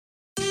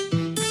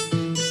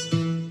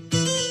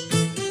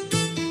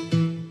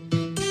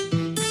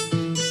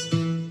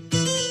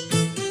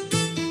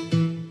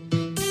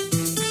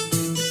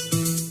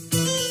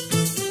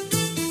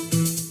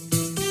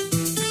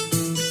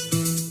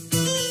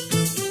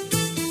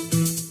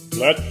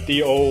Let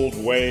the old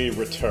way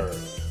return.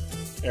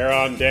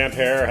 Aeron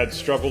Damphair had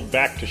struggled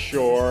back to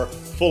shore,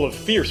 full of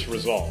fierce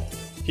resolve.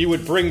 He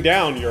would bring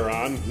down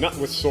Euron, not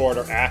with sword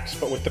or axe,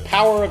 but with the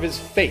power of his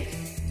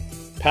faith.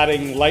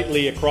 Padding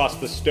lightly across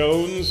the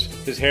stones,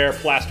 his hair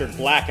plastered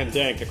black and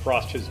dank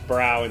across his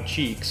brow and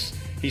cheeks,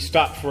 he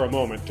stopped for a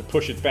moment to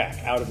push it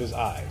back out of his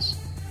eyes.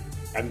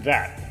 And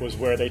that was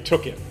where they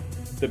took him.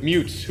 The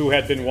mutes who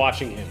had been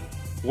watching him,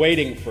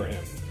 waiting for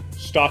him,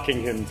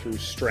 stalking him through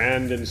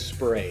strand and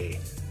spray.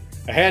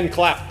 A hand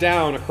clapped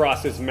down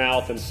across his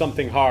mouth and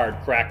something hard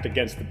cracked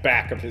against the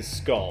back of his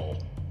skull.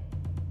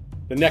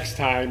 The next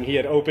time he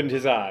had opened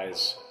his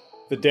eyes,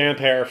 the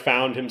Damphair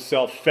found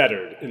himself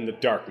fettered in the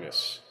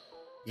darkness.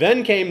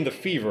 Then came the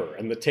fever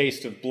and the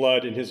taste of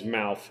blood in his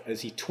mouth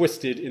as he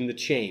twisted in the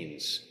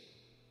chains.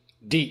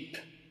 Deep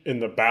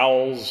in the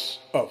bowels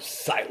of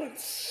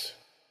silence.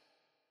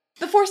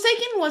 The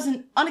Forsaken was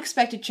an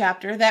unexpected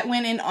chapter that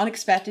went in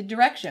unexpected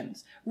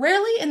directions.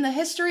 Rarely in the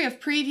history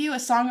of preview A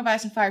Song of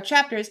Ice and Fire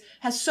chapters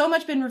has so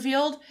much been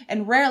revealed,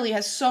 and rarely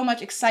has so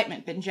much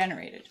excitement been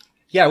generated.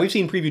 Yeah, we've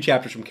seen preview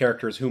chapters from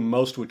characters whom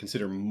most would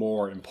consider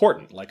more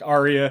important, like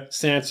Arya,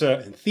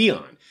 Sansa, and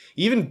Theon.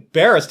 Even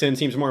Barristan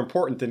seems more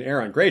important than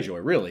Aeron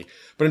Greyjoy, really.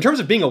 But in terms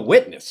of being a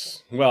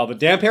witness, well, the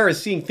Damphair is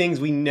seeing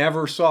things we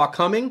never saw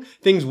coming,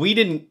 things we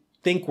didn't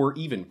think were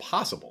even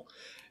possible.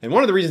 And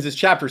one of the reasons this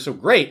chapter is so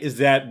great is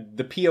that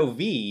the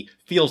POV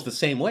feels the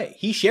same way.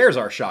 He shares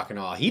our shock and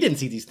awe. He didn't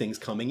see these things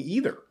coming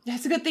either.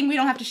 That's a good thing we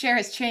don't have to share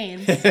his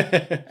chains.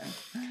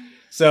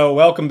 So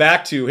welcome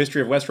back to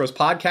History of Westeros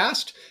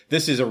podcast.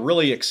 This is a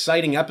really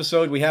exciting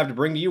episode we have to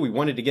bring to you. We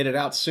wanted to get it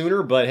out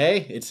sooner, but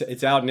hey,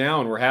 it's out now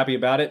and we're happy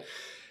about it.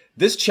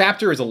 This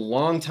chapter is a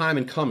long time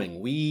in coming.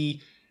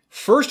 We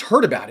first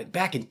heard about it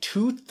back in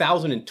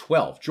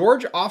 2012.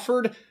 George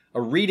offered a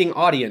reading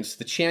audience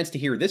the chance to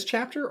hear this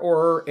chapter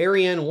or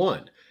Arianne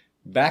 1.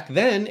 Back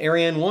then,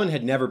 Arianne 1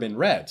 had never been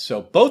read,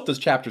 so both those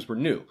chapters were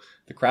new.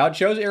 The crowd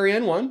chose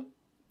Arianne 1,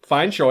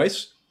 fine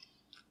choice,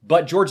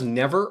 but George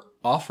never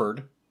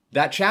offered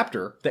that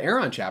chapter, the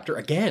Aeron chapter,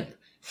 again.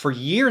 For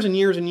years and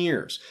years and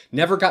years.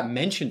 Never got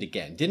mentioned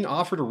again. Didn't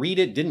offer to read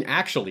it, didn't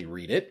actually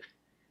read it.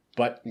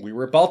 But we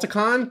were at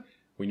Balticon.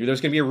 We knew there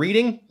was going to be a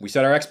reading. We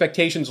set our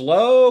expectations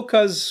low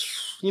because,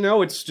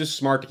 it's just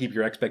smart to keep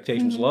your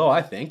expectations low,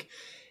 I think.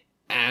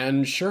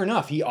 And sure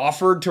enough, he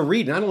offered to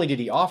read. Not only did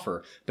he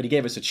offer, but he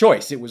gave us a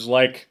choice. It was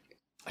like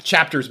a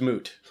chapter's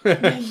moot.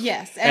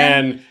 Yes.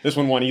 And this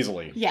one won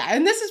easily. Yeah,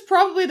 and this is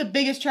probably the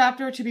biggest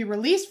chapter to be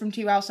released from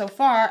TWOW so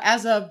far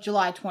as of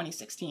July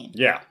 2016.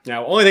 Yeah.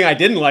 Now, only thing I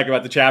didn't like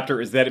about the chapter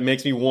is that it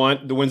makes me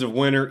want the Winds of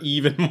Winter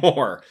even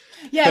more.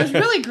 Yeah, it was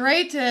really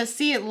great to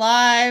see it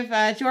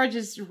live.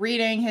 George's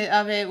reading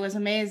of it was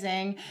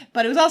amazing,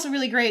 but it was also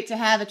really great to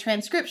have a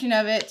transcription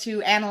of it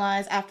to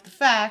analyze after the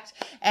fact.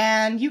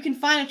 And you can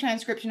find a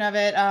transcription of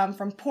it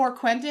from Poor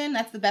Quentin.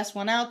 That's the best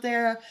one out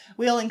there.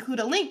 We'll include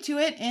a link to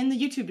it in the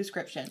YouTube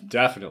description.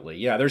 Definitely.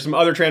 Yeah, there's some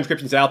other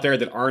transcriptions out there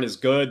that aren't as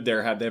good. They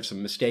have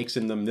some mistakes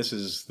in them. This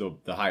is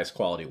the highest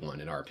quality one,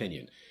 in our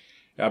opinion.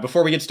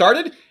 Before we get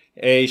started,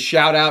 a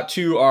shout out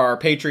to our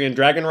Patreon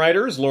dragon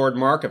riders, Lord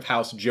Mark of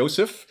House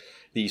Joseph,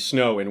 the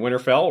Snow in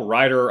Winterfell,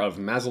 rider of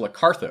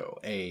Mazalacartho,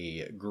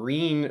 a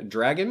green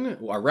dragon,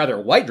 or rather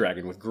a white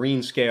dragon with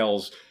green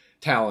scales,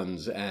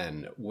 talons,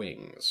 and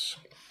wings.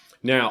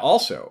 Now,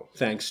 also,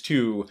 thanks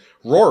to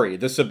Rory,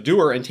 the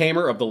subduer and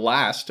tamer of the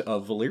last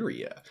of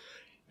Valyria,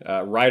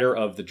 rider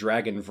of the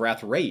dragon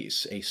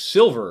Vrathrace, a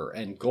silver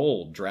and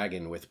gold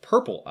dragon with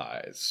purple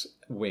eyes,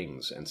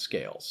 wings, and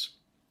scales.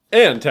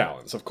 And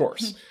talons, of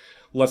course.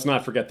 Let's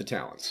not forget the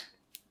talons.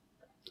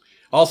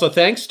 Also,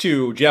 thanks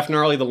to Jeff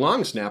Gnarly the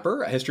Long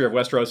Snapper, a History of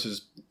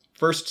Westeros'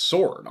 first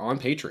sword on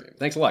Patreon.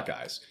 Thanks a lot,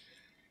 guys.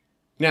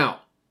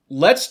 Now,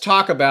 let's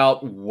talk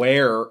about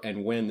where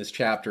and when this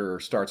chapter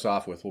starts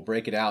off with. We'll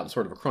break it out in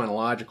sort of a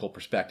chronological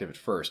perspective at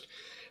first.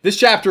 This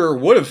chapter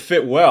would have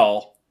fit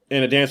well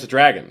in A Dance with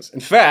Dragons.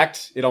 In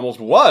fact, it almost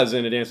was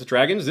in A Dance with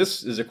Dragons.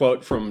 This is a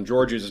quote from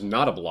George's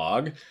Not a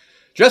Blog.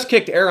 Just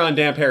kicked Aeron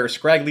Damphair's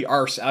scraggly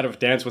arse out of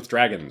Dance with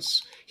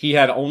Dragons. He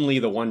had only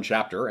the one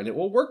chapter, and it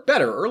will work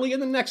better early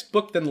in the next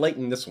book than late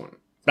in this one.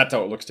 That's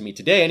how it looks to me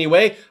today,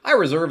 anyway. I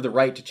reserve the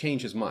right to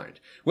change his mind.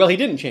 Well, he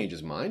didn't change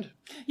his mind.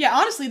 Yeah,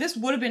 honestly, this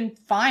would have been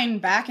fine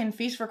back in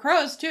Feast for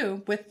Crows,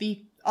 too, with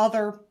the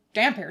other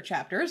Damphair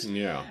chapters.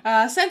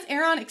 Yeah. Since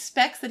Aeron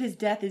expects that his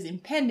death is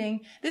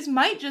impending, this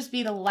might just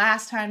be the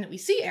last time that we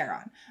see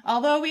Aeron.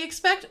 Although we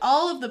expect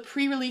all of the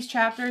pre-release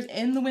chapters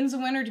in The Winds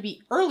of Winter to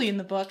be early in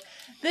the book,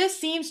 this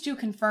seems to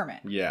confirm it.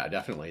 Yeah,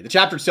 definitely. The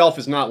chapter itself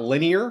is not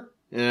linear.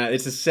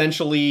 It's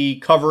essentially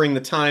covering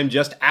the time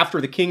just after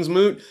the King's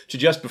Moot to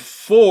just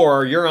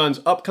before Euron's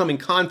upcoming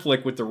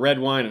conflict with the Red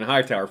Wine and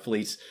Hightower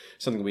fleets,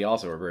 something we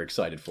also are very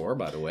excited for,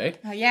 by the way.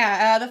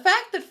 The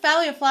fact that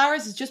Thalia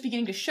Flowers is just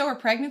beginning to show her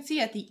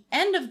pregnancy at the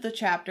end of the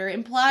chapter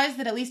implies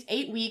that at least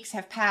 8 weeks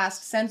have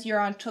passed since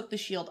Euron took the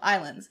Shield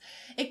Islands.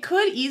 It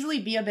could easily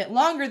be a bit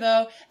longer,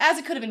 though, as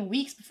it could have been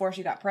weeks before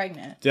she got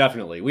pregnant.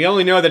 Definitely. We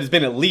only know that it's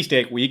been at least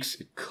 8 weeks.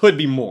 It could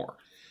be more.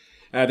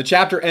 The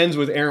chapter ends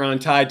with Aeron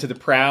tied to the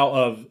prow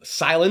of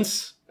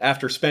Silence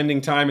after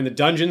spending time in the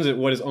dungeons at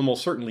what is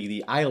almost certainly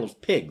the Isle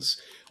of Pigs,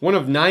 one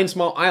of 9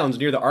 small islands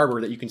near the arbor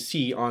that you can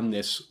see on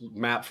this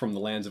map from the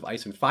Lands of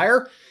Ice and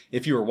Fire.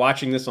 If you are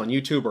watching this on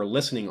YouTube or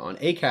listening on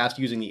Acast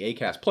using the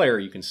Acast player,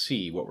 you can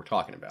see what we're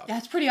talking about.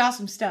 That's pretty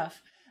awesome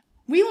stuff.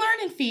 We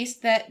learn in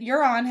Feast that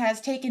Euron has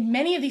taken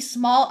many of these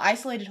small,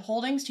 isolated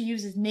holdings to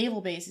use as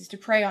naval bases to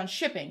prey on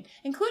shipping,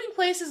 including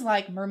places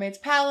like Mermaid's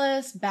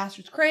Palace,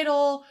 Bastard's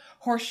Cradle,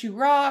 Horseshoe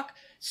Rock,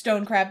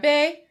 Stonecrab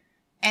Bay,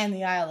 and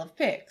the Isle of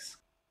Pigs.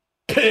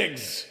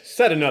 Pigs,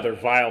 said another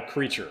vile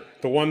creature,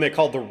 the one they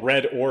called the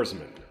Red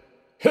Oarsman.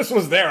 This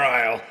was their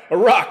isle, a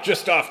rock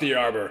just off the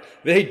arbor.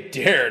 They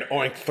dared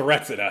oink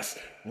threats at us.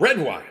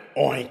 Redwine,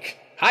 oink.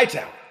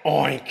 Hightower,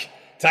 oink.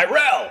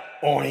 Tyrell,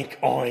 oink,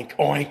 oink,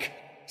 oink.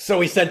 So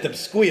we sent them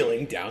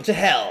squealing down to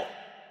hell.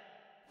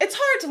 It's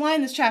hard to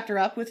line this chapter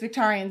up with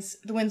Victarion's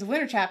The Winds of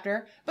Winter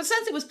chapter, but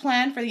since it was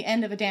planned for the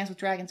end of A Dance with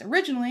Dragons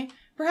originally,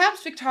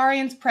 perhaps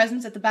Victarion's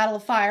presence at the Battle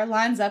of Fire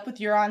lines up with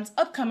Euron's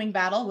upcoming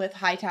battle with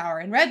Hightower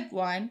and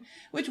Redwine,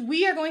 which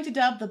we are going to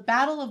dub the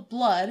Battle of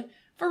Blood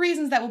for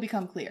reasons that will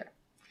become clear.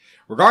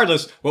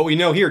 Regardless, what we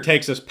know here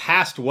takes us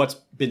past what's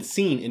been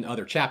seen in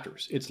other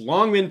chapters. It's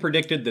long been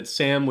predicted that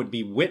Sam would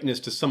be witness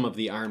to some of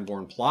the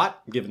Ironborn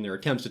plot, given their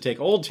attempts to take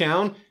Old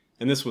Town,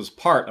 and this was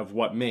part of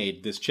what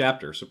made this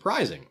chapter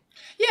surprising.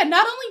 Yeah,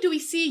 not only do we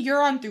see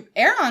Euron through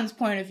Aeron's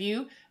point of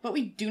view, but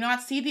we do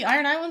not see the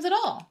Iron Islands at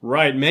all.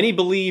 Right, many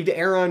believed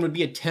Aeron would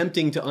be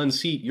attempting to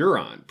unseat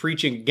Euron,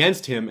 preaching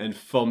against him and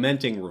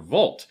fomenting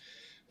revolt.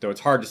 Though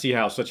it's hard to see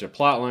how such a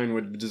plotline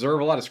would deserve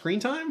a lot of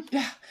screen time.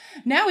 Yeah,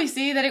 now we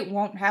see that it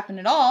won't happen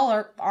at all,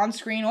 or on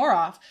screen or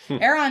off.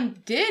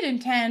 Aeron did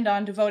intend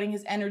on devoting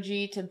his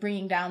energy to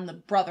bringing down the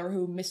brother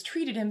who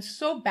mistreated him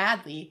so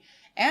badly,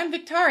 and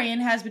Victarion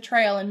has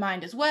betrayal in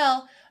mind as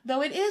well,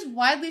 though it is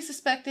widely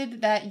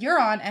suspected that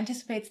Euron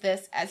anticipates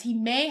this as he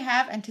may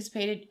have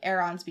anticipated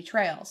Aeron's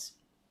betrayals.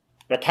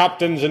 The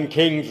captains and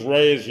kings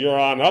raise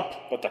Euron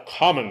up, but the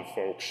common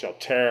folk shall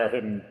tear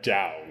him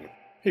down.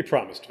 He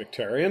promised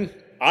Victarion.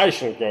 I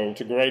shall go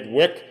to Great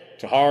Wick,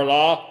 to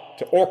Harlaw,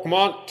 to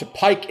Orkmont, to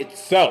Pike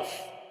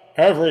itself.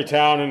 Every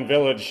town and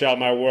village shall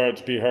my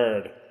words be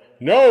heard.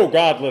 No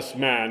godless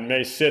man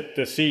may sit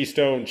the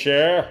sea-stone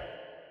chair.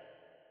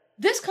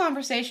 This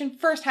conversation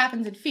first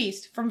happens in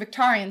Feast, from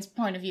Victarion's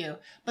point of view,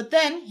 but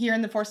then, here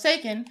in The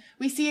Forsaken,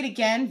 we see it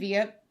again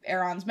via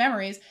Aeron's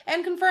memories,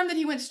 and confirm that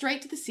he went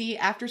straight to the sea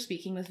after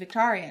speaking with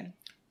Victarion.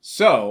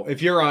 So, if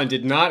Euron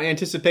did not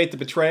anticipate the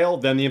betrayal,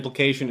 then the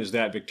implication is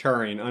that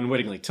Victarion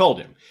unwittingly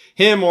told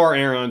him or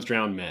Aeron's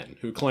drowned men,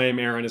 who claim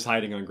Aeron is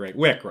hiding on Great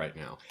Wick right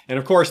now. And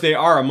of course, they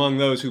are among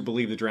those who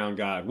believe the drowned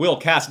god will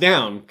cast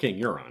down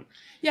King Euron.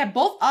 Yeah,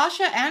 both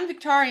Asha and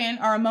Victarion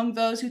are among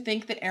those who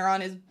think that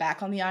Aeron is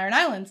back on the Iron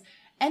Islands,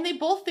 and they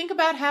both think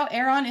about how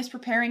Aeron is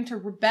preparing to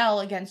rebel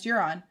against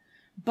Euron.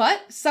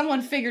 But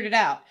someone figured it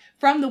out,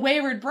 from the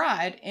Wayward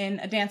Bride in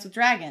A Dance with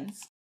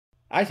Dragons.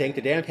 I think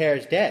the damned hare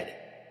is dead.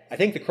 I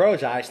think the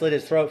crow's eye slit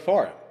his throat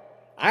for him.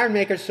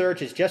 Ironmaker's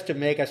search is just to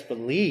make us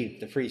believe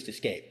the priest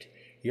escaped.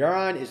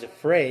 Euron is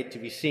afraid to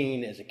be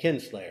seen as a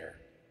kinslayer.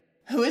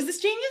 Who is this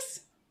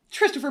genius?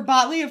 Christopher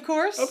Botley, of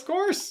course. Of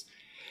course.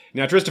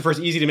 Now, Christopher's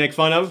easy to make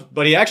fun of,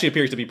 but he actually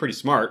appears to be pretty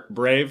smart,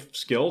 brave,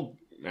 skilled,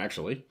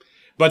 actually.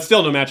 But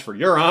still no match for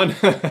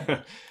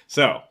Euron.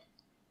 So,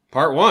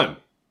 part 1,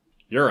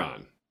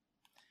 Euron.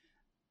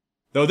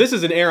 Though this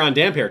is an Aeron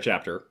Damphair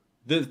chapter,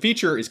 the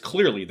feature is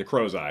clearly the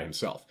Crow's Eye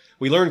himself.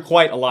 We learn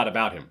quite a lot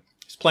about him,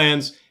 his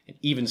plans, and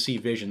even see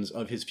visions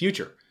of his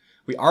future.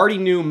 We already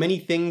knew many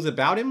things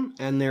about him,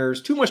 and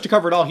there's too much to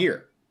cover it all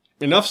here.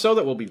 Enough so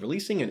that we'll be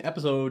releasing an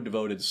episode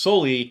devoted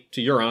solely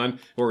to Euron,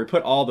 where we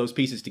put all those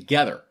pieces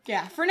together.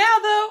 Yeah, for now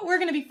though, we're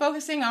going to be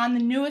focusing on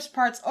the newest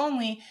parts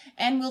only,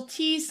 and we'll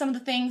tease some of the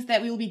things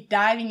that we will be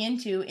diving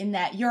into in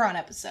that Euron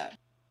episode.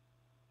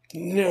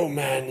 No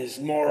man is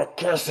more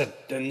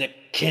accursed than the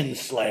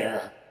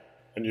kinslayer.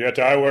 And yet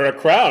I wear a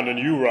crown and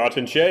you rot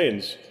in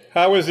chains.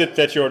 How is it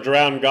that your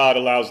drowned god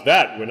allows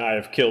that when I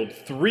have killed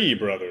 3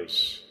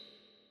 brothers?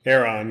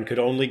 Aeron could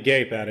only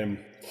gape at him.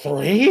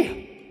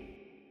 3?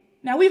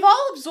 Now, we've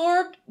all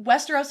absorbed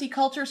Westerosi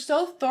culture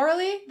so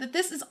thoroughly that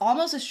this is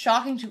almost as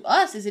shocking to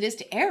us as it is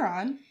to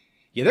Aeron.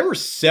 Yeah, there were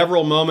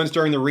several moments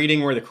during the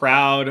reading where the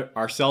crowd,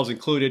 ourselves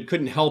included,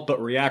 couldn't help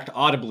but react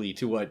audibly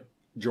to what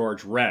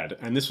George read,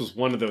 and this was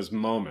one of those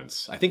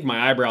moments. I think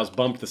my eyebrows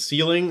bumped the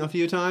ceiling a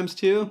few times,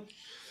 too.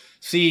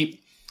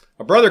 See,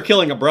 a brother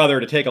killing a brother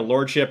to take a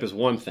lordship is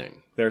one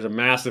thing. There's a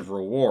massive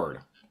reward.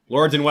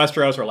 Lords in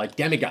Westeros are like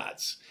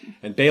demigods,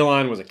 and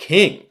Balon was a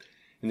king.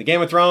 In the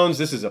Game of Thrones,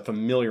 this is a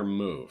familiar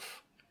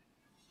move.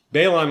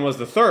 Balon was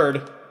the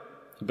 3rd,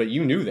 but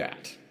you knew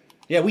that.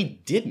 Yeah, we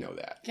did know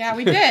that. Yeah,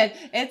 we did.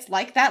 It's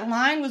like that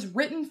line was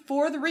written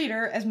for the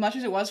reader as much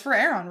as it was for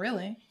Aeron,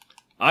 really.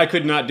 I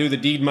could not do the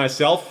deed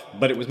myself,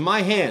 but it was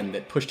my hand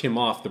that pushed him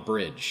off the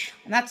bridge.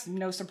 And that's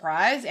no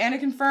surprise, and it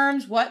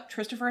confirms what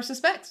Christopher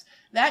suspects.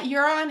 That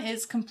Euron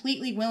is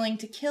completely willing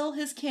to kill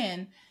his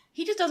kin.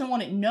 He just doesn't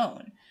want it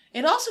known.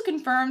 It also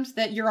confirms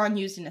that Euron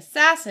used an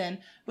assassin,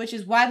 which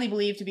is widely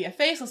believed to be a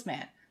faceless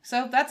man.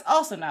 So that's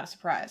also not a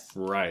surprise.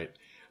 Right.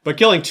 But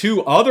killing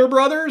 2 other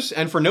brothers,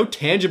 and for no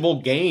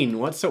tangible gain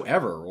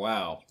whatsoever.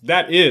 Wow.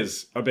 That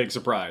is a big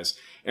surprise.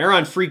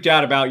 Aeron freaked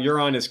out about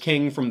Euron as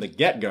king from the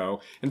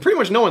get-go, and pretty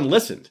much no one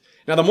listened.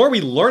 Now, the more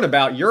we learn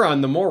about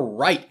Euron, the more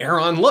right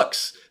Aeron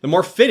looks. The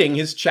more fitting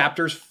his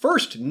chapter's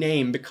first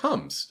name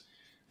becomes.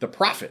 The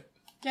Prophet.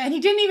 Yeah, and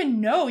he didn't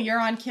even know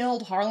Euron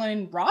killed Harlan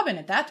and Robin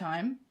at that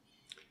time.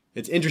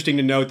 It's interesting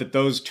to note that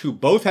those 2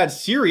 both had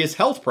serious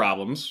health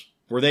problems.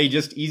 Were they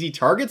just easy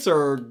targets,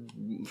 or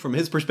from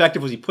his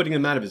perspective, was he putting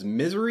them out of his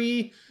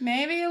misery?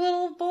 Maybe a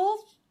little of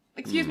both.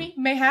 Excuse me,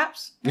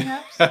 mayhaps.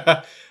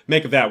 Mayhaps.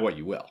 Make of that what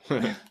you will.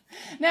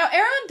 Now,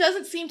 Aeron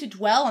doesn't seem to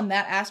dwell on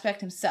that aspect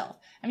himself.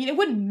 I mean, it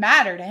wouldn't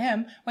matter to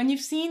him. When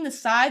you've seen the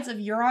sides of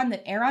Euron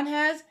that Aeron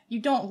has, you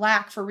don't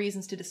lack for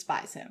reasons to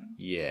despise him.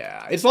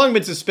 Yeah. It's long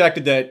been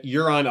suspected that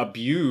Euron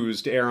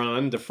abused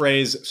Aeron. The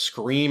phrase,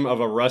 scream of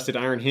a rusted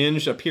iron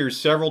hinge, appears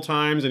several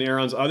times in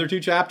Aeron's other 2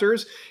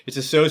 chapters. It's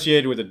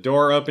associated with a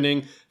door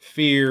opening,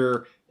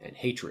 fear, and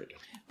hatred.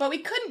 But we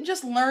couldn't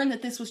just learn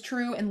that this was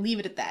true and leave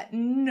it at that.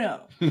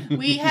 No.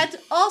 We had to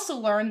also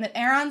learn that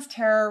Aeron's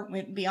terror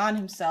went beyond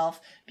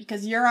himself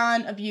because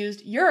Euron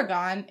abused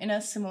Euron in a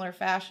similar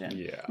fashion.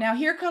 Yeah. Now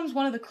here comes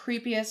one of the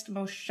creepiest,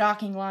 most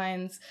shocking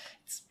lines.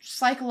 It's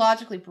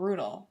psychologically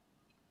brutal.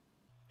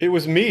 It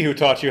was me who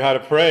taught you how to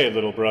pray,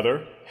 little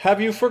brother. Have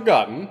you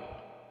forgotten?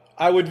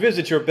 I would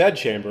visit your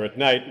bedchamber at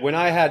night when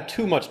I had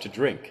too much to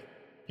drink.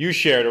 You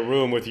shared a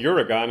room with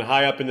Euron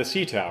high up in the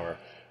sea tower.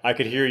 I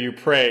could hear you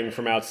praying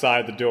from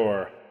outside the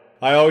door.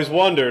 I always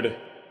wondered,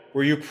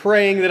 were you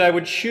praying that I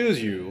would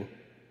choose you,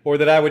 or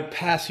that I would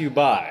pass you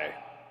by?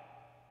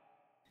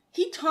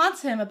 He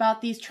taunts him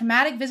about these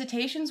traumatic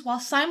visitations while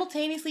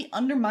simultaneously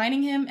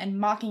undermining him and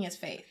mocking his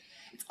faith.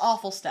 It's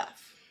awful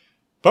stuff.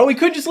 But we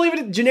couldn't just leave it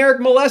at generic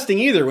molesting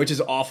either, which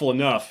is awful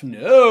enough.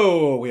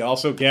 No, we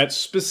also get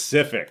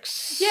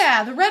specifics.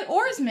 Yeah, the Red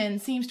Oarsman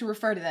seems to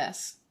refer to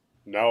this.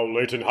 Now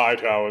Leighton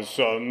Hightower's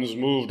sons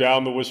move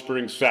down the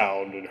Whispering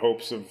Sound in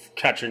hopes of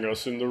catching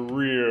us in the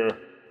rear.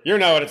 You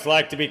know what it's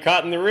like to be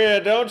caught in the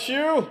rear, don't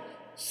you?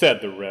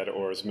 Said the Red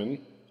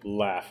Oarsman,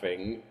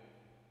 laughing.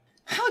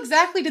 How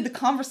exactly did the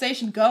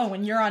conversation go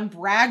when Euron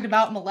bragged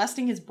about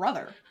molesting his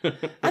brother?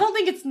 I don't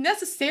think it's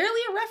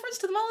necessarily a reference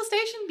to the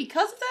molestation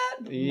because of that.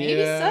 But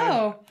maybe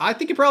so. I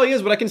think it probably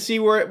is, but I can see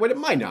where it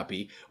might not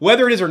be.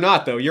 Whether it is or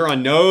not, though,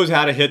 Euron knows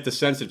how to hit the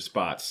sensitive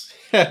spots.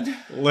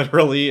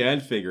 Literally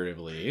and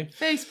figuratively.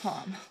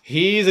 Facepalm.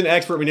 He's an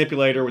expert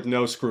manipulator with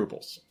no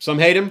scruples. Some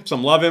hate him,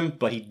 some love him,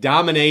 but he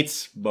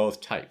dominates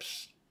both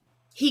types.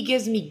 He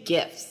gives me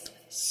gifts.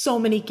 So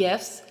many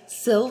gifts.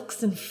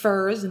 Silks and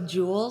furs and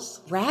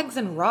jewels. Rags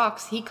and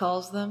rocks, he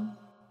calls them.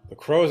 The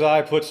Crow's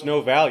Eye puts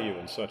no value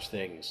in such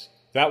things.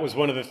 That was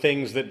one of the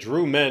things that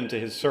drew men to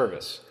his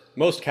service.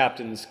 Most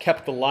captains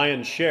kept the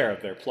lion's share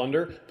of their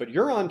plunder, but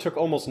Euron took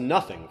almost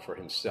nothing for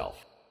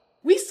himself.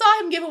 We saw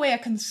him give away a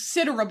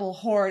considerable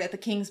hoard at the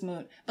King's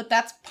Moot, but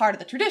that's part of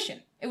the tradition.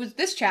 It was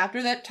this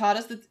chapter that taught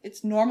us that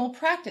it's normal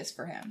practice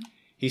for him.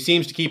 He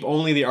seems to keep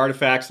only the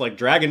artifacts like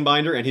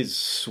Dragonbinder and his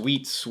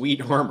sweet,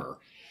 sweet armor.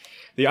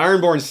 The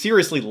Ironborn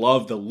seriously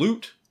love the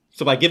loot,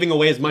 so by giving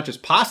away as much as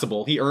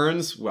possible, he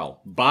earns,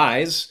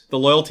 buys the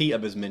loyalty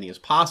of as many as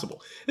possible.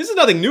 This is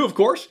nothing new, of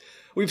course.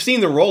 We've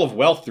seen the role of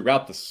wealth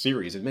throughout the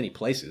series in many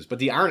places, but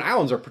the Iron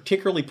Islands are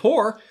particularly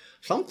poor,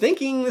 so I'm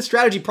thinking this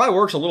strategy probably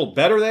works a little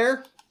better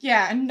there.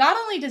 Yeah, and not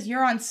only does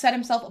Euron set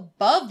himself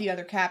above the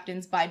other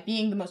captains by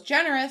being the most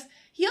generous,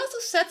 he also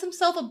sets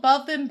himself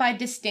above them by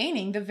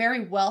disdaining the very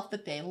wealth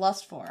that they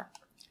lust for.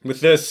 With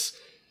this,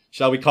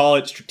 shall we call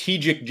it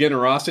strategic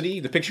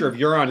generosity, the picture of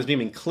Euron is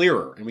becoming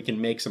clearer, and we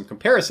can make some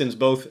comparisons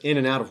both in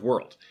and out of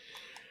world.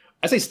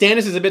 I say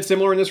Stannis is a bit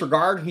similar in this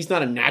regard. He's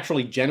not a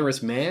naturally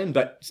generous man,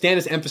 but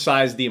Stannis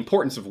emphasized the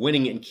importance of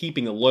winning and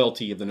keeping the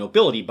loyalty of the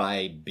nobility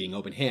by being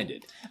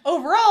open-handed.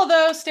 Overall,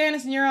 though,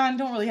 Stannis and Euron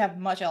don't really have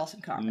much else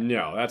in common.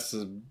 No, that's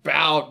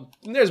about...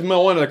 There's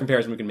one other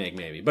comparison we can make,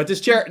 maybe. But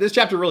this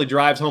chapter really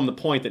drives home the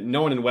point that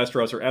no one in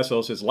Westeros or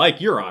Essos is like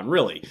Euron,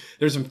 really.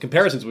 There's some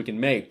comparisons we can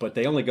make, but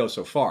they only go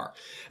so far.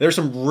 There's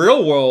some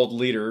real-world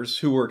leaders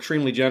who were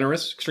extremely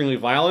generous, extremely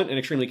violent, and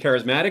extremely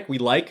charismatic we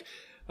like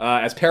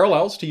as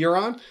parallels to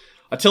Euron.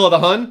 Attila the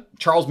Hun,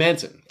 Charles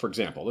Manson, for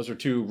example. Those are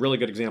two really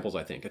good examples,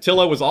 I think.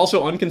 Attila was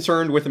also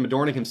unconcerned with him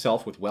adorning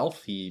himself with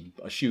wealth. He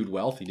eschewed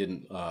wealth. He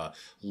didn't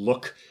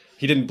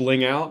he didn't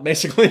bling out,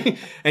 basically.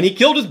 And he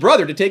killed his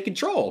brother to take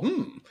control.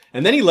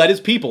 And then he led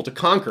his people to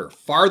conquer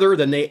farther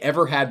than they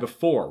ever had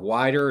before.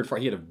 Wider and far.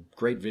 He had a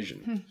great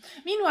vision.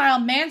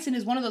 Meanwhile, Manson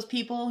is one of those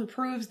people who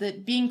proves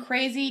that being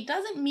crazy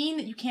doesn't mean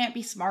that you can't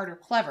be smart or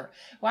clever.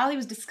 While he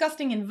was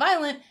disgusting and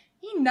violent,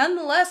 he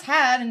nonetheless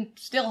had, and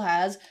still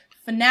has,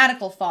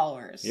 fanatical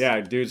followers.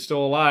 Yeah, dude's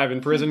still alive in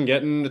prison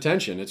getting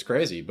attention. It's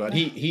crazy. But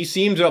he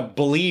seemed to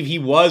believe he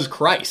was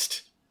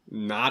Christ.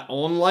 Not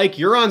unlike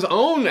Euron's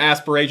own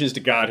aspirations to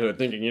godhood,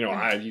 thinking,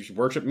 you should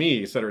worship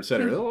me, etc.,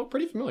 etc. Oh,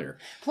 pretty familiar.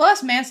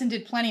 Plus, Manson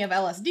did plenty of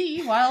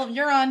LSD, while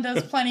Euron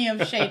does plenty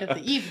of Shade of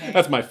the Evening.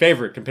 That's my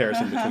favorite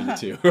comparison between the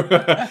two.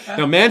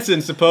 Now,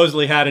 Manson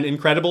supposedly had an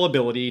incredible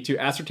ability to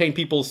ascertain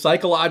people's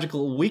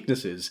psychological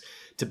weaknesses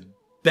to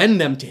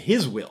bend them to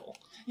his will.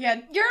 Yeah,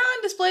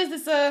 Euron displays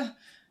this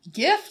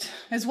gift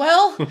as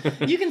well.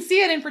 You can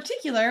see it in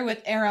particular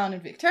with Aeron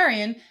and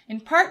Victarion,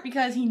 in part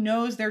because he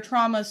knows their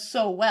traumas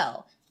so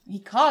well. He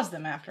caused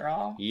them, after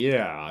all.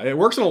 Yeah, it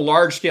works on a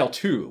large scale,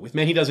 too, with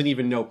men he doesn't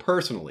even know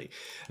personally.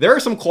 There are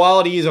some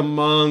qualities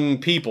among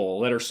people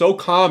that are so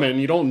common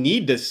you don't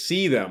need to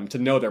see them to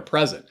know they're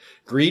present.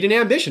 Greed and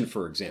ambition,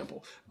 for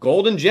example.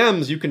 Gold and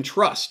gems you can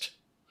trust.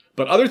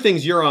 But other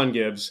things Euron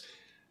gives,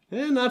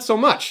 not so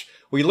much.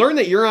 We learn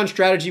that Euron's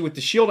strategy with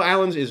the Shield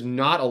Islands is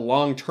not a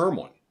long-term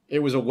one.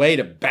 It was a way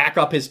to back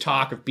up his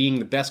talk of being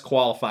the best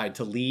qualified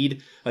to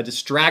lead, a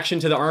distraction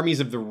to the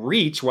armies of the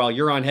Reach while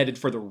Euron headed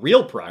for the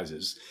real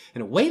prizes,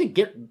 and a way to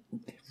get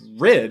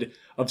rid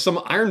of some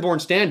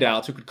Ironborn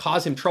standouts who could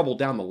cause him trouble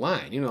down the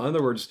line. In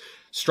other words,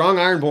 strong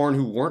Ironborn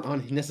who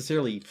weren't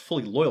necessarily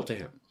fully loyal to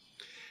him.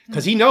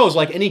 Because he knows,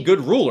 like any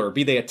good ruler,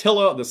 be they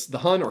Attila, the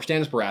Hun, or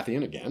Stannis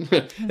Baratheon, again,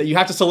 that you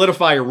have to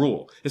solidify your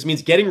rule. This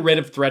means getting rid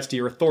of threats to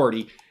your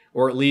authority,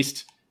 or at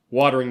least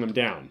watering them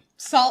down.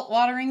 Salt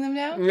watering them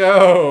down?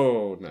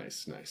 No,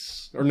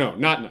 nice. Or no,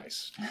 not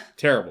nice.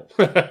 Terrible.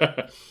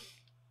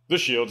 The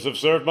shields have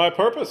served my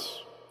purpose.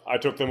 I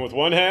took them with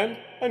one hand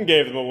and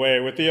gave them away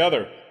with the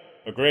other.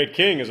 A great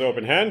king is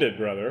open-handed,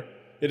 brother.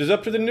 It is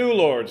up to the new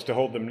lords to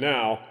hold them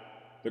now.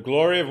 The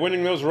glory of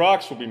winning those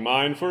rocks will be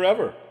mine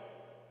forever.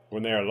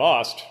 When they are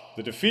lost,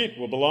 the defeat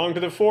will belong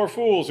to the four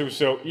fools who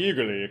so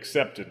eagerly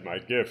accepted my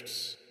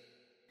gifts.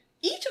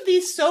 Each of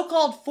these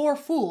so-called four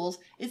fools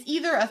is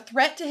either a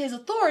threat to his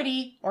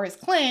authority or his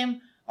claim,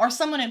 or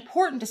someone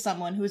important to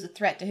someone who is a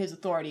threat to his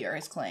authority or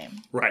his claim.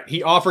 Right.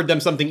 He offered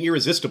them something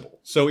irresistible,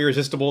 so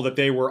irresistible that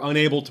they were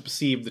unable to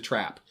perceive the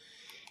trap.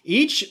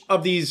 Each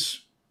of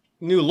these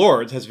new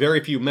lords has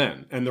very few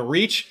men, and the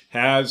Reach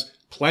has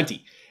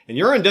plenty. And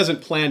Euron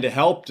doesn't plan to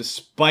help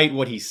despite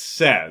what he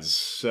says,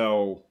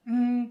 so...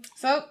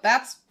 So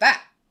that's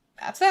that.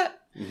 That's it.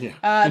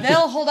 Yeah.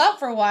 They'll hold out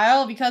for a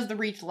while because the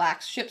Reach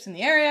lacks ships in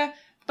the area,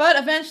 but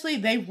eventually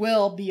they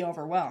will be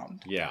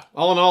overwhelmed. Yeah.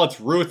 All in all, it's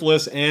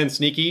ruthless and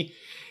sneaky,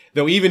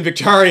 though even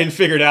Victarion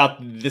figured out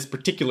this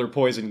particular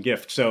poison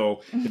gift,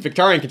 so if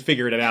Victarion can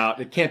figure it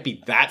out, it can't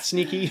be that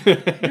sneaky.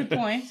 Good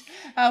point.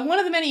 One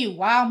of the many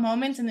wow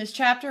moments in this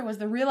chapter was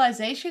the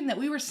realization that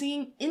we were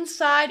seeing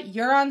inside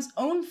Euron's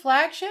own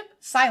flagship,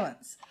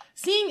 Silence.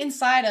 Seeing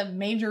inside a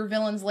major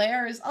villain's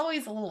lair is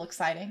always a little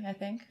exciting, I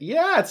think.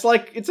 Yeah,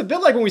 it's a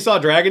bit like when we saw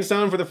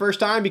Dragonstone for the first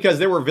time, because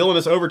there were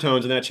villainous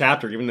overtones in that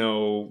chapter, even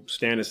though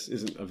Stannis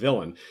isn't a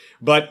villain.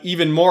 But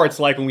even more, it's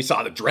like when we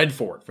saw the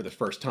Dreadfort for the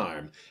first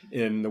time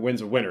in the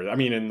Winds of Winter.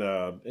 In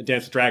the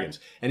Dance with Dragons.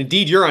 And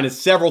indeed, Euron has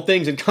several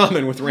things in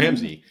common with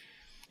Ramsay.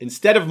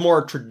 Instead of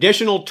more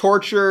traditional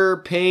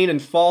torture, pain,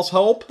 and false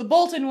hope, The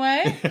Bolton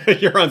way.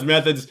 Euron's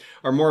methods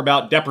are more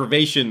about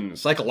deprivation,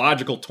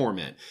 psychological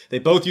torment. They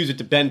both use it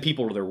to bend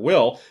people to their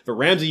will, but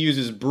Ramsay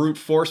uses brute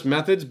force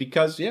methods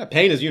because,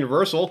 pain is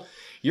universal.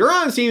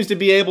 Euron seems to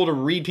be able to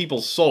read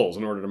people's souls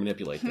in order to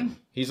manipulate them.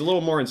 He's a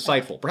little more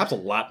insightful, perhaps a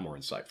lot more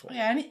insightful.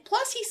 Yeah, and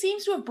plus he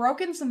seems to have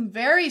broken some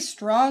very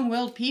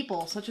strong-willed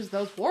people, such as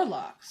those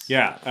warlocks.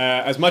 Yeah,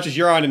 as much as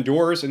Euron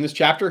endures in this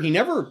chapter, he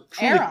never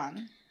truly...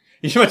 Aeron.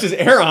 As much as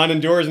Aeron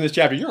endures in this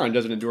chapter, Euron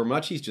doesn't endure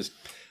much. He's just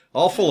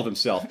all full of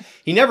himself.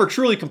 He never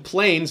truly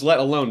complains, let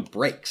alone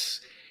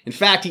breaks. In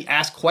fact, he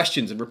asks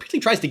questions and repeatedly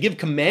tries to give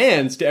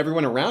commands to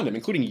everyone around him,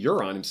 including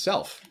Euron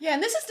himself. Yeah,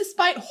 and this is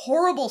despite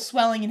horrible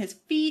swelling in his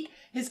feet,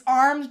 his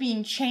arms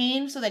being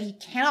chained so that he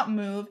cannot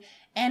move,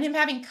 and him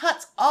having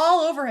cuts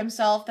all over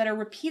himself that are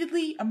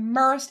repeatedly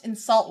immersed in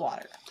salt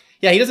water.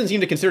 Yeah, he doesn't seem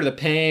to consider the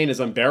pain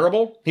as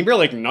unbearable. He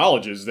merely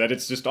acknowledges that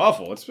it's just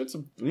awful. It's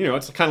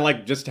kind of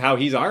like just how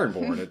he's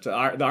Ironborn. The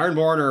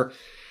Ironborn are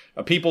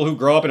a people who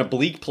grow up in a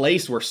bleak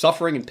place where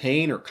suffering and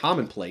pain are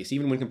commonplace,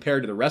 even when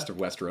compared to the rest of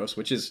Westeros,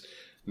 which is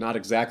not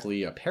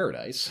exactly a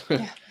paradise.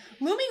 Yeah.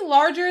 Looming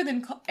larger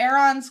than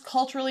Aeron's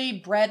culturally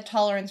bred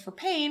tolerance for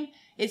pain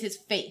is his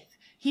faith.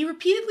 He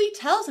repeatedly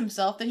tells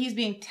himself that he's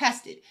being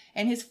tested,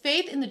 and his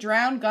faith in the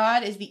drowned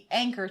god is the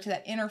anchor to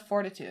that inner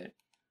fortitude.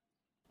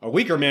 A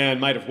weaker man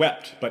might have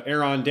wept, but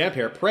Aeron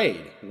Damphair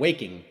prayed,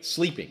 waking,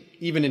 sleeping.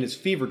 Even in his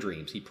fever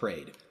dreams, he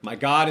prayed. My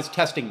God is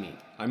testing me.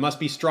 I must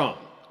be strong.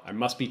 I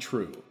must be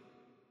true.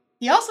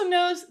 He also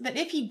knows that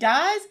if he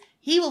dies,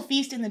 he will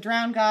feast in the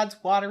drowned god's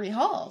watery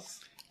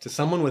halls. To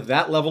someone with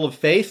that level of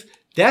faith,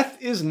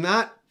 death is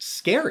not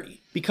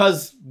scary,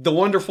 because the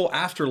wonderful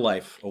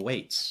afterlife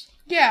awaits.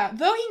 Yeah,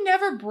 though he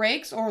never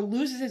breaks or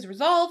loses his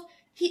resolve,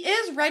 he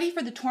is ready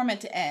for the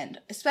torment to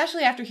end,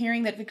 especially after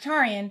hearing that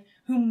Victarion,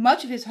 whom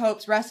much of his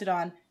hopes rested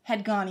on,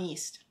 had gone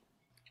east.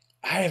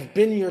 I have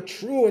been your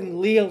true and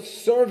leal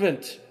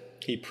servant,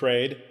 He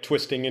prayed,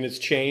 twisting in his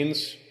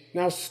chains.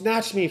 Now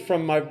snatch me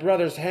from my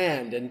brother's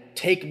hand and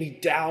take me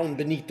down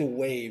beneath the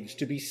waves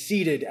to be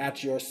seated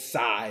at your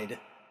side.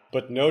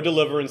 But no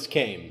deliverance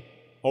came,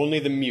 only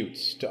the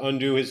mutes to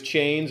undo his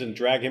chains and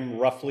drag him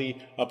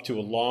roughly up to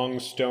a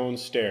long stone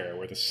stair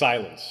where the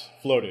silence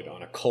floated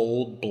on a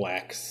cold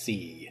black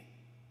sea.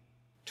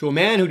 To a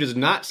man who does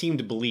not seem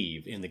to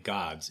believe in the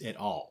gods at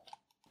all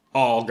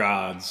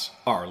gods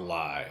are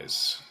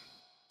lies.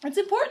 It's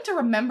important to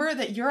remember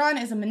that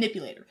Euron is a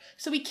manipulator,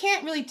 so we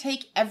can't really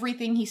take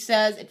everything he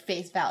says at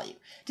face value.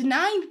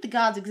 Denying that the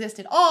gods exist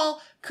at all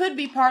could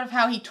be part of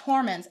how he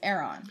torments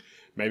Aeron.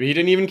 Maybe he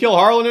didn't even kill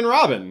Harlan and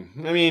Robin.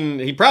 I mean,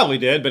 he probably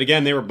did, but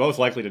again, they were both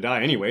likely to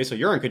die anyway, so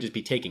Euron could just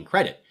be taking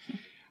credit.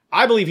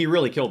 I believe he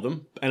really killed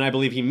them, and I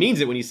believe he means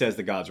it when he says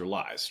the gods are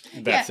lies.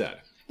 That said.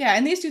 Yeah,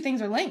 and these two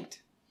things are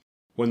linked.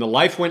 When the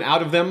life went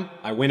out of them,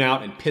 I went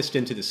out and pissed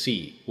into the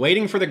sea,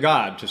 waiting for the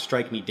god to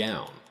strike me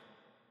down.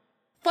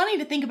 Funny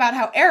to think about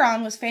how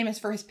Aeron was famous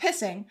for his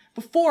pissing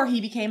before he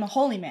became a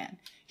holy man.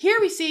 Here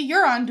we see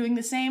Euron doing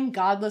the same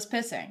godless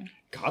pissing.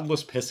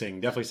 Godless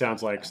pissing definitely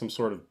sounds like some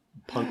sort of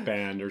punk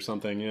band or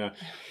something, yeah.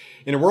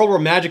 In a world where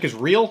magic is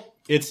real,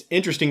 it's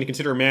interesting to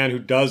consider a man who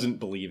doesn't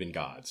believe in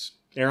gods.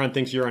 Aeron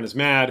thinks Euron is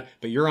mad,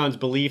 but Euron's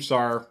beliefs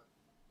are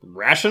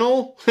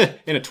rational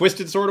in a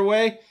twisted sort of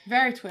way.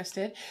 Very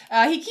twisted.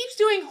 He keeps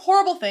doing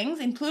horrible things,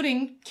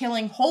 including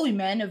killing holy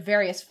men of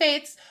various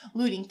faiths,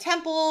 looting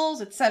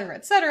temples, etc.,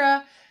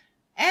 etc.,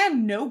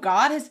 and no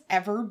god has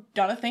ever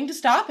done a thing to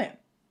stop him.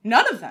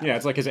 None of them. Yeah,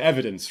 it's like his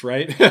evidence,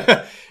 right?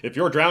 If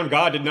your drowned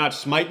god did not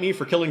smite me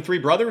for killing 3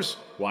 brothers,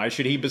 why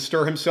should he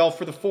bestir himself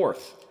for the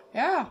 4th?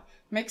 Yeah,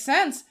 makes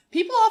sense.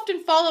 People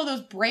often follow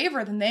those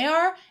braver than they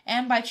are,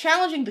 and by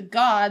challenging the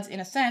gods, in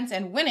a sense,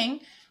 and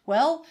winning,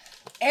 well,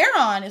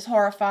 Aeron is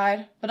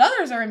horrified, but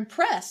others are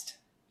impressed.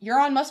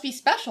 Euron must be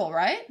special,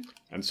 right?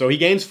 And so he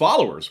gains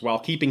followers while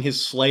keeping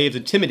his slaves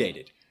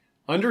intimidated.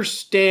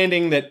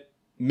 Understanding that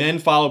men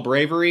follow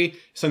bravery,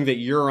 something that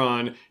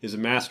Euron is a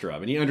master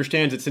of. And he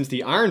understands that since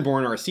the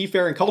Ironborn are a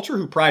seafaring culture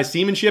who prize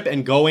seamanship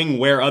and going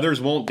where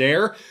others won't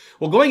dare,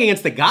 well, going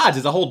against the gods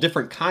is a whole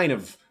different kind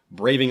of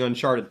braving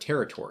uncharted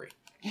territory.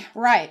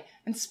 Right.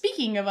 And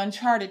speaking of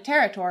uncharted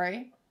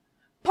territory,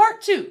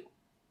 Part 2.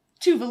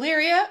 To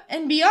Valyria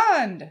and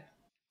beyond.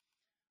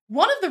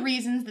 One of the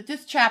reasons that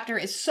this chapter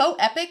is so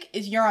epic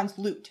is Euron's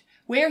loot.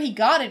 Where he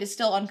got it is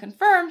still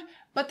unconfirmed,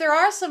 but there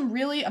are some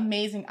really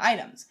amazing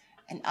items.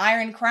 An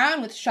iron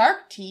crown with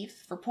shark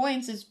teeth for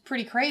points is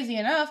pretty crazy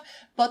enough,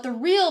 but the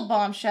real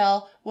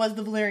bombshell was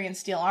the Valyrian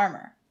steel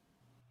armor.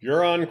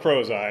 Euron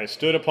Crowseye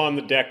stood upon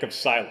the deck of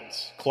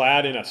Silence,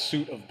 clad in a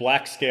suit of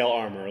black scale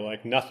armor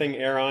like nothing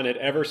Aeron had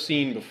ever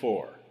seen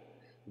before.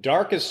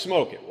 Dark as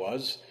smoke it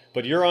was,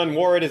 but Euron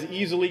wore it as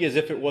easily as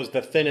if it was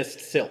the thinnest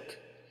silk.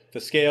 The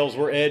scales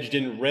were edged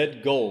in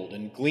red gold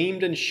and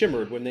gleamed and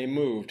shimmered when they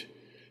moved.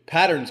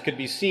 Patterns could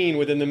be seen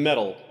within the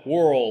metal,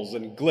 whorls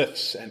and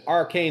glyphs and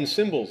arcane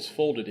symbols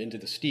folded into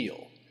the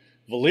steel.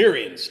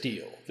 Valyrian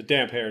steel, the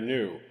Damphair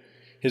knew.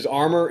 His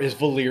armor is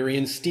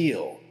Valyrian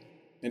steel.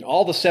 In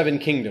all the 7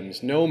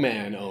 kingdoms, no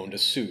man owned a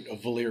suit of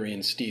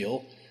Valyrian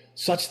steel.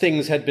 Such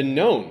things had been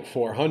known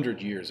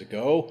 400 years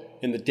ago,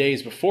 in the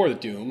days before the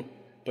Doom,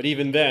 but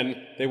even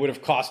then, they would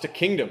have cost a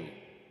kingdom.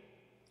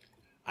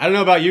 I don't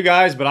know about you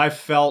guys, but I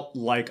felt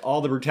like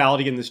all the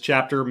brutality in this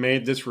chapter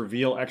made this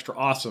reveal extra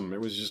awesome.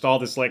 It was just all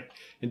this, like,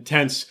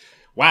 intense,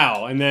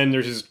 wow. And then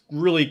there's this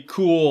really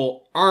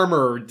cool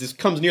armor. Just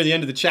comes near the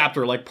end of the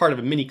chapter, like part of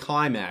a mini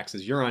climax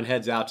as Euron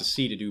heads out to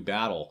sea to do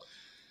battle.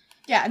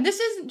 Yeah, and this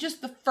isn't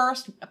just the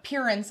first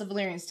appearance of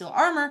Valyrian steel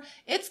armor.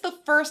 It's the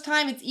first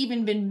time it's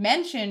even been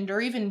mentioned or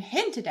even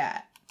hinted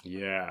at.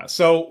 Yeah,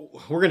 so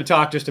we're going to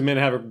talk just a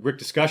minute, have a quick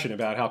discussion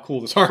about how cool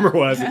this armor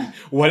was and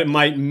what it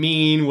might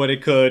mean, what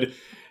it could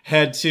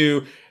head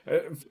to.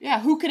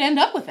 Yeah, who could end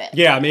up with it?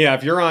 Yeah, I mean, yeah,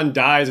 if Euron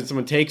dies and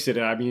someone takes it,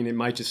 I mean, it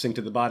might just sink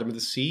to the bottom of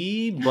the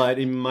sea, but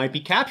it might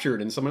be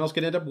captured and someone else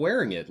could end up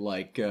wearing it.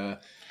 Like,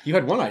 you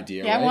had one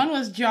idea, yeah, right? one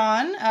was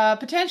Jon.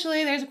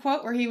 Potentially, there's a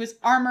quote where he was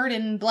armored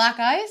in black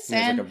ice. It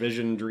was like a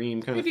vision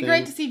dream kind of thing. It'd be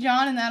great to see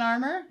Jon in that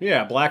armor.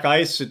 Yeah, black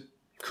ice, it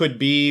could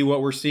be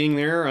what we're seeing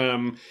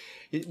there.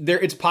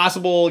 It's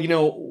possible, you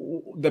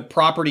know, the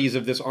properties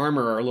of this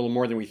armor are a little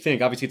more than we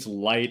think. Obviously, it's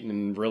light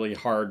and really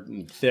hard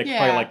and thick,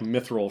 probably like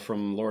Mithril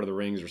from Lord of the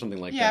Rings or something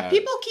like that. Yeah,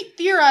 people keep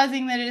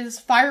theorizing that it is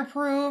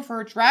fireproof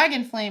or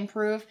dragon flame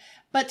proof,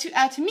 but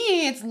to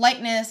me, its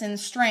lightness and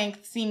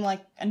strength seem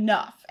like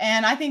enough.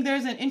 And I think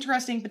there's an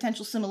interesting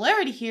potential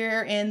similarity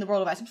here in the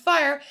World of Ice and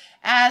Fire,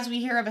 as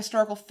we hear of a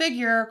historical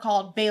figure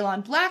called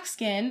Balon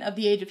Blackskin of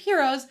the Age of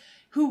Heroes,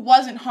 who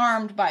wasn't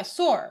harmed by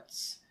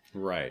swords.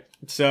 Right.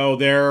 So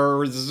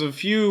there's a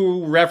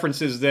few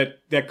references that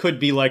could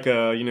be like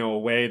a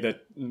way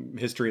that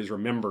history is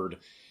remembered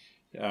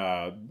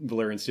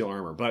Valyrian steel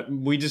armor, but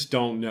we just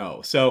don't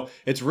know. So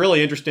it's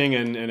really interesting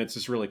and it's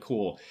just really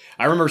cool.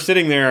 I remember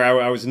sitting there,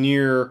 I was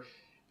near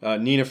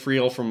Nina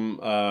Friel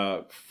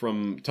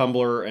from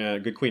Tumblr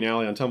and Good Queen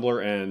Alley on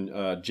Tumblr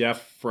and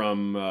Jeff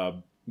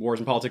from Wars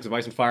and Politics of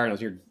Ice and Fire, and I was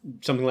here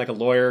something like a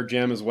lawyer,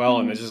 Jim, as well,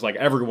 and it's just like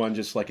everyone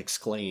just like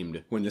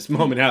exclaimed when this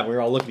moment happened. We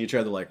were all looking at each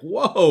other like,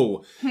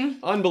 whoa,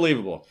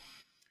 unbelievable.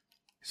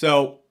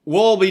 So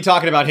we'll be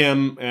talking about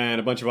him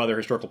and a bunch of other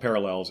historical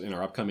parallels in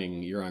our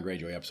upcoming Euron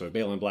Greyjoy episode,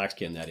 Balon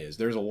Blackskin, that is.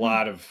 There's a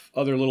lot of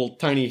other little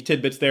tiny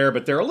tidbits there,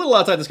 but they're a little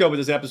outside the scope of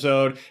this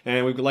episode,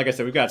 and like I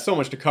said, we've got so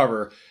much to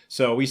cover,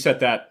 so we set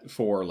that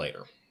for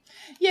later.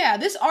 Yeah,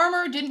 this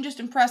armor didn't just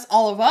impress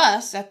all of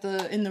us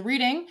in the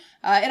reading.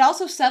 It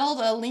also settled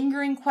a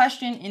lingering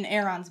question in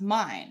Aeron's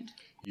mind.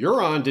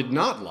 Euron did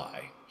not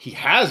lie. He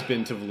has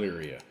been to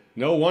Valyria.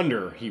 No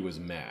wonder he was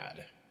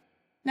mad.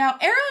 Now,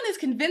 Aeron is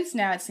convinced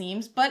now, it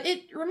seems, but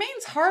it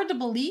remains hard to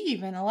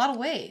believe in a lot of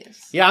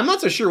ways. Yeah, I'm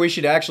not so sure we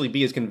should actually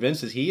be as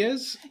convinced as he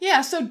is.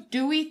 Yeah, so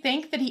do we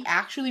think that he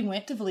actually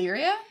went to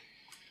Valyria?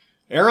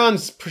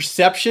 Aeron's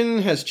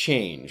perception has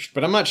changed,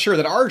 but I'm not sure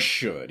that ours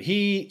should.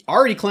 He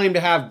already claimed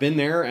to have been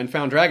there and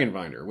found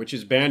Dragonbinder, which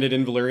is banded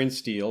in Valyrian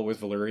steel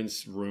with Valyrian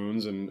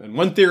runes, and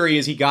one theory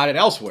is he got it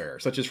elsewhere,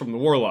 such as from the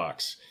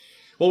Warlocks.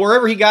 Well,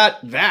 wherever he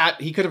got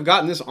that, he could have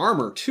gotten this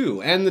armor,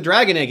 too, and the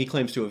dragon egg he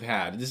claims to have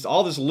had.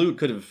 All this loot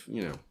could have,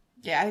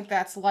 Yeah, I think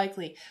that's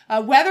likely.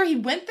 Whether he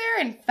went there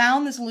and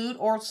found this loot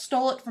or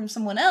stole it from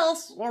someone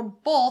else, or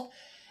both,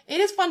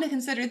 it is fun to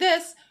consider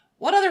this.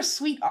 What other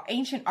sweet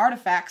ancient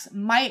artifacts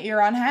might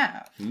Euron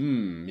have?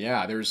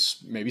 Yeah,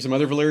 there's maybe some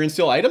other Valyrian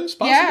steel items,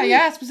 possibly?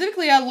 Yeah,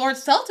 specifically Lord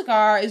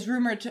Celtigar is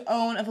rumored to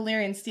own a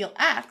Valyrian steel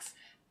axe.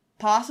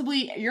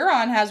 Possibly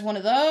Euron has one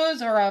of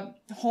those, or a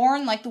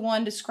horn like the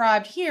one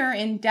described here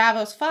in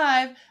Davos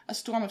 5, A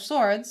Storm of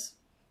Swords.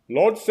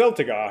 Lord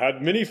Celtigar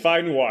had many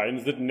fine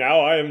wines that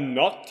now I am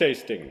not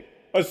tasting.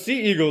 A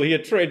sea eagle he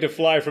had trained to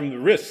fly from the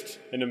wrist,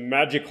 and a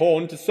magic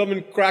horn to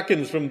summon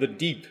krakens from the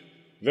deep.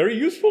 Very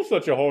useful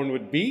such a horn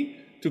would be,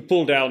 to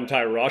pull down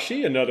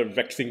Tyroshi and other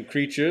vexing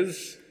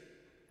creatures.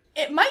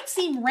 It might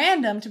seem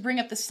random to bring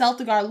up the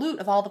Celtigar loot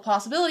of all the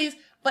possibilities,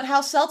 but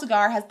House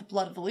Celtigar has the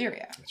blood of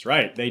Valyria. That's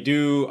right. They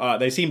do.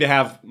 They seem to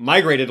have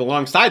migrated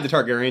alongside the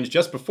Targaryens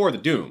just before the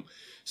Doom.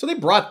 So they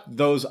brought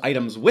those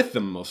items with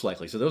them, most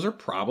likely. So those are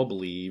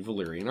probably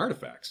Valyrian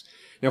artifacts.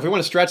 Now, if we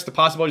want to stretch the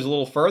possibilities a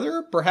little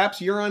further,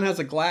 perhaps Euron has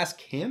a glass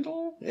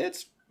candle?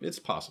 It's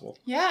possible.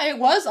 Yeah, it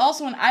was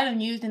also an item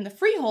used in the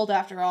Freehold,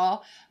 after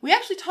all. We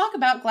actually talk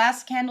about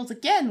glass candles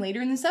again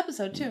later in this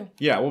episode, too.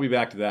 Yeah, we'll be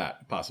back to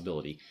that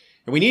possibility.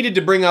 And we needed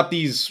to bring up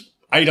these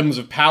items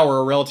of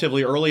power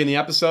relatively early in the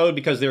episode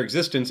because their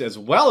existence, as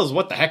well as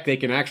what the heck they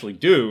can actually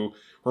do,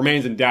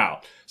 remains in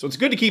doubt. So it's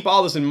good to keep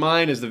all this in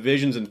mind as the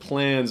visions and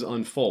plans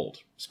unfold,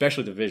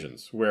 especially the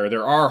visions, where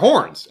there are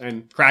horns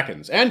and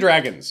krakens and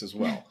dragons as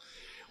well.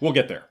 We'll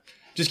get there.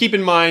 Just keep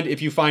in mind,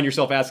 if you find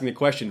yourself asking the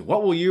question,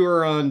 what will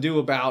Euron do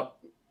about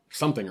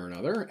something or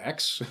another,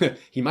 X?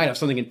 He might have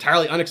something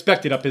entirely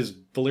unexpected up his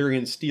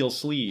Valyrian steel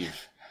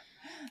sleeve.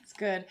 That's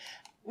good.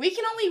 We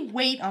can only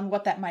wait on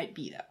what that might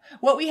be, though.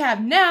 What we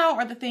have now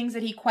are the things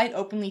that he quite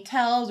openly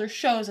tells or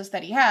shows us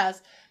that he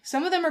has.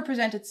 Some of them are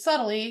presented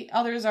subtly,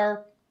 others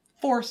are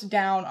forced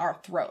down our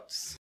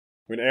throats.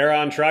 When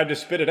Aeron tried to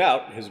spit it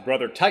out, his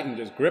brother tightened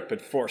his grip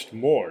and forced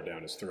more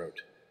down his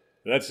throat.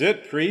 That's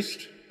it,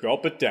 priest.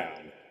 Gulp it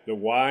down. The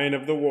wine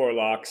of the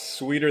Warlocks,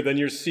 sweeter than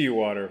your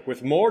seawater,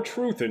 with more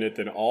truth in it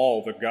than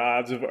all the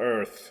gods of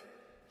earth.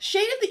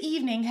 Shade of the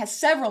Evening has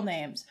several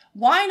names.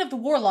 Wine of the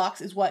Warlocks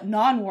is what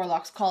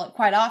non-Warlocks call it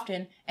quite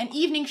often, and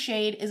Evening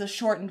Shade is a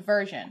shortened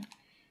version.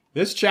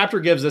 This chapter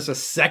gives us a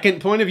second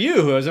point of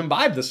view who has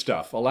imbibed this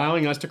stuff,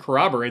 allowing us to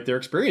corroborate their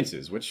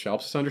experiences, which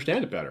helps us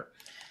understand it better.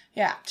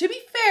 Yeah, to be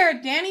fair,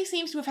 Dany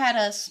seems to have had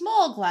a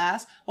small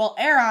glass, while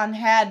Aeron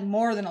had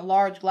more than a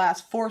large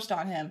glass forced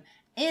on him,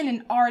 in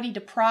an already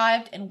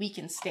deprived and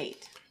weakened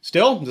state.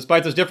 Still,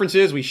 despite those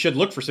differences, we should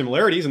look for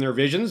similarities in their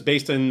visions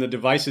based on the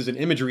devices and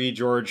imagery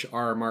George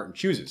R. Martin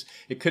chooses.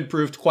 It could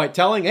prove quite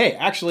telling. Hey,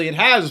 actually, it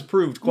has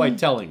proved quite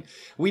telling.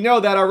 We know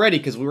that already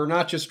because we were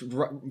not just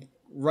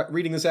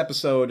reading this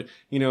episode,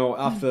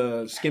 off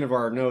the skin of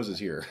our noses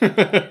here.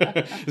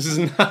 This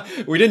is not.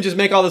 We didn't just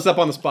make all this up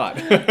on the spot.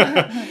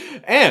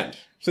 And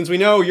since we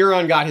know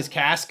Euron got his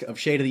cask of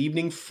Shade of the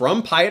Evening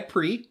from Pyat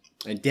Pree,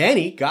 and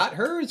Dany got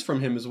hers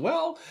from him as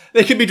well,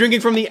 they could be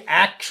drinking from the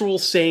actual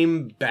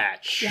same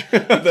batch.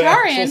 Yeah. The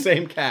actual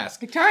same cask.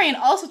 Victorian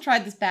also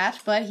tried this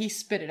batch, but he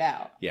spit it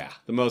out. Yeah,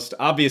 the most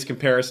obvious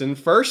comparison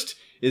first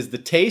is the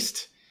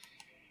taste.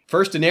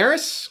 First,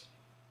 Daenerys.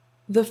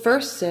 The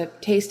first sip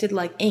tasted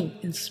like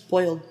ink and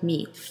spoiled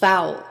meat,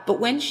 foul.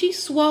 But when she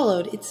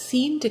swallowed, it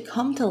seemed to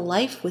come to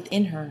life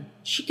within her.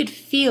 She could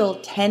feel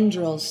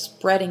tendrils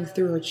spreading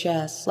through her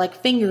chest,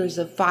 like fingers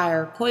of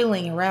fire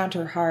coiling around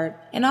her heart.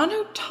 And on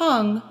her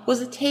tongue was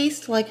a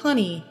taste like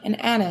honey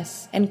and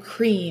anise and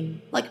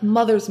cream, like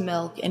mother's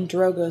milk and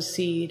Drogo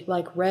seed,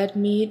 like red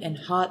meat and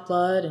hot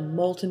blood and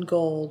molten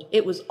gold.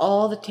 It was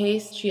all the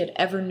taste she had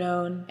ever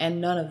known,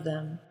 and none of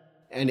them.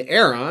 And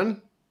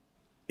Aeron.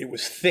 It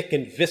was thick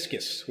and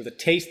viscous, with a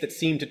taste that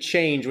seemed to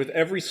change with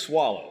every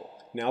swallow.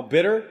 Now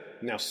bitter,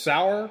 now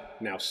sour,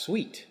 now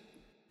sweet.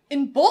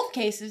 In both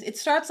cases, it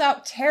starts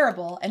out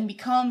terrible and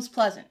becomes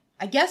pleasant.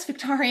 I guess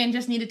Victorian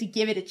just needed to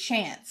give it a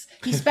chance.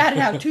 He spat it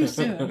out too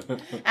soon.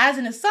 As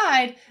an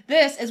aside,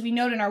 this, as we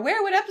note in our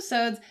werewood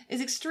episodes,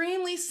 is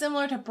extremely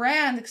similar to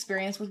Bran's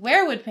experience with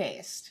werewood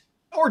paste.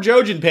 Or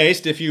Jojen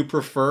paste, if you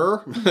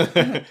prefer.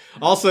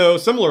 Also,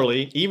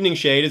 similarly, Evening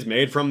Shade is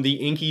made from the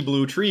inky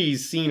blue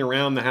trees seen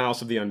around the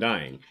House of the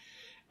Undying.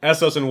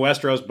 Essos and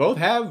Westeros both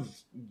have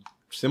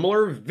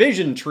similar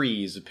vision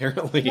trees,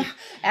 apparently. Yeah.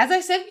 As I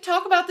said, we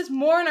talk about this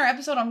more in our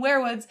episode on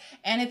werewoods,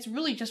 and it's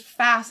really just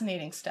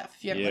fascinating stuff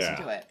if you ever listen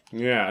to it.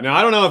 Yeah. Now,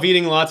 I don't know if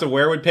eating lots of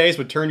werewood paste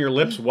would turn your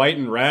lips white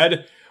and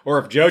red, or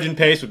if Jojen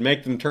paste would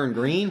make them turn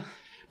green.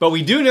 But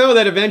we do know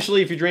that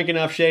eventually, if you drink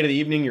enough Shade of the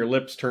Evening, your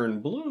lips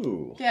turn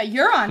blue. Yeah,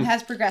 Euron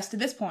has progressed to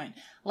this point.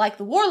 Like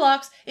the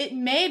Warlocks, it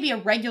may be a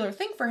regular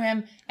thing for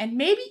him, and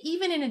maybe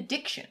even an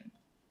addiction.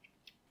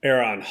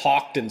 Aeron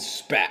hawked and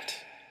spat.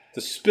 The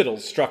spittle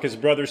struck his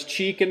brother's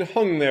cheek and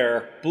hung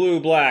there,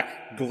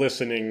 blue-black,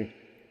 glistening.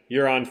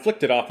 Euron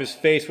flicked it off his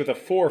face with a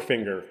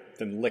forefinger,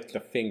 then licked the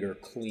finger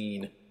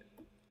clean.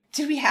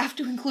 Do we have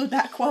to include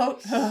that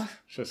quote? Ugh.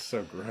 Just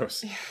so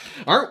gross.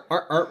 Aren't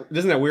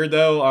isn't that weird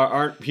though?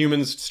 Aren't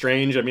humans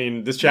strange? I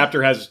mean, this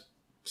chapter has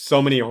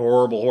so many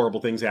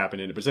horrible things happen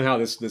in it, but somehow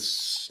this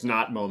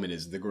snot moment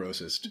is the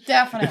grossest.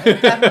 Definitely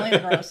the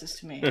grossest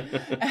to me.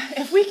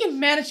 If we can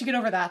manage to get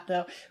over that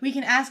though, we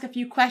can ask a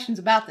few questions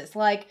about this,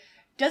 like,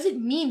 does it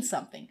mean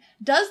something?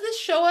 Does this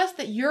show us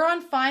that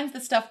Euron finds the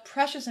stuff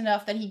precious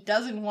enough that he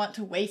doesn't want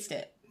to waste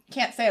it?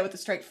 Can't say it with a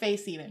straight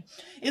face even.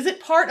 Is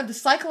it part of the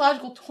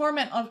psychological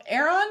torment of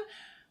Aeron?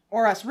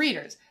 Or us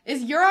readers?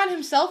 Is Euron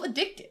himself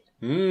addicted?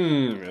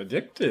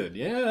 Addicted.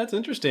 Yeah, that's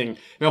interesting.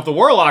 Now, if the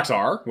Warlocks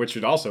are, which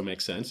would also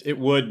make sense, it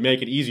would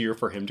make it easier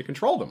for him to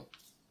control them.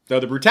 Though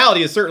the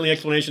brutality is certainly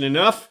explanation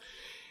enough.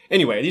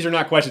 Anyway, these are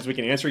not questions we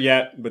can answer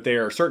yet, but they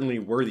are certainly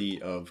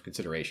worthy of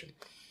consideration.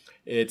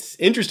 It's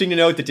interesting to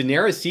note that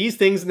Daenerys sees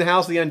things in the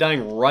House of the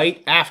Undying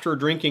right after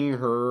drinking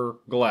her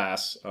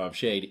glass of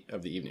Shade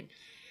of the Evening,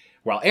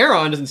 while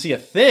Aeron doesn't see a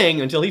thing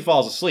until he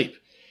falls asleep.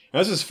 Now,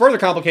 this is further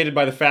complicated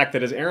by the fact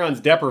that as Aeron's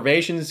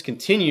deprivations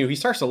continue, he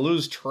starts to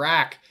lose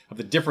track of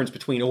the difference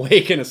between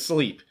awake and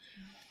asleep.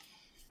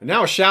 And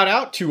now a shout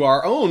out to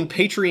our own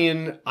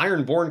Patreon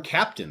Ironborn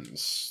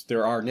captains.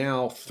 There are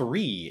now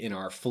 3 in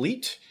our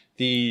fleet.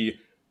 The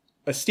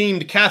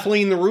esteemed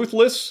Kathleen the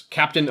Ruthless,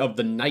 Captain of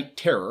the Night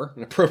Terror,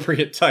 an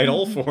appropriate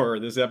title for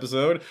this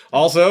episode.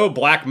 Also,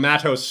 Black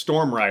Matos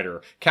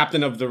Stormrider,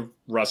 Captain of the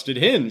Rusted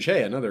Hinge.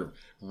 Hey, another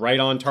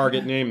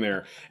right-on-target name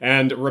there.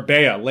 And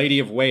Rebea, Lady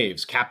of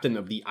Waves, Captain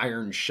of the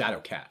Iron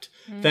Shadowcat.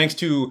 Thanks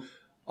to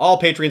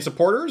all Patreon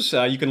supporters.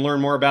 You can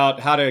learn more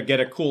about how to get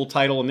a cool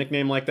title and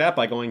nickname like that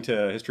by going to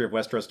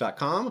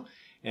historyofwesteros.com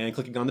and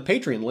clicking on the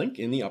Patreon link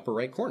in the upper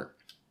right corner.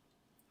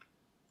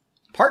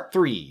 Part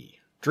 3.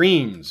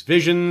 Dreams,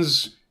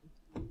 Visions,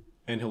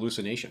 and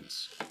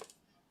Hallucinations.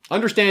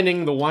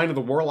 Understanding the wine of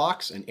the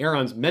Warlocks and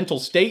Aeron's mental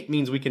state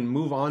means we can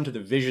move on to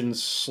the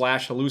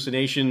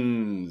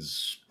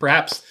visions/hallucinations,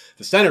 perhaps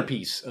the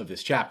centerpiece of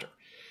this chapter.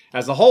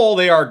 As a whole,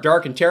 they are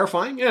dark and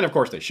terrifying, and of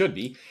course they should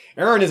be.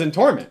 Aeron is in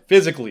torment,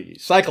 physically,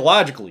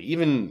 psychologically,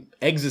 even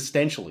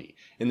existentially,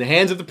 in the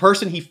hands of the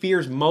person he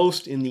fears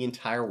most in the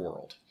entire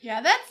world.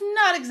 Yeah, that's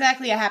not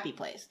exactly a happy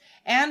place,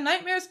 and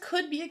nightmares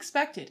could be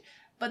expected.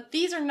 But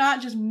these are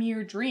not just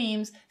mere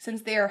dreams,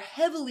 since they are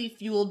heavily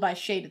fueled by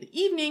Shade of the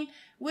Evening,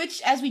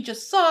 which, as we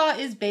just saw,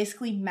 is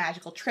basically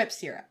magical trip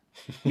syrup.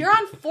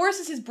 Euron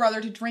forces his brother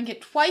to drink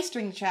it twice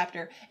during the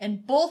chapter,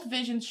 and both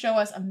visions show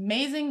us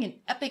amazing and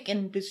epic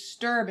and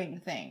disturbing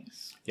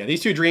things. Yeah,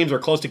 these 2 dreams are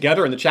close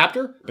together in the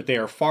chapter, but they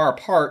are far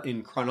apart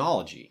in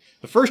chronology.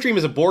 The first dream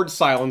is a bored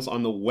silence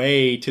on the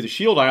way to the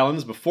Shield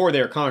Islands before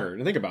they are conquered.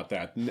 And think about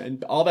that.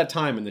 And all that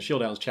time in the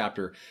Shield Islands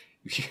chapter,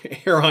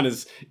 Aeron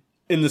is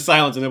in the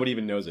silence and nobody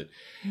even knows it.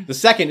 The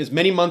second is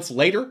many months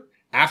later,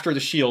 after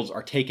the shields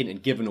are taken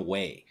and given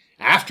away,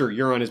 after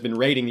Euron has been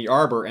raiding the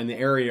Arbor and the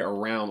area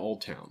around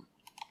Old Town.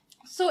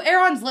 So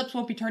Aeron's lips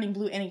won't be turning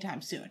blue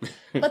anytime soon.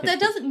 But that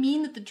doesn't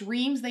mean that the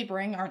dreams they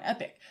bring aren't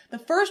epic. The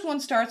first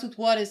one starts with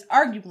what is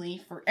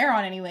arguably, for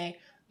Aeron anyway,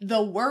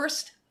 the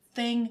worst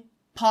thing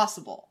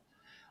possible.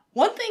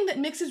 One thing that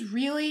mixes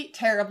really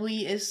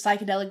terribly is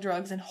psychedelic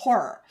drugs and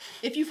horror.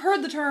 If you've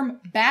heard the term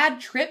bad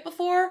trip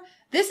before,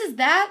 this is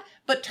that,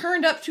 but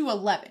turned up to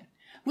 11.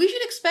 We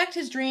should expect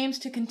his dreams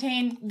to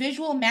contain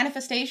visual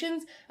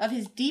manifestations of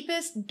his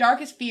deepest,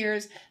 darkest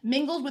fears,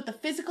 mingled with the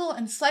physical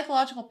and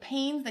psychological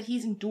pains that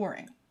he's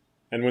enduring.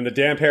 And when the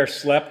damp hair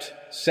slept,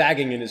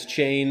 sagging in his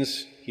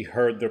chains, he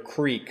heard the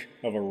creak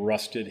of a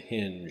rusted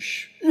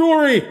hinge.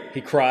 "Yuri!"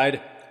 he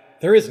cried.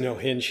 "There is no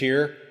hinge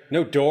here.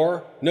 No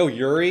door, no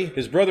Yuri.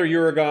 His brother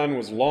Uragon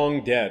was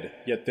long dead,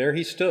 yet there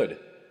he stood.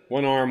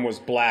 One arm was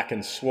black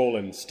and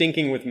swollen,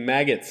 stinking with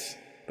maggots.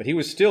 But he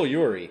was still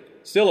Yuri,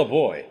 still a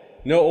boy,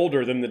 no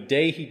older than the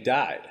day he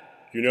died.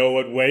 "You know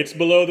what waits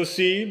below the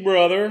sea,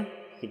 brother?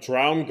 The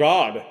drowned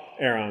god,"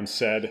 Aeron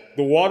said.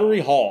 "The watery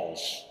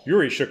halls."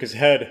 Yuri shook his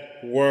head.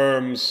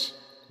 "Worms.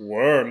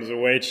 Worms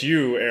await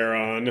you,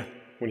 Aeron."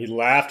 When he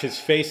laughed, his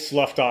face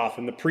sloughed off,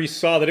 and the priest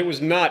saw that it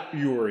was not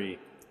Yuri,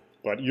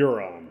 but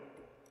Euron.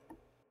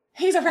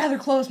 He's a rather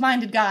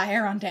close-minded guy,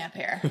 Aaron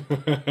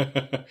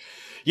Damphair.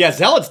 Yeah,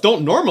 zealots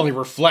don't normally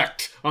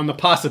reflect on the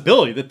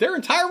possibility that their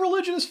entire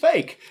religion is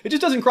fake. It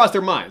just doesn't cross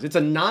their minds. It's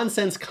a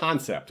nonsense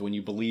concept when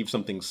you believe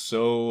something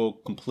so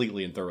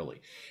completely and thoroughly.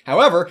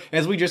 However,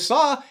 as we just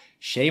saw,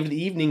 Shave of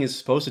the Evening is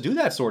supposed to do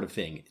that sort of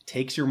thing. It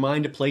takes your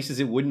mind to places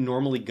it wouldn't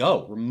normally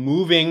go,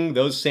 removing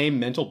those same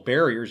mental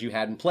barriers you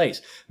had in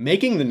place,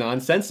 making the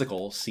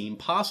nonsensical seem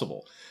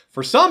possible.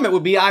 For some, it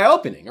would be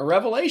eye-opening, a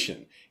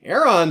revelation.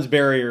 Aaron's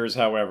barriers,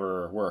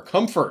 however, were a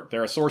comfort.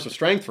 They're a source of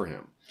strength for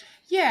him.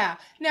 Yeah,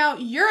 now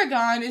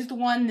Uragon is the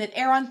one that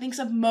Aaron thinks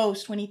of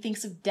most when he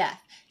thinks of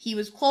death. He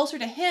was closer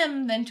to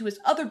him than to his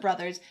other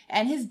brothers,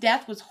 and his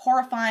death was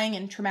horrifying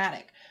and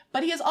traumatic.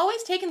 But he has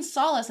always taken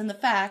solace in the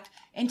fact,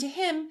 and to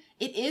him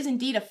it is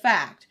indeed a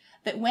fact,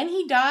 that when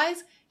he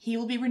dies, he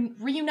will be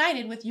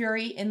reunited with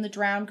Yuri in the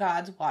drowned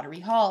god's watery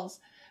halls.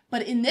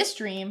 But in this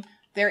dream,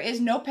 there is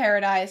no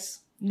paradise,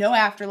 no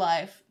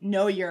afterlife,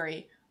 no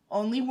Yuri,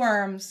 only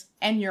worms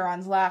and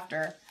Euron's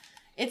laughter.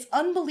 It's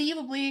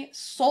unbelievably,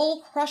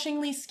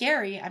 soul-crushingly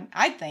scary,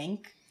 I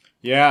think.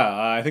 Yeah,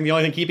 I think the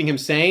only thing keeping him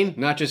sane,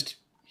 not just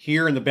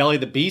here in the belly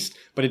of the beast,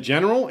 but in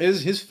general,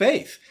 is his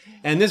faith.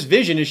 And this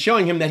vision is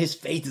showing him that his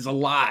faith is a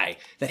lie,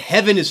 that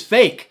heaven is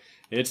fake.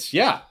 It's,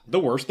 the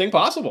worst thing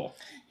possible.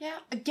 Yeah,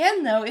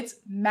 again, though, it's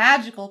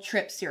magical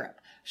trip syrup.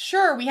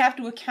 Sure, we have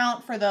to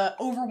account for the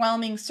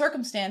overwhelming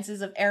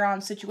circumstances of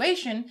Aaron's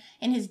situation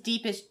and his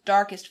deepest,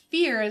 darkest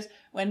fears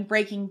when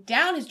breaking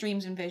down his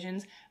dreams and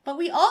visions, but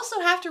we also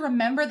have to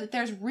remember that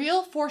there's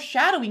real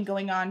foreshadowing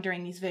going on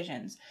during these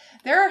visions.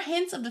 There are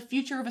hints of the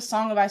future of A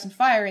Song of Ice and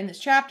Fire in this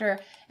chapter,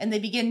 and they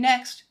begin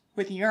next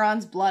with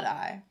Euron's blood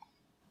eye.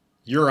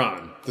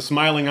 Euron, the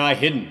smiling eye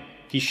hidden.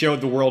 He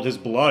showed the world his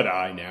blood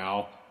eye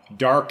now,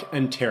 dark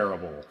and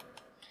terrible.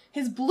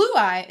 His blue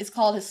eye is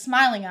called his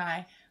smiling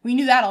eye. We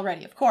knew that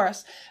already, of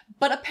course,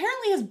 but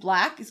apparently his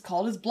black is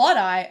called his blood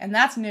eye, and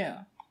that's new.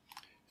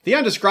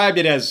 Theon described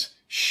it as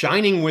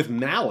shining with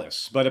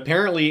malice, but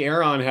apparently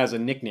Aaron has a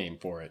nickname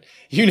for it.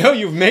 You know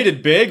you've made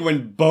it big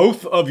when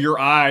both of your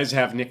eyes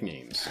have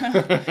nicknames.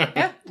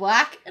 Yeah,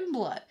 black and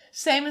blood.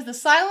 Same as the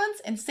silence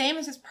and same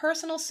as his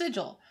personal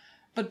sigil.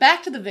 But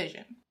back to the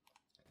vision.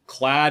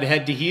 Clad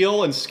head to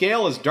heel and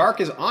scale as dark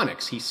as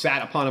onyx, he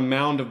sat upon a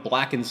mound of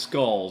blackened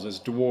skulls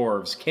as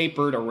dwarves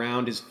capered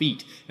around his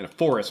feet and a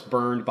forest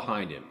burned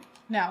behind him.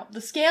 Now,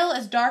 the scale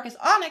as dark as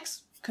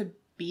onyx could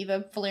be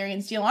the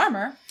Valyrian steel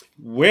armor.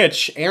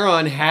 Which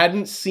Aaron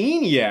hadn't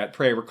seen yet,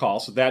 pray recall,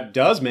 so that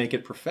does make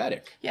it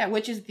prophetic. Yeah,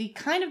 which is the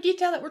kind of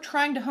detail that we're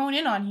trying to hone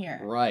in on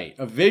here. Right.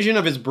 A vision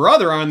of his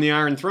brother on the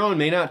Iron Throne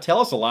may not tell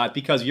us a lot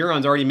because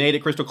Euron's already made it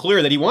crystal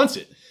clear that he wants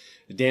it.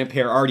 The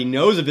Damphair already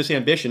knows of this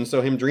ambition,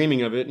 so him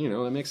dreaming of it,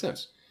 that makes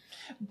sense.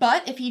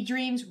 But if he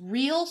dreams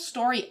real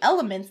story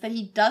elements that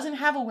he doesn't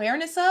have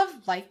awareness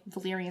of, like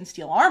Valyrian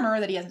steel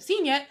armor that he hasn't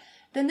seen yet,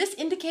 then this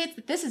indicates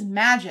that this is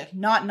magic,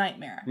 not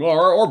nightmare.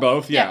 Or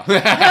both,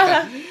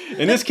 yeah.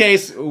 In this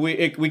case,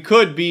 we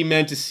could be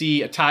meant to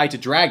see a tie to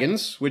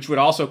dragons, which would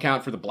also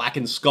count for the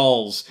blackened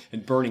skulls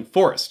and burning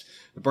forest.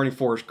 The burning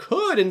forest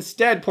could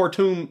instead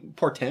portend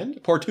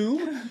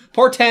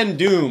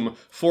doom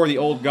for the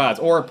old gods,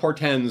 or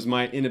portends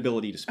my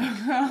inability to speak.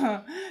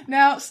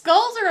 Now,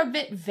 skulls are a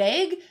bit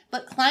vague,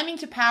 but climbing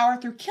to power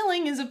through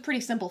killing is a pretty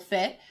simple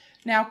fit.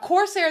 Now,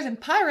 corsairs and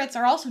pirates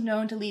are also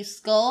known to leave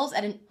skulls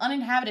at an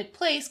uninhabited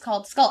place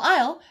called Skull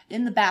Isle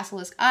in the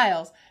Basilisk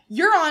Isles.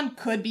 Euron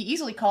could be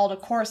easily called a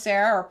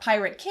corsair or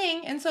pirate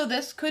king, and so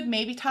this could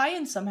maybe tie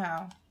in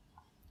somehow.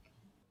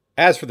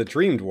 As for the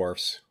Dream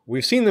Dwarfs,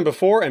 we've seen them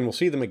before and we'll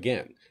see them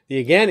again. The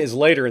again is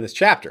later in this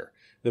chapter.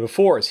 The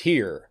before is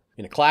here,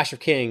 in A Clash of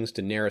Kings,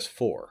 Daenerys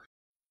 4.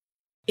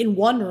 In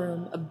one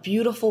room, a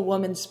beautiful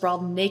woman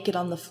sprawled naked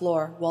on the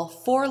floor, while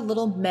 4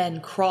 little men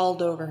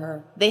crawled over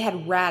her. They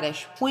had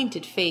raddish,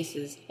 pointed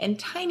faces, and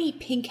tiny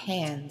pink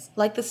hands,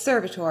 like the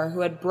servitor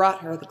who had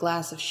brought her the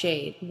glass of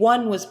shade.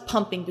 One was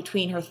pumping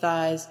between her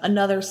thighs,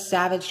 another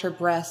savaged her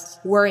breasts,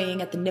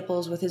 worrying at the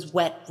nipples with his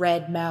wet,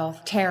 red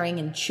mouth, tearing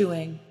and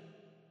chewing.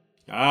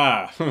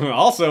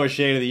 Also a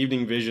shade of the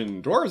evening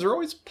vision. Dwarves are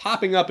always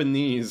popping up in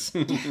these.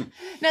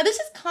 Now, this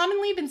has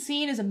commonly been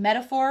seen as a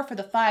metaphor for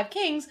the 5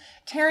 kings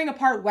tearing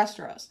apart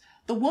Westeros.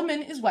 The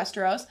woman is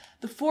Westeros.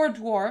 The 4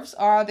 dwarves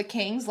are the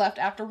kings left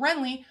after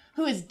Renly,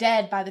 who is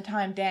dead by the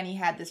time Dany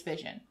had this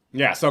vision.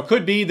 Yeah, so it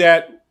could be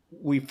that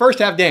we first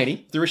have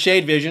Dany, through a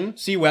shade vision,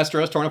 see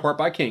Westeros torn apart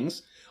by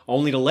kings,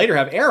 only to later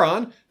have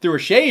Aeron, through a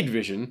shade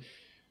vision,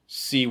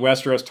 see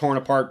Westeros torn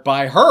apart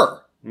by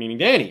her, meaning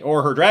Dany,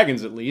 or her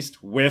dragons at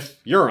least,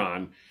 with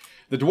Euron.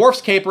 The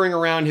dwarfs capering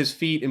around his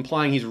feet,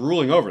 implying he's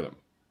ruling over them.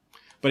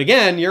 But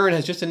again, Euron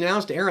has just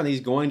announced to Aaron that he's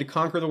going to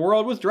conquer the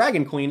world with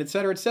Dragon Queen,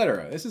 etc.,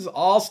 etc. This is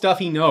all stuff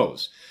he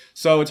knows.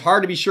 So it's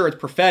hard to be sure it's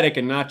prophetic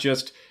and not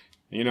just,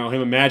 him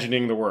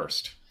imagining the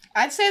worst.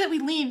 I'd say that we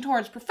lean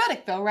towards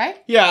prophetic, though,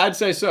 right? Yeah, I'd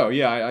say so.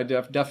 Yeah, I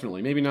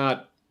definitely. Maybe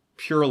not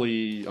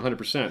purely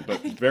 100%,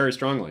 but very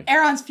strongly.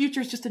 Aaron's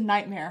future is just a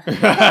nightmare.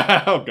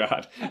 Oh,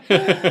 God.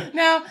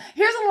 Now,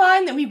 here's a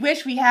line that we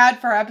wish we had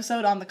for our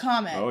episode on the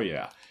comment. Oh,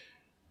 yeah.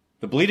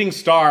 The bleeding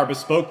star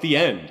bespoke the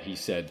end, he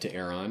said to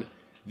Aaron.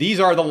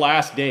 These are the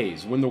last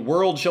days, when the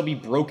world shall be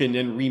broken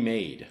and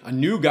remade. A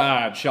new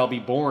god shall be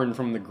born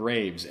from the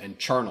graves and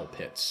charnel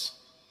pits.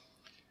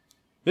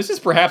 This is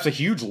perhaps a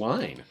huge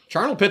line.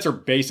 Charnel pits are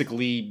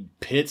basically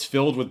pits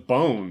filled with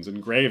bones,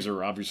 and graves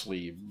are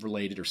obviously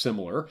related or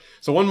similar.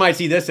 So one might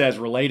see this as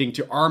relating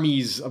to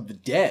armies of the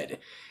dead.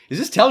 Is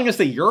this telling us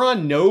that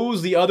Euron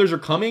knows the others are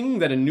coming,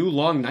 that a new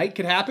long night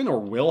could happen or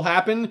will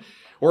happen?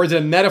 Or is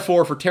it a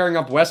metaphor for tearing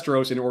up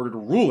Westeros in order to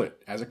rule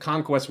it, as a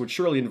conquest would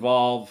surely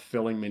involve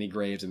filling many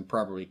graves and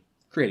probably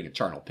creating a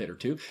charnel pit or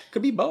two?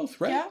 Could be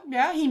both, right?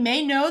 Yeah. He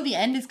may know the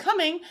end is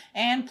coming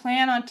and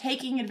plan on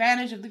taking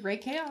advantage of the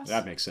great chaos.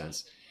 That makes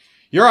sense.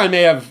 Euron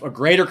may have a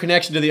greater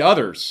connection to the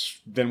others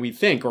than we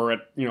think, or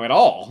at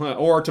all,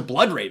 or to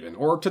Bloodraven,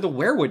 or to the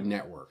Weirwood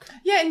network.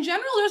 Yeah, in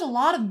general, there's a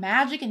lot of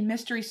magic and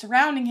mystery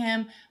surrounding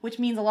him, which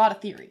means a lot of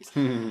theories.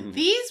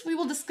 These we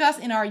will discuss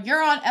in our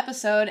Euron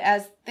episode,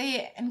 as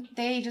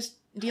they just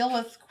deal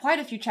with quite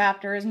a few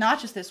chapters,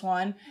 not just this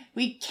one.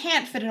 We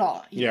can't fit it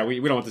all. Yeah, we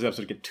don't want this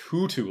episode to get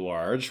too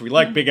large. We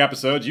like big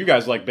episodes. You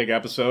guys like big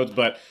episodes,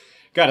 but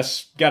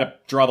gotta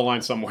draw the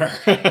line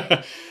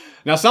somewhere.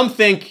 Now, some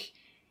think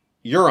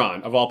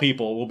Euron, of all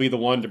people, will be the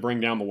one to bring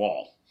down the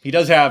wall. He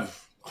does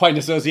have quite an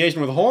association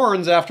with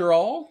horns, after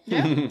all.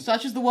 Yeah,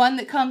 such as the one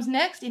that comes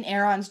next in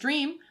Aeron's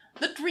dream,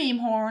 the Dream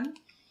Horn.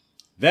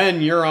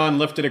 Then Euron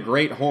lifted a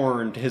great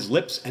horn to his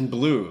lips and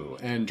blew,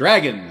 and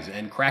dragons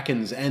and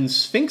krakens and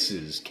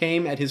sphinxes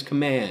came at his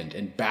command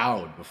and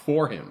bowed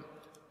before him.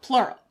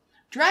 Plural.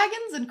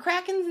 Dragons and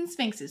krakens and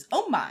sphinxes.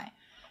 Oh my.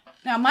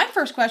 Now, my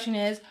first question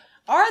is,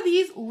 are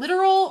these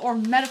literal or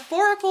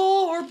metaphorical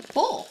or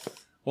both?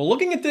 Well,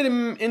 looking at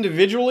them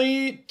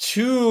individually,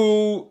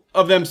 two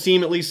of them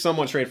seem at least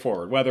somewhat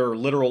straightforward, whether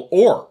literal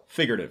or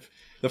figurative.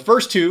 The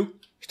first two,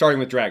 starting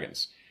with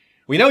dragons.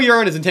 We know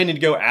Euron is intending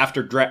to go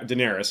after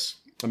Daenerys,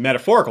 a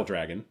metaphorical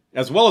dragon,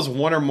 as well as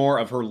one or more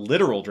of her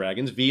literal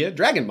dragons via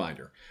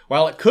Dragonbinder.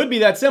 While it could be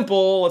that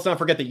simple, let's not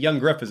forget that young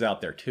Griff is out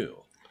there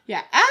too.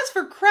 Yeah, as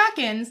for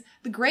krakens,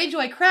 the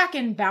Greyjoy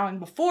Kraken bowing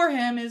before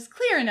him is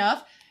clear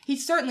enough.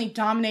 He's certainly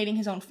dominating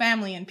his own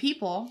family and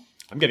people.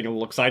 I'm getting a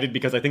little excited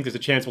because I think there's a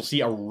chance we'll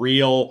see a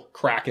real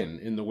Kraken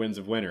in the Winds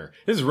of Winter.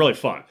 This is really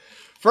fun.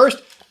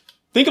 First,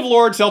 think of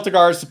Lord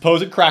Celtigar's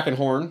supposed Kraken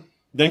horn.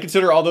 Then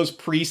consider all those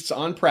priests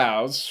on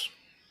prows.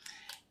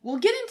 We'll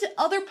get into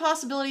other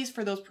possibilities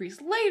for those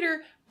priests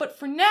later, but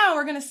for now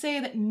we're going to say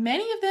that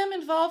many of them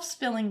involve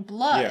spilling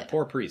blood. Yeah,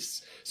 poor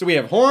priests. So we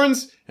have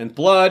horns and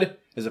blood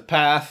as a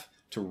path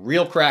to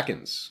real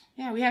Krakens.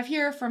 Yeah, we have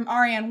here from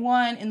Arianne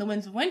 1 in the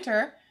Winds of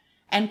Winter.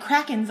 And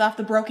krakens off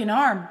the broken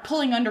arm,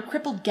 pulling under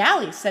crippled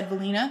galleys, said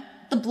Valina.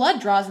 The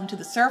blood draws them to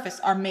the surface,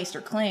 our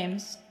maester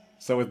claims.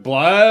 So with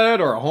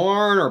blood, or a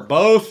horn, or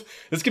both,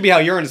 this could be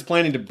how Euron is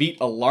planning to beat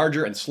a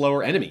larger and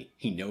slower enemy.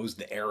 He knows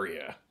the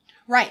area.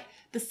 Right.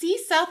 The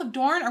seas south of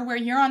Dorne are where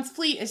Euron's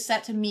fleet is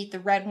set to meet the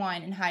Red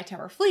Wine and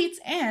Hightower fleets,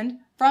 and,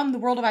 from the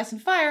World of Ice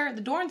and Fire, the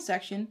Dorne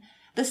section,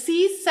 the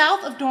seas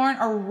south of Dorne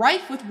are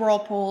rife with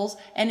whirlpools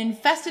and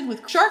infested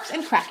with sharks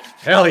and kraken.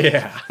 Hell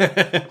yeah.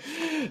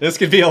 This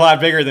could be a lot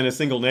bigger than a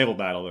single naval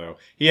battle, though.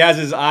 He has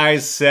his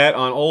eyes set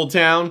on Old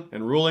Town,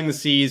 and ruling the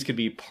seas could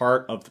be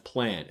part of the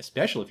plan,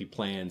 especially if he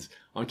plans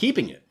on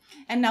keeping it.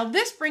 And now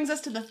this brings us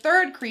to the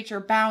third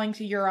creature bowing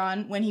to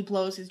Euron when he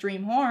blows his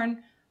dream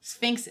horn,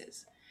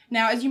 sphinxes.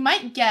 Now, as you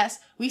might guess,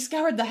 we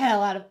scoured the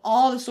hell out of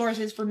all the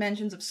sources for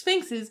mentions of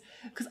sphinxes,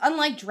 because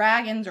unlike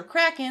dragons or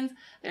krakens,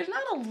 there's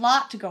not a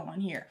lot to go on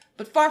here,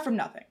 but far from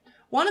nothing.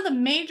 One of the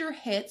major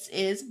hits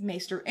is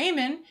Maester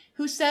Aemon,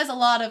 who says a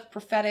lot of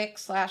prophetic /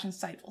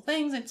 insightful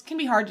things. It can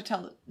be hard to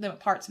tell them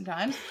apart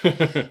sometimes,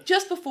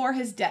 just before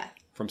his death.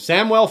 From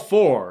Samwell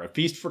 4, A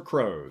Feast for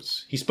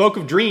Crows. He spoke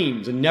of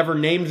dreams and never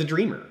named the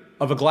dreamer,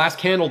 of a glass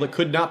candle that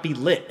could not be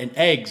lit and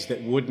eggs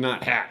that would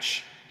not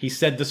hatch. He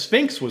said the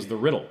Sphinx was the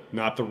riddle,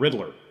 not the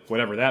Riddler,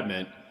 whatever that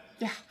meant.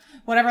 Yeah,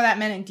 whatever that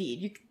meant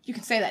indeed. You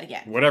can say that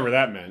again. Whatever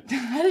that meant.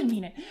 I didn't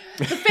mean it.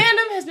 The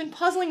fandom has been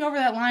puzzling over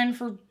that line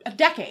for a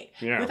decade,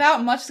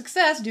 without much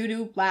success due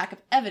to lack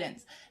of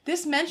evidence.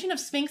 This mention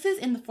of sphinxes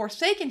in the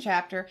Forsaken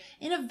chapter,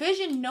 in a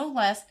vision no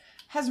less,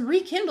 has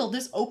rekindled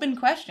this open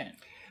question.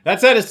 That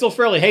said, it's still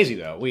fairly hazy,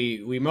 though.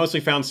 We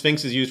mostly found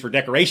sphinxes used for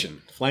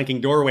decoration, flanking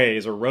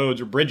doorways or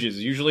roads or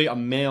bridges, usually a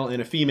male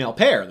and a female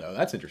pair, though.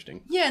 That's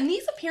interesting. Yeah, and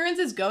these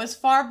appearances go as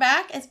far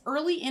back as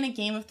early in A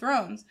Game of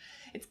Thrones.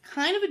 It's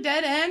kind of a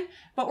dead end,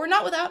 but we're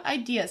not without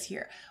ideas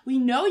here. We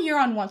know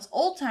Euron wants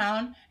Old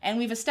Town, and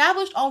we've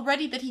established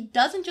already that he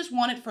doesn't just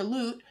want it for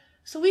loot,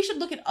 so we should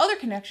look at other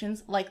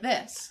connections like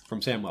this.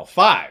 From Samwell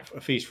 5,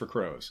 A Feast for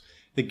Crows.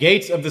 The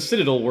gates of the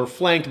citadel were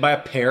flanked by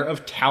a pair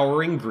of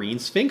towering green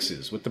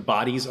sphinxes with the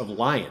bodies of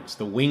lions,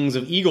 the wings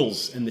of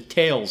eagles, and the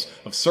tails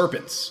of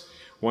serpents.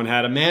 One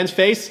had a man's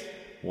face,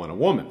 one a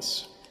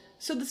woman's.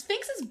 So the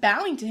sphinxes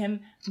bowing to him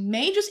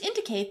may just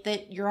indicate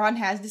that Euron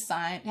has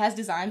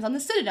designs on the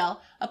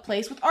citadel, a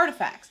place with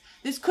artifacts.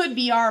 This could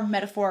be our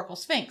metaphorical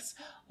sphinx.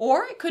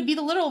 Or it could be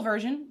the literal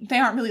version. They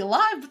aren't really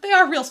alive, but they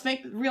are real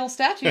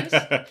statues.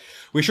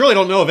 We surely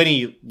don't know of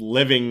any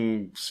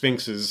living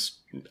sphinxes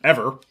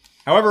ever.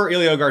 However,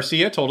 Elio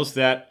Garcia told us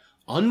that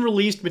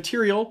unreleased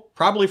material,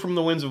 probably from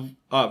the winds of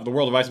the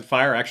world of Ice and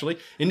Fire, actually,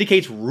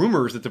 indicates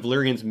rumors that the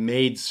Valyrians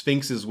made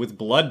sphinxes with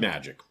blood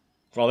magic.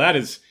 Well, that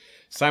is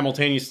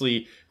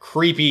simultaneously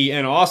creepy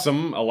and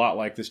awesome, a lot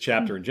like this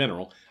chapter in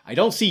general. I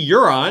don't see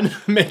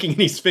Euron making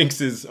any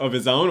sphinxes of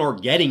his own or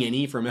getting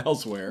any from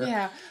elsewhere.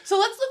 Yeah. So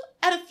let's look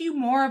at a few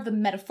more of the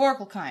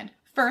metaphorical kind.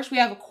 First, we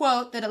have a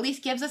quote that at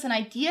least gives us an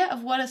idea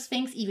of what a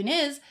sphinx even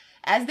is,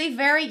 as they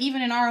vary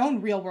even in our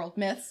own real-world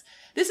myths.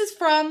 This is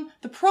from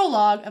the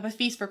prologue of A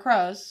Feast for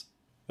Crows.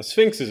 A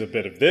sphinx is a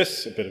bit of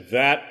this, a bit of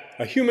that,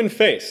 a human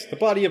face, the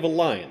body of a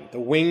lion, the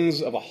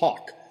wings of a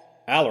hawk.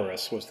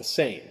 Alaris was the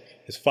same.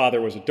 His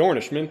father was a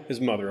Dornishman, his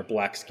mother a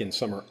black-skinned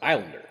summer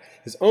islander.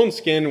 His own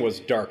skin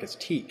was dark as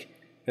teak,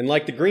 and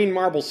like the green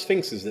marble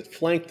sphinxes that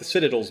flanked the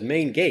citadel's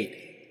main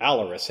gate,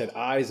 Alaris had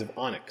eyes of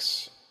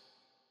onyx.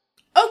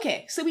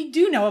 Okay, so we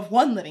do know of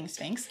one living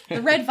sphinx,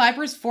 the Red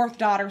Viper's fourth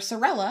daughter,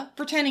 Sorella,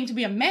 pretending to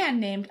be a man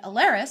named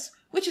Alaris,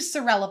 which is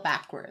Sorella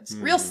backwards.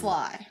 Real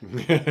sly.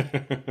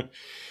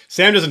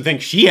 Sam doesn't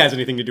think she has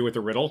anything to do with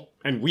the riddle,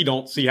 and we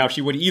don't see how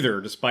she would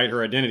either, despite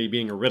her identity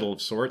being a riddle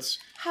of sorts.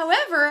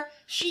 However,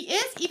 she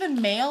is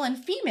even male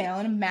and female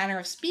in a manner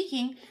of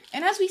speaking,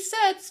 and as we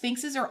said,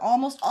 sphinxes are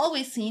almost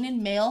always seen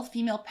in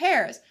male-female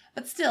pairs,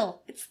 but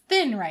still, it's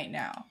thin right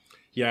now.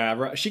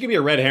 Yeah, she could be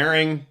a red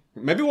herring.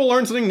 Maybe we'll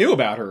learn something new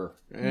about her.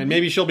 And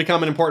maybe she'll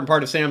become an important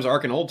part of Sam's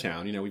arc in Old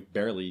Town. You know, we've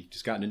barely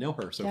just gotten to know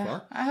her so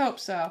far. I hope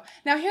so.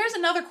 Now here's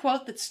another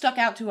quote that stuck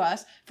out to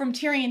us from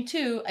Tyrion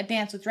 2, A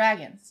Dance with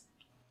Dragons.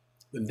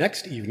 The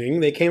next evening,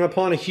 they came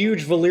upon a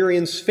huge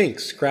Valyrian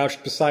sphinx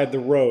crouched beside the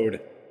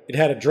road. It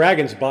had a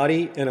dragon's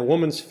body and a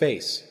woman's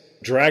face.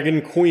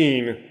 "Dragon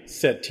Queen,"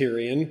 said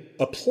Tyrion.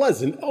 "A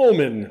pleasant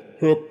omen.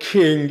 Her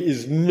king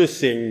is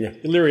missing."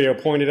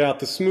 Illyrio pointed out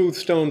the smooth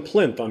stone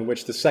plinth on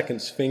which the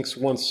second sphinx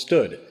once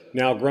stood,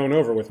 now grown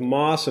over with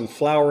moss and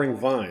flowering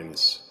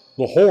vines.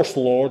 "The horse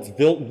lords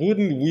built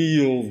wooden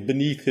wheels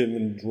beneath him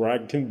and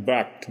dragged him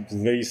back to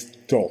Blaze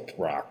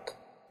Dothrak."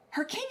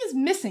 Her king is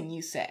missing,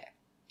 you say?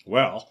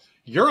 Well,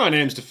 Euron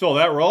aims to fill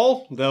that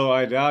role, though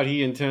I doubt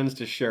he intends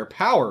to share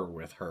power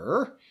with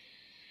her.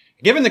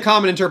 Given the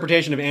common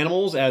interpretation of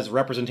animals as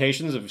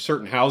representations of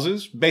certain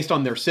houses, based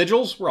on their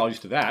sigils, we're all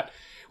used to that,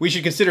 we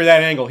should consider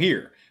that angle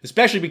here,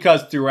 especially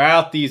because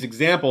throughout these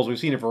examples we've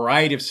seen a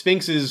variety of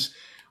sphinxes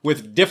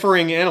with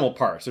differing animal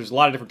parts. There's a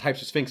lot of different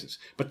types of sphinxes,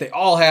 but they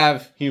all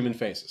have human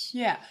faces.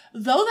 Yeah.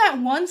 Though that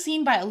one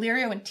seen by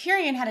Illyrio and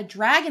Tyrion had a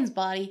dragon's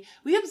body,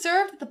 we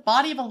observed that the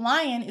body of a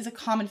lion is a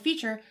common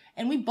feature,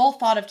 and we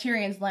both thought of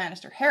Tyrion's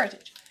Lannister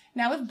heritage.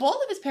 Now, if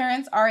both of his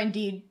parents are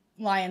indeed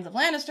lions of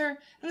Lannister,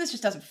 then this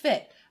just doesn't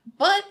fit.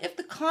 But if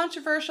the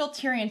controversial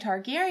Tyrion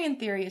Targaryen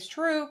theory is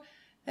true,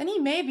 then he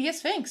may be a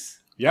sphinx.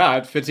 Yeah,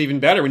 it fits even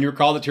better when you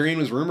recall that Tyrion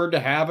was rumored to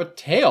have a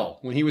tail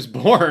when he was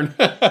born.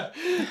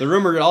 The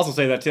rumor would also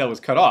say that tail was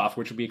cut off,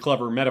 which would be a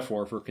clever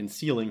metaphor for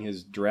concealing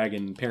his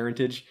dragon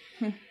parentage.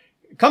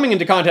 Coming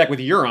into contact with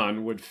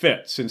Euron would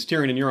fit, since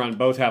Tyrion and Euron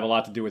both have a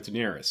lot to do with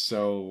Daenerys,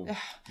 so... Yeah.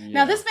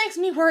 Now, this makes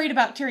me worried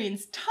about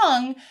Tyrion's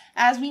tongue,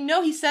 as we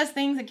know he says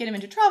things that get him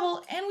into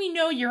trouble, and we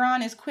know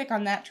Euron is quick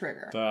on that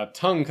trigger. The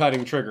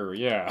tongue-cutting trigger,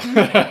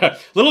 yeah.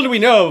 Little do we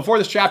know, before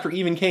this chapter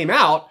even came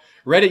out,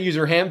 Reddit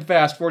user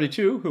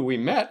Hamfast42, who we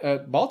met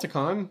at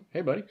Balticon,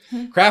 hey buddy,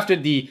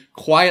 crafted the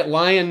Quiet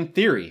Lion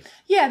theory.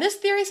 Yeah, this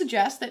theory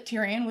suggests that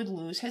Tyrion would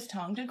lose his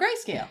tongue to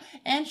Grayscale,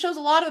 and shows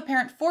a lot of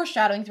apparent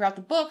foreshadowing throughout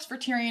the books for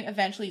Tyrion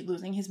eventually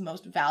losing his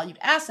most valued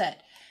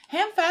asset.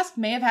 Hamfast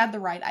may have had the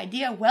right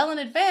idea well in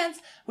advance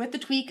with the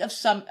tweak of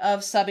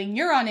subbing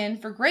Euron in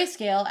for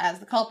Grayscale as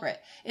the culprit.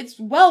 It's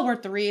well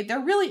worth the read.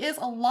 There really is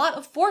a lot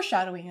of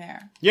foreshadowing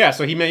there. Yeah,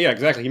 so he may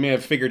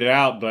have figured it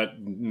out, but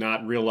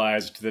not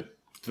realized that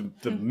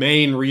the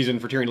main reason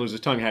for Tyrion to lose his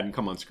tongue hadn't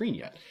come on screen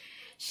yet.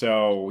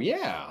 So,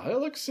 yeah,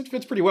 it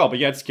fits pretty well. But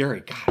yeah, it's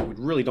scary. God,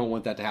 we really don't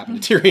want that to happen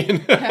to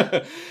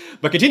Tyrion.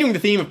 But continuing the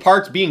theme of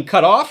parts being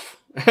cut off,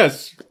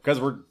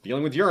 because we're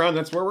dealing with Euron,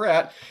 that's where we're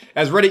at.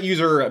 As Reddit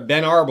user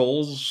Ben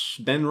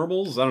Rubbles,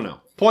 I don't know,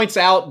 points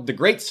out, the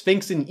Great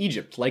Sphinx in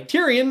Egypt, like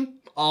Tyrion,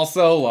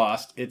 also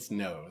lost its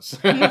nose.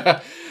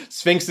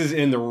 Sphinxes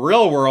in the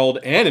real world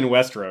and in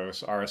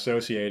Westeros are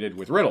associated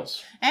with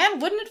riddles. And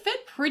wouldn't it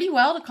fit pretty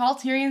well to call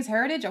Tyrion's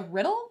heritage a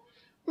riddle?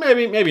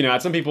 Maybe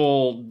not. Some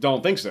people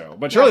don't think so.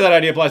 But surely that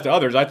idea applies to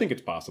others. I think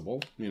it's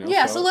possible.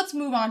 So let's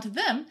move on to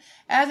them,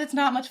 as it's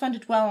not much fun to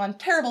dwell on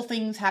terrible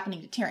things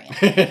happening to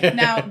Tyrion.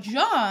 Now,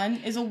 Jon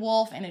is a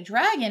wolf and a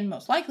dragon,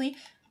 most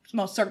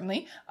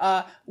certainly.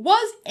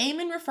 Was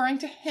Aemon referring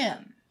to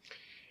him?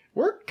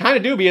 We're kind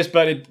of dubious,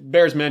 but it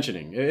bears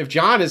mentioning. If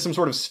Jon is some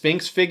sort of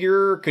sphinx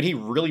figure, could he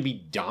really be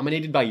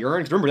dominated by Euron?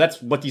 Because remember, that's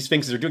what these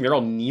sphinxes are doing. They're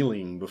all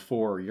kneeling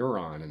before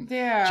Euron. And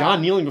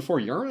Jon kneeling before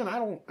Euron? I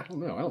don't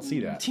know. I don't see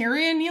that.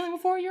 Tyrion kneeling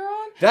before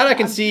Euron? That I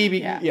can see.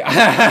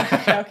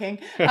 Joking.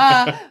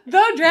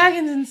 Though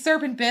dragons and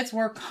serpent bits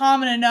were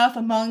common enough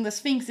among the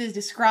sphinxes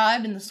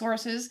described in the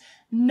sources,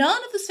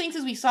 none of the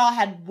Sphinxes we saw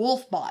had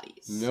wolf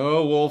bodies.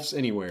 No wolves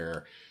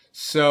anywhere.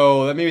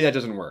 So maybe that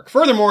doesn't work.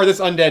 Furthermore, this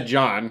undead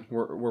John,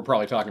 we're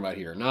probably talking about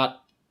here, not,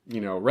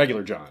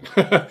 regular John.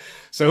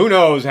 So who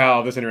knows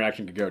how this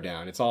interaction could go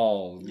down. It's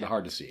all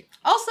hard to see.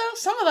 Also,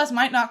 some of us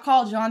might not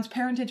call John's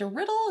parentage a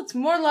riddle. It's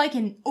more like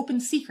an open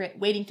secret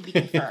waiting to be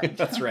confirmed.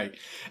 That's right.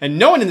 And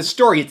no one in the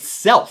story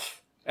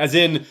itself, as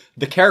in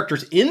the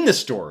characters in the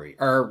story,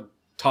 are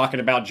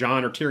talking about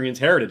Jon or Tyrion's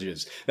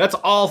heritages. That's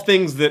all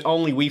things that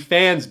only we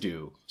fans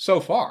do so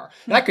far.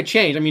 That could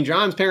change. I mean,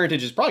 Jon's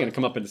parentage is probably going to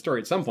come up in the story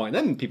at some point.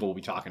 Then people will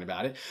be talking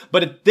about it.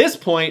 But at this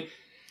point,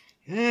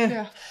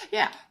 Yeah.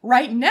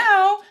 Right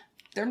now,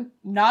 they're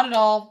not at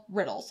all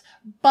riddles.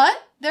 But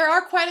there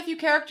are quite a few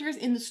characters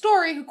in the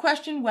story who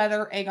question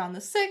whether Aegon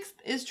VI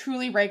is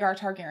truly Rhaegar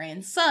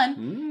Targaryen's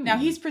son. Now,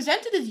 he's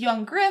presented as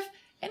young Griff,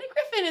 and a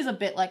griffin is a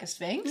bit like a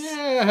sphinx.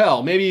 Yeah,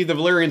 hell, maybe the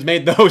Valyrians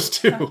made those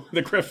too,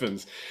 the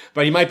griffins.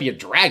 But he might be a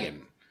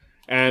dragon.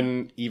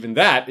 And even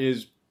that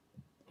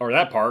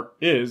part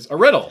is a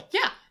riddle.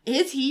 Yeah.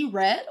 Is he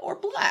red or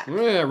black?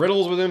 Yeah,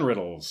 riddles within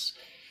riddles.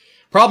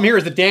 Problem here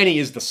is that Dany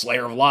is the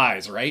slayer of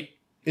lies, right?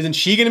 Isn't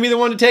she going to be the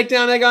one to take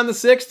down Aegon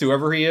VI,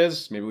 whoever he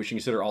is? Maybe we should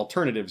consider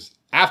alternatives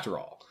after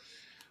all.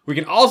 We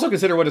can also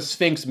consider what a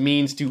sphinx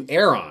means to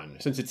Aeron,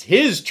 since it's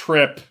his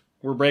trip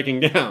we're breaking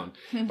down.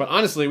 But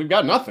honestly, we've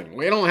got nothing.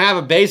 We don't have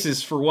a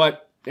basis for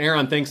what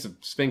Aeron thinks of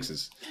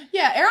sphinxes.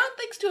 Yeah, Aeron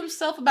thinks to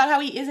himself about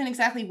how he isn't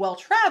exactly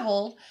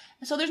well-traveled,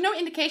 so there's no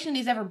indication that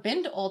he's ever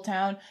been to Old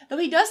Town, though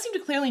he does seem to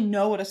clearly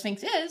know what a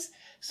sphinx is.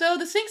 So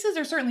the sphinxes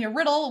are certainly a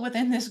riddle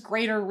within this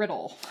greater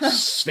riddle.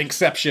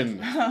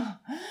 Sphinxception.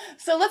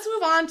 So let's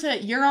move on to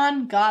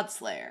Euron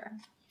Godslayer.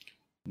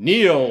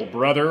 Kneel,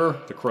 brother,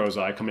 the Crow's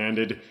Eye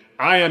commanded.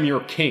 I am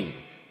your king.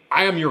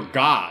 I am your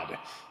god.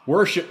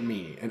 Worship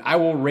me, and I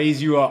will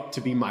raise you up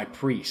to be my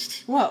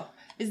priest. Whoa,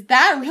 is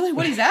that really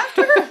what he's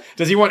after?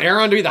 Does he want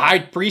Aeron to be the high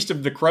priest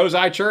of the Crow's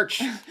Eye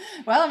Church?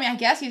 Well, I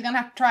guess he's gonna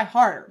have to try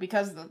harder,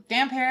 because the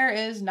damp hair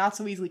is not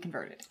so easily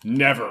converted.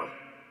 Never.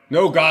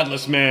 No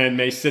godless man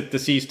may sit the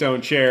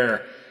Seastone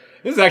chair.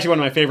 This is actually one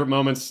of my favorite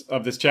moments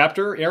of this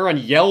chapter. Aeron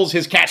yells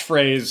his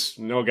catchphrase,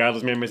 no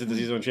godless man may sit the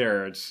Seastone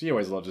chair. He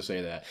always loves to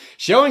say that.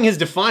 Showing his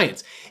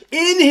defiance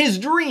in his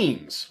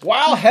dreams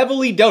while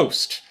heavily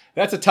dosed.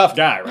 That's a tough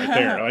guy right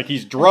there. Like,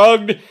 he's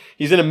drugged,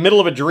 he's in the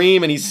middle of a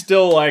dream, and he's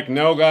still like,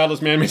 no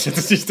godless man may sit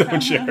the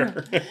Seastone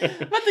chair.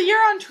 But the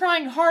Euron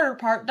trying harder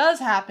part does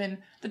happen.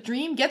 The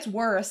dream gets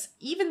worse,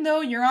 even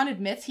though Euron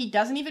admits he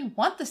doesn't even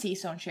want the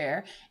Seastone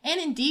chair, and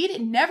indeed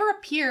it never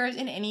appears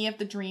in any of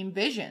the dream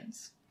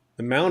visions.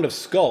 The mound of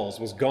skulls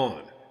was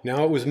gone.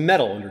 Now it was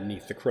metal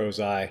underneath the Crow's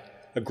Eye.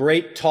 A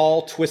great,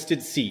 tall,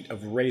 twisted seat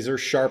of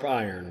razor-sharp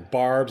iron,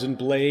 barbs and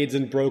blades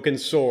and broken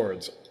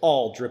swords,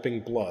 all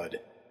dripping blood.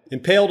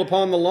 Impaled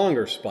upon the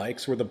longer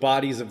spikes were the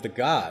bodies of the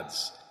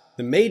gods.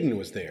 The maiden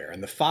was there,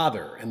 and the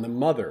father, and the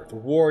mother, the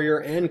warrior,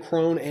 and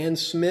crone, and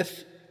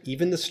smith,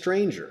 even the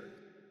stranger.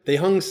 They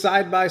hung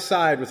side by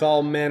side with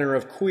all manner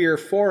of queer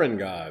foreign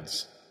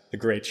gods. The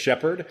great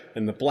shepherd,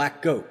 and the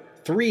black goat,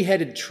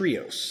 three-headed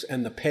Trios,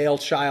 and the pale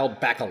child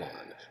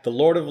Bacalon, the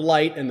lord of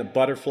light, and the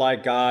butterfly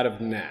god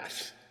of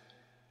Nath.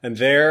 And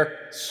there,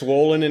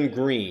 swollen and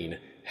green,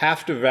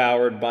 half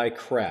devoured by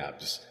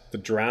crabs, the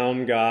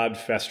drowned god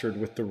festered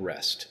with the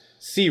rest,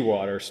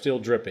 seawater still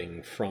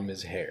dripping from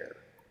his hair.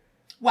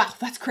 Wow,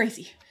 that's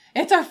crazy.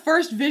 It's our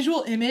first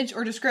visual image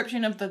or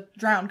description of the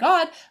drowned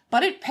god,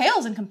 but it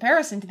pales in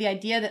comparison to the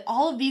idea that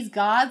all of these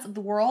gods of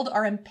the world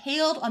are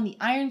impaled on the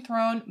Iron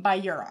Throne by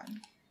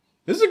Euron.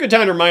 This is a good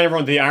time to remind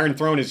everyone that the Iron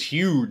Throne is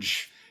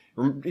huge.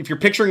 If you're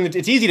picturing,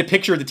 it's easy to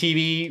picture the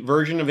TV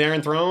version of the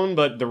Iron Throne,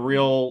 but the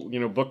real,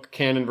 book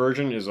canon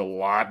version is a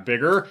lot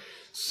bigger.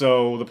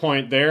 So the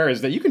point there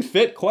is that you can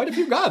fit quite a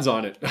few gods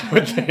on it, I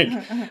would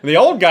think. The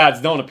old gods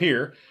don't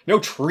appear. No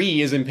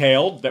tree is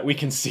impaled that we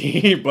can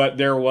see, but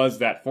there was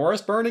that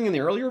forest burning in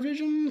the earlier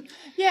vision.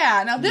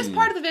 Yeah, now this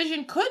part of the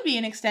vision could be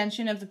an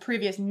extension of the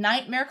previous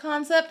nightmare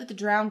concept that the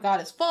drowned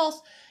god is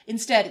false.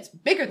 Instead, it's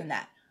bigger than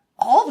that.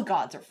 All the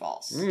gods are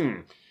false.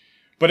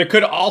 But it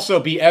could also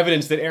be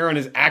evidence that Aeron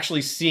is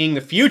actually seeing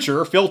the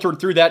future filtered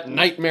through that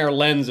nightmare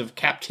lens of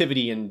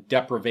captivity and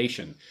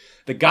deprivation.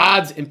 The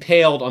gods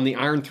impaled on the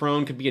Iron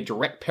Throne could be a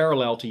direct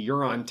parallel to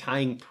Euron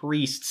tying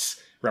priests,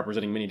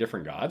 representing many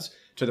different gods,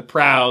 to the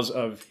prows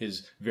of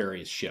his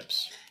various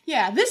ships.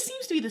 Yeah, this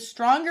seems to be the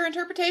stronger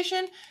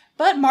interpretation,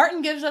 but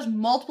Martin gives us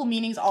multiple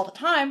meanings all the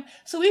time,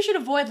 so we should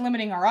avoid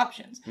limiting our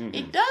options.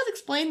 It does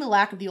explain the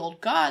lack of the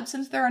old gods,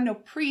 since there are no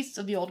priests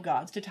of the old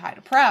gods to tie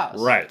to prows.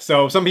 Right.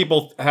 So some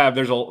people have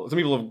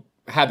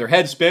had their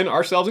heads spin,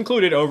 ourselves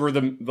included, over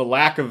the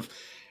lack of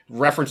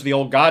reference to the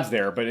old gods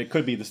there, but it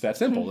could be that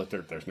simple, that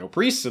there's no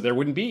priests, so there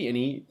wouldn't be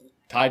any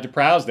tied to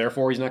prows,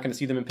 therefore he's not going to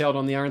see them impaled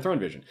on the Iron Throne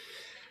vision.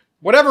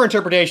 Whatever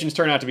interpretations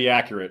turn out to be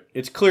accurate,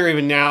 it's clear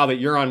even now that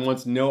Euron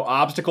wants no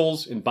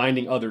obstacles in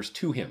binding others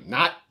to him,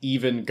 not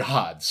even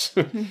gods.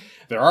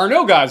 There are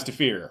no gods to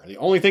fear. The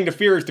only thing to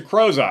fear is the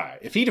Crow's Eye.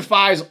 If he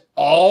defies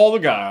all the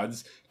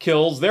gods,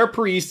 kills their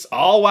priests,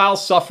 all while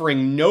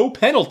suffering no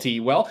penalty,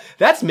 well,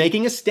 that's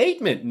making a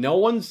statement. No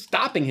one's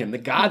stopping him. The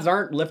gods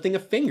aren't lifting a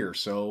finger,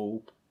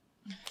 so...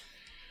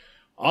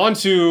 On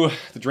to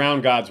the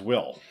drowned god's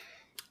will.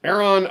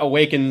 Aeron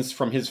awakens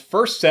from his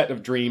first set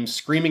of dreams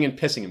screaming and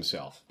pissing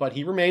himself, but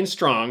he remains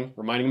strong,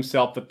 reminding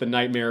himself that the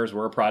nightmares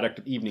were a product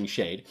of evening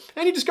shade,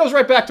 and he just goes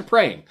right back to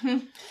praying.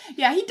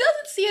 Yeah, he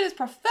doesn't see it as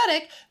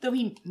prophetic, though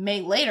he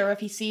may later if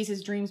he sees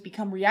his dreams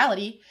become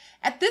reality.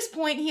 At this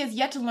point, he has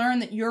yet to learn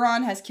that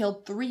Euron has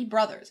killed 3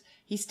 brothers.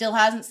 He still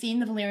hasn't seen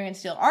the Valyrian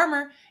steel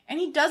armor, and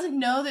he doesn't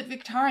know that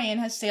Victarion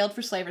has sailed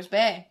for Slaver's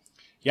Bay.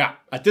 Yeah,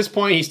 at this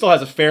point, he still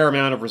has a fair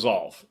amount of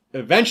resolve.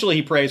 Eventually,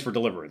 he prays for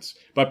deliverance.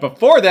 But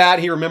before that,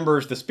 he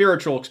remembers the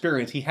spiritual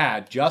experience he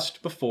had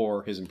just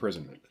before his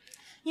imprisonment.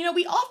 You know,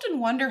 we often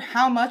wonder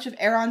how much of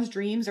Aeron's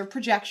dreams are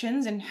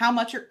projections and how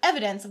much are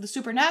evidence of the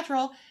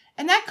supernatural,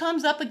 and that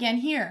comes up again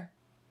here.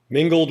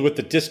 Mingled with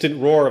the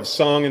distant roar of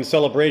song and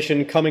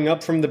celebration coming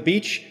up from the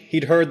beach,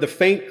 he'd heard the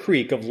faint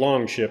creak of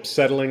longships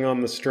settling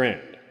on the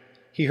strand.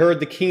 He heard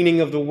the keening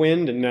of the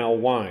wind and now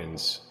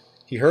winds.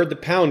 He heard the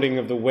pounding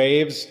of the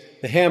waves,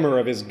 the hammer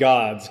of his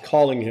gods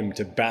calling him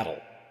to battle.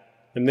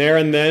 And there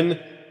and then,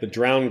 the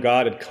drowned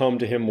god had come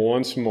to him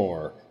once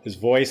more, his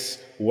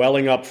voice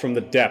welling up from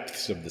the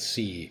depths of the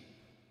sea.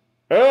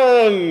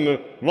 "Aeron,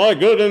 my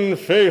good and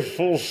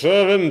faithful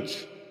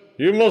servant,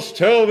 you must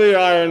tell the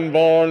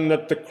Ironborn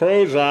that the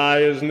Crow's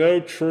Eye is no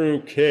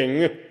true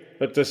king,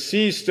 that the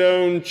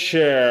Seastone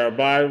chair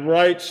by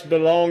rights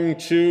belong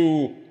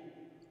to...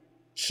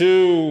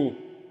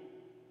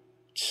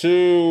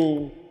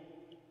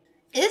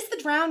 Is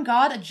the drowned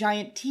god a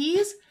giant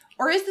tease,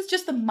 or is this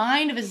just the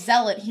mind of a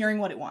zealot hearing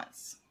what it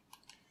wants?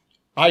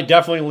 I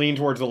definitely lean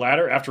towards the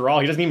latter. After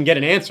all, he doesn't even get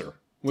an answer.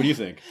 What do you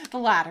think? The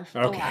latter.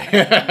 Okay. The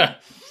latter.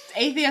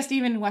 Atheist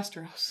even in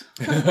Westeros.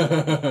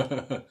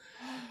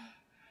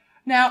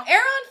 Now,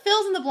 Aeron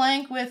fills in the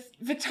blank with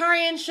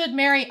Victarion should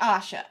marry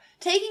Asha,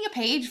 taking a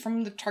page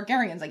from the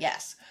Targaryens, I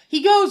guess.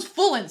 He goes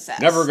full incest.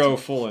 Never go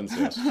full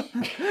incest.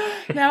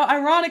 Now,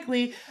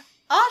 ironically,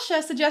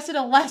 Asha suggested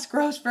a less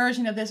gross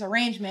version of this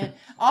arrangement,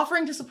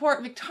 offering to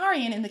support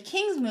Victarion in the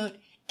Kingsmoot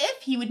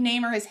if he would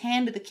name her his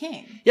hand to the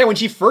king. Yeah, when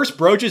she first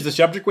broaches the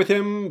subject with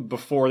him,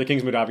 before the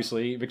Kingsmoot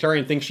obviously,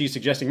 Victarion thinks she's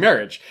suggesting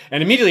marriage,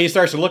 and immediately he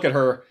starts to look at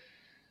her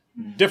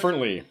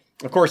differently.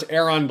 Of course,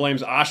 Aeron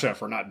blames Asha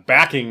for not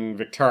backing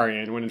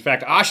Victarion, when in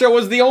fact Asha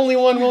was the only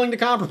one willing to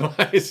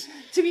compromise.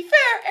 To be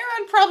fair,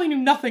 Aeron probably knew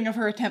nothing of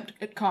her attempt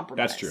at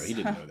compromise. That's true, he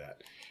didn't know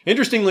that.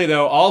 Interestingly,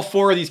 though, all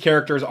 4 of these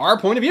characters are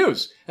point of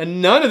views,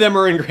 and none of them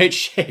are in great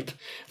shape.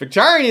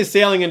 Victarion is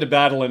sailing into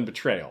battle and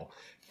betrayal.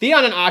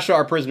 Theon and Asha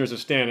are prisoners of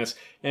Stannis,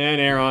 and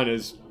Aeron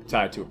is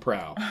tied to a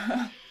prow.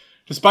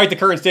 Despite the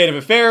current state of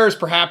affairs,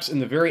 perhaps in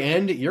the very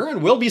end,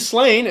 Euron will be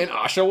slain, and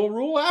Asha will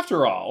rule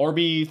after all, or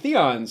be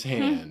Theon's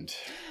hand.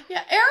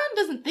 Yeah, Aeron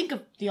doesn't think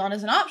of Theon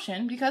as an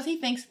option, because he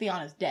thinks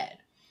Theon is dead.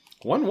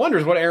 One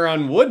wonders what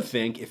Aeron would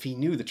think if he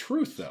knew the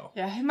truth, though.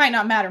 Yeah, it might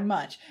not matter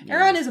much.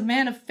 Aeron is a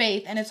man of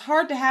faith, and it's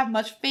hard to have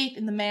much faith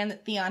in the man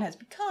that Theon has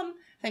become,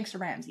 thanks to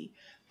Ramsay.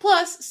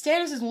 Plus,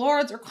 Stannis'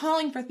 lords are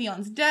calling for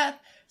Theon's death,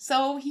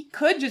 so he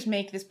could just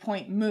make this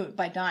point moot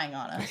by dying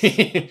on us.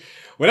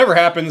 Whatever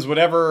happens,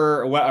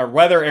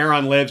 whether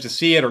Aeron lives to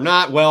see it or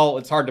not, well,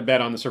 it's hard to bet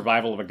on the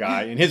survival of a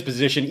guy in his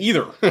position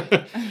either.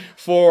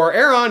 For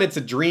Aeron, it's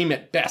a dream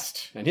at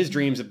best, and his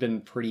dreams have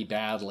been pretty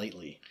bad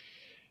lately.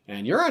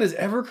 And Euron is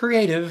ever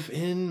creative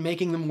in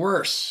making them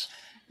worse.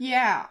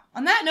 Yeah.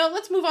 On that note,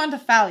 let's move on to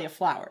Thalia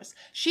Flowers.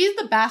 She's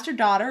the bastard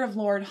daughter of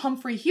Lord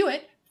Humphrey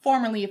Hewitt,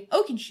 formerly of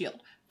Oakenshield.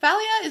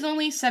 Thalia is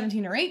only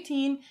 17 or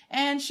 18,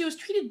 and she was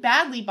treated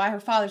badly by her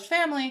father's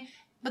family,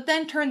 but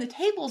then turned the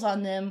tables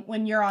on them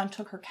when Euron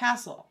took her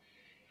castle.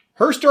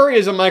 Her story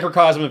is a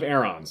microcosm of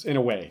Aeron's, in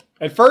a way.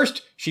 At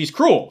first, she's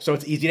cruel, so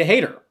it's easy to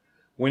hate her.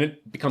 When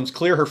it becomes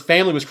clear her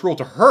family was cruel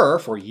to her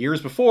for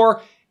years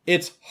before,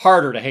 it's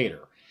harder to hate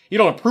her. You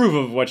don't approve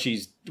of what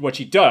she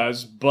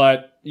does,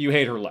 but you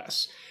hate her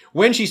less.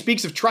 When she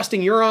speaks of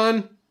trusting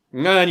Euron,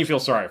 then you feel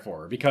sorry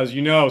for her, because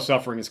you know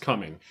suffering is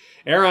coming.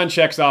 Aeron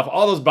checks off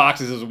all those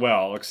boxes as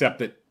well, except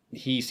that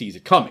he sees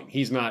it coming.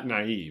 He's not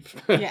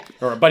naive. Yeah.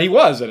 But he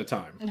was at a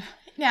time.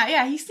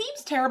 Yeah, he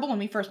seems terrible when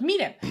we first meet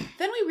him.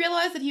 Then we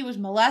realize that he was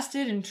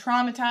molested and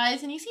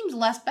traumatized, and he seems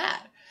less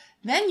bad.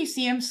 Then you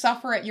see him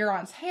suffer at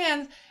Euron's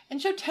hands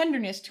and show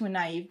tenderness to a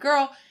naive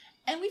girl,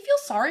 and we feel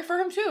sorry for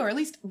him too, or at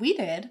least we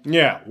did.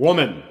 Yeah,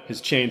 woman.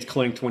 His chains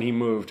clinked when he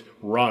moved.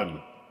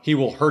 Run. He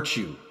will hurt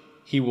you.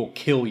 He will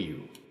kill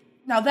you.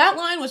 Now that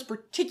line was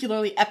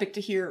particularly epic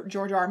to hear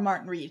George R. R.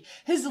 Martin read.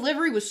 His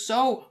delivery was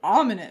so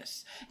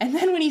ominous. And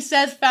then when he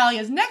says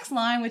Thalia's next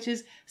line, which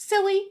is,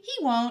 silly,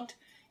 he won't,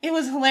 it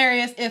was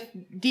hilarious, if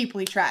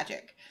deeply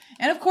tragic.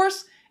 And of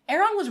course,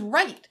 Aeron was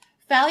right.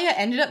 Thalia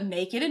ended up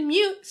naked and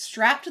mute,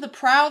 strapped to the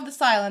prow of the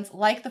Silence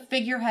like the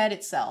figurehead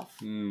itself.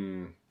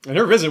 And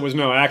her visit was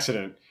no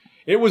accident.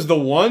 It was the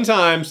one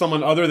time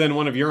someone other than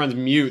one of Euron's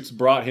mutes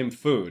brought him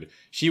food.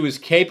 She was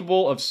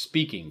capable of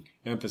speaking.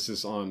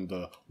 Emphasis on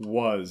the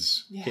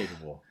was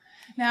capable.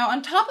 Now,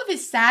 on top of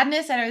his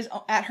sadness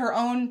at her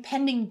own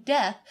pending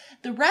death,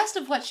 the rest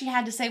of what she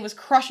had to say was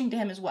crushing to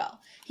him as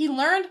well. He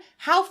learned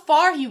how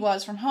far he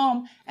was from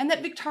home, and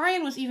that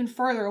Victarion was even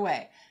further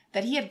away,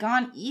 that he had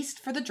gone east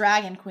for the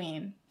Dragon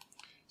Queen.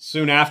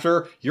 Soon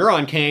after,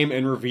 Euron came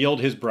and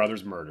revealed his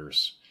brother's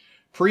murders.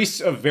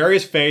 Priests of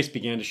various faiths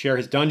began to share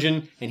his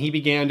dungeon, and he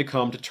began to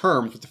come to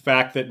terms with the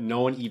fact that no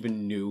one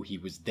even knew he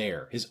was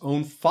there. His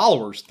own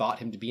followers thought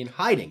him to be in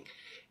hiding,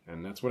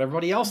 and that's what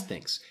everybody else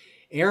thinks.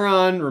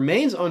 Aeron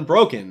remains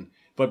unbroken,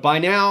 but by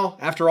now,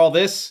 after all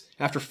this,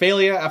 after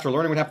Phalia, after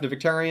learning what happened to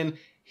Victarion,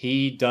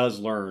 he does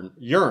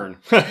yearn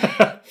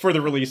for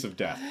the release of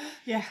death.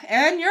 Yeah,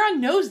 and Euron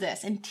knows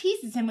this and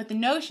teases him with the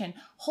notion,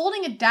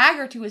 holding a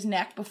dagger to his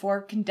neck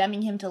before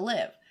condemning him to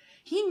live.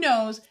 He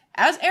knows,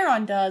 as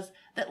Aeron does,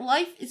 that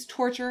life is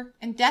torture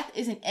and death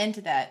is an end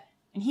to that,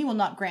 and he will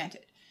not grant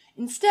it.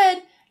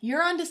 Instead,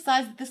 Euron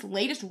decides that this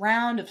latest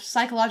round of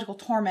psychological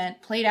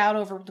torment, played out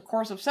over the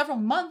course of several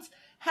months,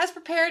 has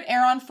prepared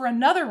Aeron for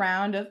another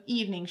round of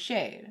evening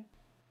shade.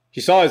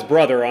 He saw his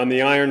brother on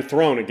the Iron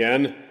Throne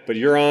again, but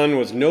Euron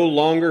was no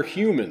longer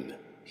human.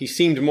 He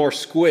seemed more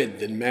squid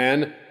than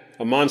man,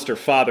 a monster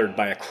fathered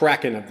by a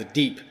kraken of the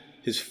deep,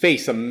 his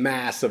face a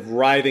mass of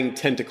writhing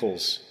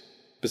tentacles.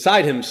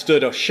 Beside him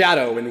stood a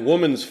shadow in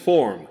woman's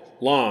form,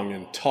 long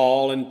and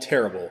tall and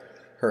terrible,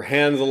 her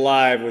hands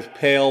alive with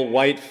pale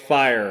white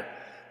fire.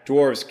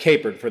 Dwarves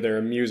capered for their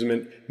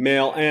amusement,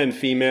 male and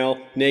female,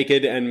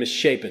 naked and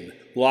misshapen,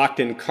 locked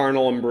in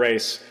carnal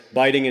embrace,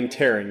 biting and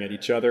tearing at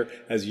each other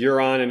as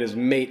Euron and his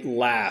mate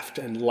laughed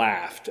and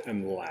laughed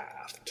and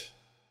laughed.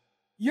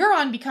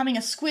 Euron becoming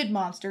a squid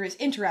monster is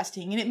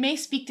interesting, and it may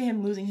speak to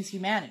him losing his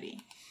humanity.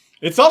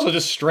 It's also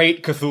just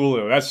straight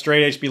Cthulhu. That's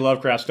straight H.P.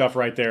 Lovecraft stuff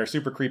right there.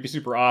 Super creepy,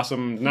 super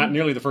awesome. Not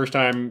nearly the first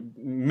time.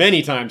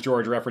 Many times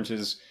George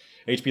references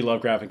H.P.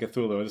 Lovecraft and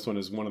Cthulhu. This one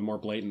is one of the more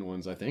blatant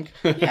ones, I think.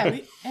 Yeah,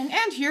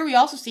 and here we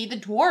also see the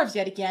dwarves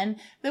yet again,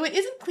 though it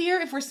isn't clear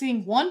if we're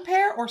seeing one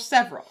pair or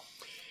several.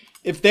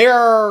 If they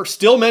are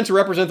still meant to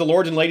represent the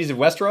lords and ladies of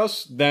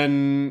Westeros,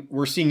 then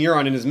we're seeing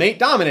Euron and his mate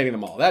dominating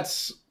them all.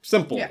 That's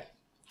simple. Yeah.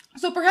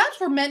 So perhaps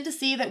we're meant to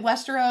see that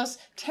Westeros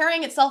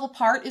tearing itself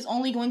apart is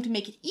only going to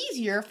make it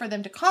easier for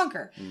them to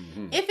conquer.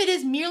 Mm-hmm. If it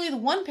is merely the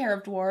one pair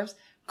of dwarves,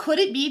 could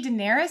it be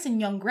Daenerys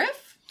and young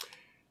Griff?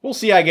 We'll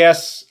see, I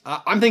guess.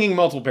 I'm thinking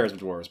multiple pairs of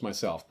dwarves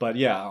myself. But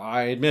yeah,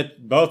 I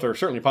admit both are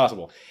certainly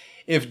possible.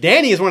 If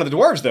Dany is one of the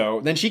dwarves, though,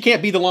 then she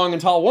can't be the long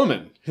and tall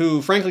woman,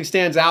 who frankly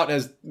stands out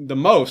as the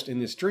most in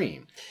this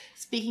dream.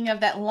 Speaking of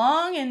that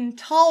long and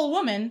tall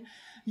woman,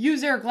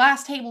 user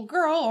Glass Table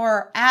Girl,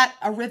 or at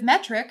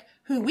Arithmetric,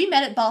 who we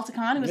met at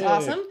Balticon, who was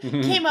awesome,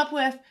 came up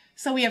with,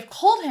 so we have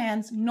cold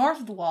hands north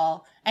of the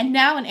wall, and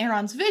now in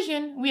Aeron's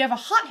vision, we have a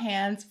hot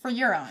hands for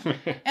Euron.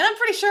 And I'm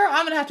pretty sure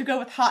I'm going to have to go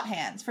with hot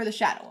hands for the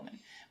Shadow Woman.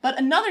 But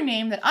another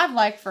name that I've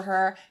liked for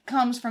her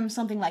comes from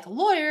something like a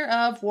lawyer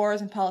of Wars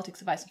and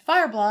Politics of Ice and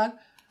Fire blog,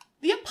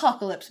 the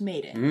Apocalypse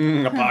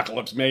Maiden.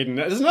 Apocalypse Maiden.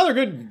 This is another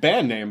good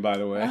band name, by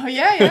the way. Oh,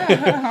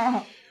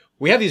 yeah.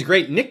 We have these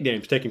great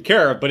nicknames taken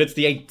care of, but it's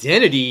the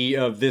identity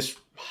of this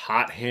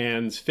hot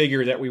hands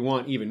figure that we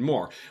want even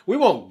more. We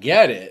won't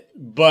get it,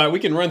 but we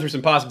can run through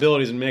some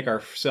possibilities and make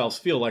ourselves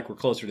feel like we're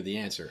closer to the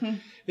answer.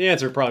 The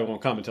answer probably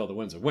won't come until the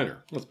Winds of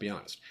Winter, let's be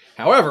honest.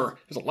 However,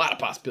 there's a lot of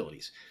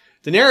possibilities.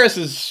 Daenerys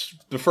is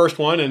the first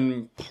one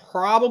and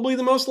probably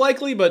the most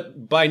likely,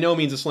 but by no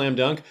means a slam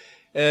dunk.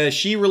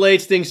 She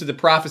relates things to the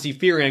prophecy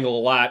fear angle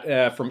a lot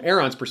from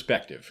Aeron's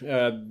perspective.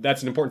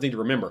 That's an important thing to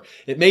remember.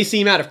 It may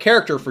seem out of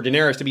character for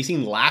Daenerys to be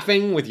seen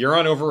laughing with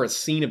Euron over a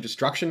scene of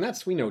destruction.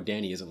 We know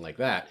Dany isn't like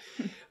that.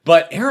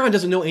 But Aeron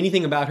doesn't know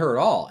anything about her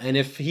at all. And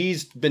if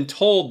he's been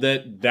told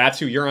that that's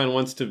who Euron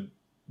wants to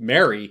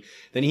marry,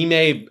 then he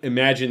may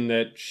imagine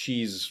that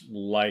she's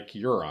like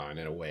Euron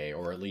in a way,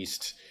 or at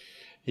least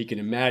he can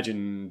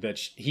imagine that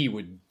he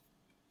would,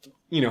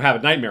 have a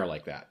nightmare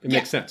like that. It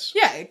makes sense.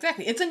 Yeah,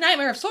 exactly. It's a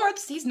nightmare of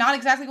sorts. He's not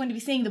exactly going to be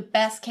seeing the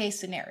best case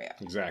scenario.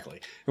 Exactly.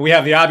 And we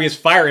have the obvious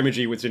fire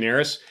imagery with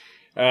Daenerys.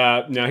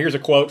 Now here's a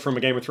quote from A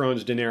Game of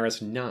Thrones,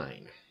 Daenerys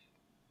 9.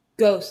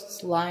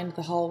 Ghosts lined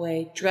the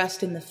hallway,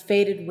 dressed in the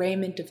faded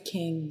raiment of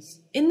kings.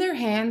 In their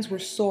hands were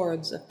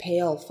swords of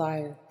pale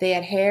fire. They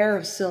had hair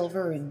of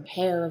silver and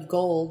hair of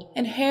gold,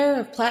 and hair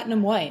of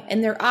platinum white,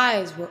 and their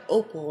eyes were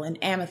opal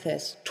and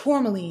amethyst,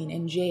 tourmaline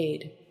and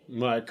jade.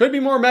 It could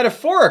be more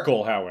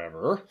metaphorical,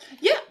 however.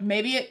 Yeah,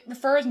 maybe it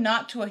refers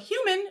not to a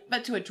human,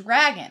 but to a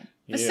dragon.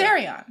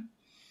 Viserion.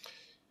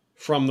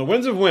 From The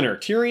Winds of Winter,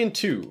 Tyrion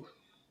 2.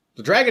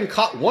 The dragon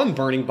caught one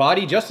burning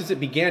body just as it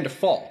began to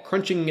fall,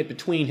 crunching it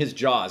between his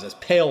jaws as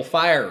pale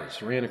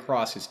fires ran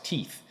across his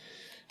teeth.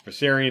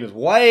 Viserion is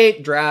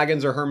white,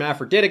 dragons are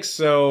hermaphroditic,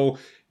 so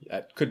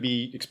that could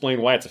be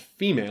explained why it's a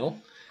female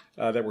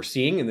that we're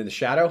seeing in the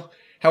shadow.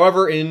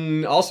 However,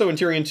 also in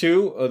Tyrion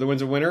 2, The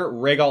Winds of Winter,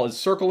 Rhaegal is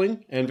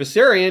circling, and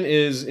Viserion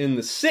is in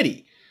the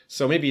city.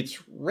 So maybe it's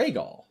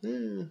Rhaegal.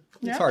 It's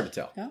Yeah. hard to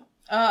tell. Yeah.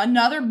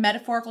 Another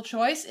metaphorical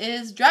choice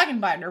is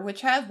Dragonbinder, which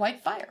has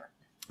white fire.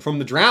 From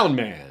the Drowned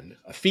Man,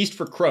 a feast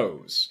for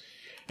crows.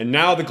 And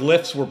now the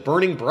glyphs were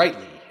burning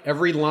brightly,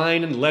 every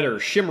line and letter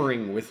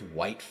shimmering with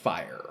white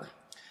fire.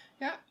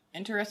 Yeah,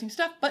 interesting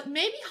stuff. But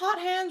maybe Hot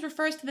Hands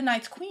refers to the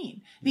Night's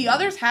Queen. The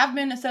others have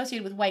been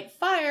associated with white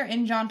fire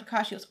in John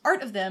Picassio's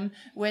Art of Them,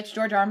 which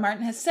George R. R.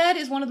 Martin has said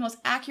is one of the most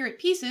accurate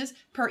pieces,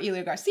 per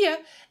Elio Garcia,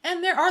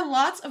 and there are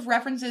lots of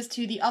references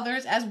to the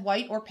others as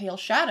white or pale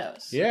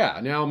shadows. Yeah,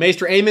 now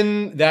Maester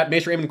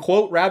Aemon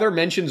quote,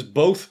 mentions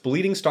both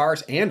bleeding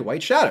stars and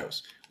white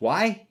shadows.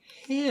 Why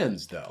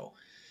hands, though?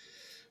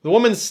 The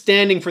woman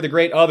standing for the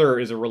great other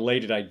is a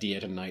related idea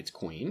to Night's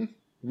Queen.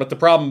 But the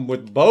problem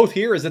with both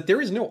here is that there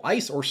is no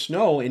ice or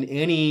snow in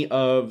any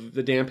of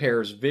the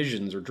Damphair's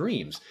visions or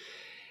dreams.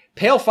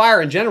 Pale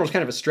fire in general is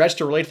kind of a stretch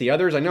to relate to the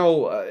others. I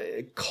know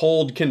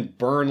cold can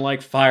burn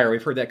like fire.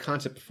 We've heard that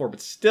concept before,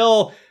 but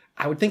still,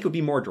 I would think it would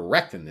be more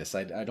direct than this.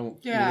 I don't,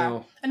 Yeah. you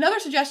know. Another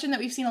suggestion that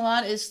we've seen a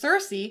lot is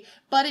Cersei,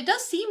 but it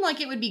does seem like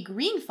it would be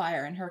green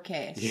fire in her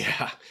case.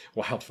 Yeah,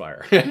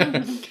 wildfire.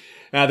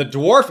 Now, the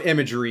dwarf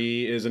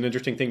imagery is an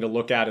interesting thing to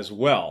look at as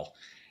well.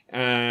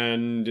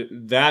 And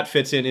that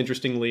fits in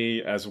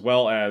interestingly as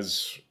well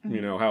as,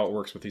 you know, how it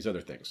works with these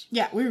other things.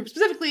 Yeah,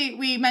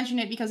 we mentioned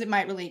it because it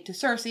might relate to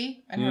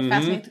Cersei and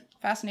her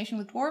fascination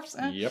with dwarfs.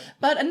 Yep.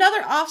 But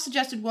another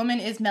off-suggested woman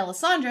is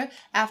Melisandre.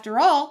 After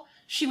all,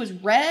 she was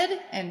red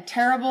and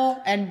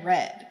terrible and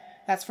red.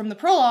 That's from the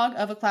prologue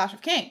of A Clash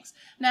of Kings.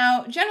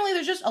 Now, generally,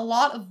 there's just a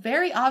lot of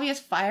very obvious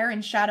fire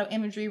and shadow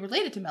imagery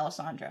related to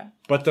Melisandre.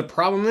 But the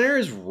problem there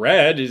is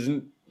red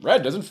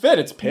doesn't fit.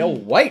 It's pale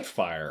white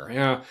fire.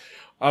 Yeah.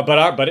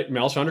 But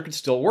Melisandre could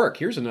still work.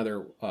 Here's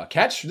another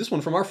catch. This one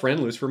from our friend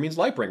Lucifer Means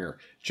Lightbringer.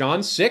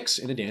 John 6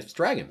 in A Dance with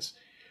Dragons.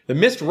 The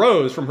mist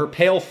rose from her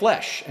pale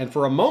flesh, and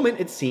for a moment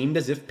it seemed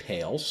as if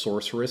pale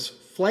sorceress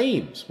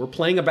flames were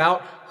playing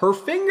about her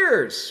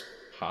fingers.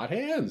 Hot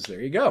hands.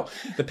 There you go.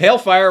 The pale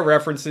fire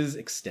references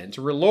extend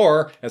to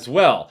R'hllor as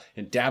well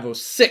in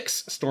Davos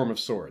 6, Storm of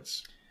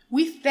Swords.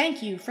 We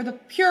thank you for the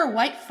pure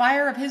white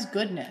fire of his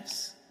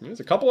goodness. There's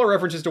a couple of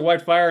references to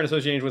white fire in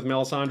association with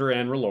Melisandre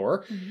and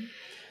R'hllor.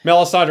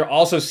 Melisandre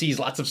also sees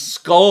lots of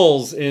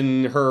skulls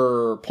in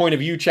her point of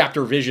view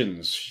chapter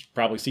visions. She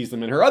probably sees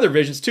them in her other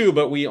visions too,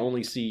 but we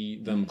only see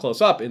them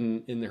close up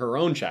in her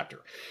own chapter.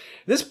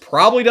 This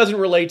probably doesn't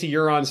relate to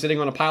Euron sitting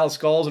on a pile of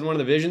skulls in one of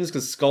the visions,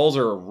 because skulls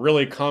are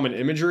really common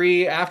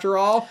imagery after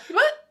all.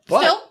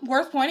 But still,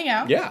 worth pointing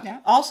out. Yeah.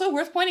 Also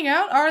worth pointing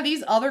out are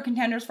these other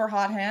contenders for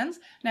Hot Hands.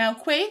 Now,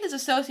 Quaithe is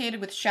associated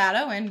with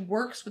shadow and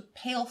works with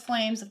pale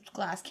flames of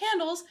glass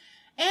candles,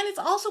 and it's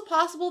also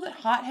possible that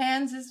Hot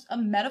Hands is a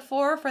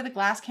metaphor for the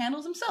glass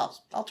candles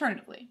themselves,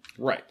 alternatively.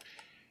 Right.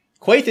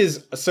 Quaithe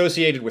is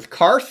associated with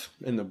Karth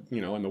and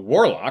the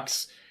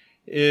Warlocks.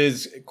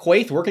 Is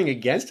Quaithe working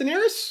against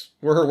Daenerys?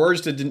 Were her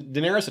words to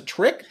Daenerys a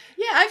trick?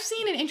 Yeah, I've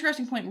seen an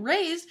interesting point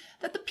raised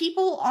that the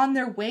people on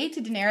their way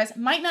to Daenerys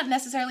might not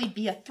necessarily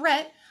be a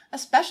threat,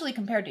 especially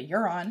compared to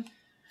Euron.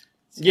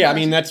 Yeah, I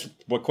mean, that's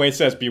what Quaithe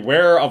says.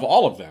 Beware of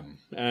all of them.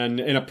 And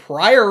in a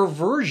prior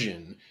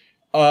version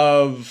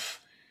of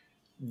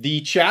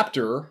the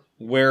chapter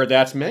where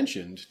that's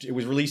mentioned, it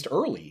was released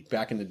early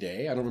back in the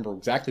day. I don't remember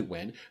exactly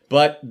when,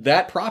 but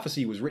that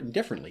prophecy was written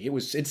differently.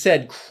 It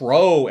said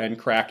Crow and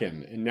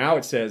Kraken, and now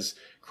it says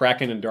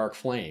Kraken and Dark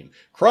Flame.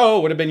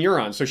 Crow would have been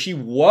Euron, so she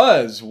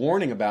was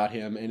warning about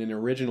him in an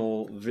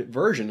original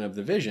version of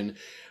the vision.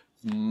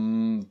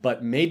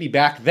 But maybe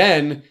back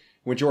then,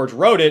 when George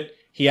wrote it,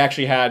 he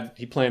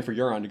planned for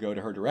Euron to go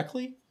to her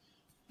directly.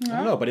 I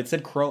don't know, but it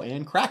said Crow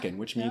and Kraken,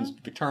 which means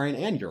Victarion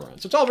and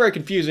Euron. So it's all very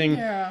confusing,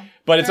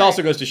 but it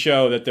also goes to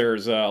show that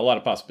there's a lot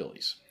of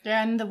possibilities.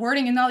 Yeah, and the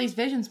wording in all these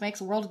visions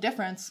makes a world of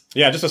difference.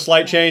 Yeah, just a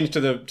slight change to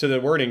the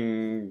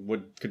wording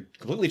could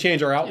completely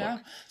change our outlook. Yeah.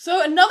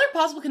 So another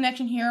possible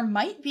connection here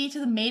might be to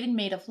the Maiden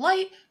Maid of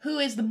Light, who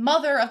is the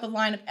mother of the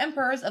line of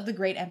emperors of the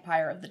Great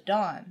Empire of the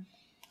Dawn.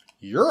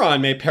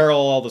 Euron may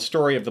parallel the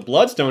story of the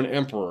Bloodstone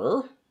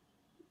Emperor,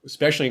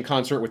 especially in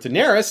consort with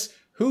Daenerys,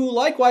 who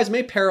likewise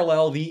may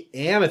parallel the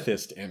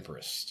Amethyst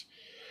Empress.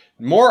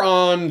 More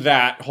on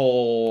that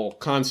whole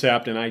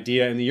concept and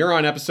idea in the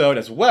Euron episode,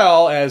 as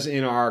well as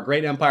in our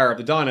Great Empire of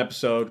the Dawn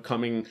episode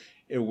coming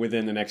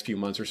within the next few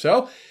months or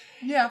so.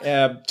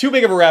 Yeah. Too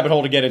big of a rabbit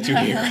hole to get into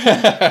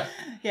here.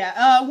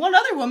 Yeah. One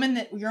other woman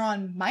that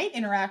Euron might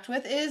interact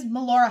with is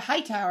Melora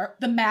Hightower,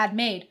 the Mad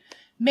Maid.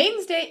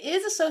 Maiden's Day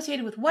is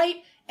associated with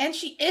white, and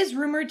she is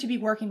rumored to be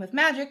working with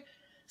magic,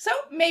 so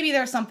maybe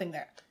there's something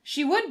there.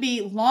 She would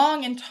be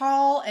long and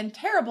tall and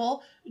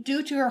terrible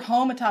due to her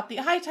home atop the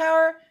high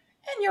tower,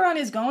 and Euron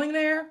is going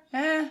there.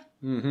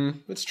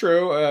 It's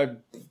true.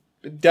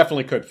 It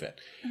definitely could fit.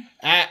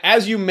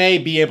 As you may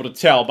be able to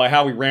tell by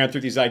how we ran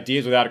through these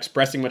ideas without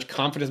expressing much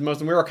confidence in most of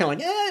them, we were kind of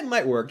like, it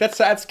might work.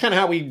 That's kind of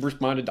how we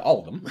responded to all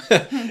of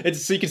them.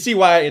 So you can see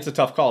why it's a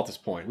tough call at this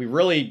point. We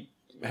really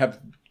have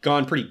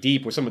gone pretty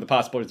deep with some of the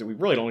possibilities that we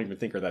really don't even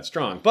think are that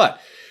strong. But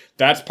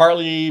that's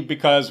partly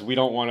because we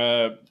don't want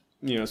to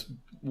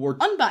we're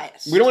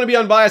Unbiased. we don't want to be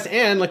unbiased,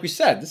 and like we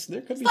said,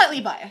 there could be Slightly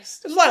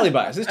biased. slightly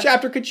biased. This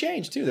chapter could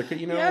change too. There could,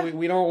 Yeah.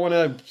 we don't want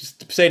to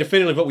just say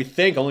definitively what we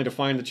think, only to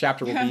find the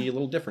chapter will be a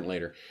little different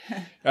later.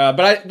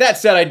 That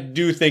said, I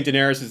do think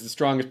Daenerys is the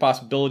strongest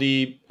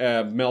possibility.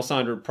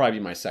 Melisandre would probably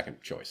be my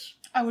second choice.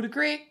 I would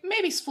agree.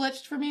 Maybe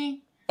switched for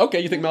me. Okay,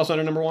 you think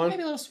Melisandre number one?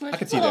 Maybe a little switch. I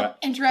could see a little that.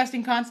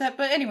 Interesting concept.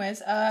 But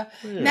anyways, now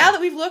that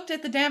we've looked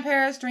at the Damp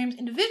Hair's dreams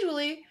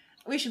individually,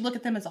 we should look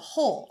at them as a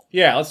whole.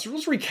 Yeah, let's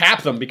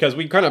recap them because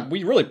we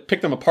really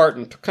picked them apart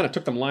and kind of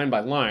took them line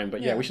by line.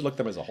 But yeah, we should look at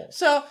them as a whole.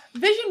 So,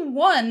 Vision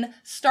 1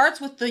 starts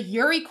with the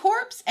Yuri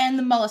corpse and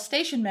the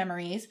molestation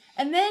memories,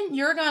 and then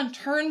Euron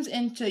turns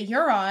into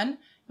Euron.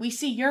 We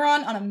see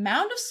Euron on a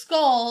mound of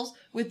skulls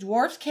with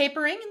dwarves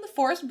capering and the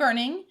forest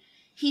burning.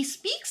 He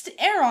speaks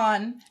to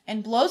Aeron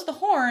and blows the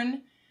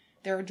horn.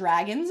 There are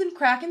dragons and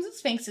krakens and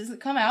sphinxes that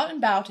come out and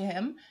bow to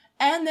him.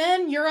 And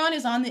then Euron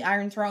is on the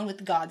Iron Throne with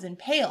the gods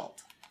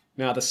impaled.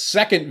 Now, the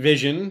second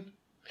vision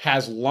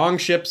has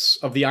longships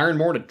of the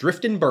Ironborn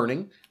adrift and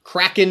burning.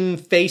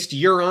 Kraken-faced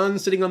Euron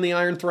sitting on the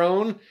Iron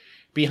Throne.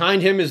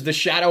 Behind him is the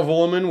shadow of a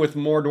woman with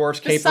more dwarfs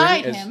capering.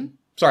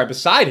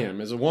 Beside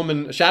him is a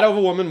woman, a shadow of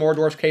a woman, more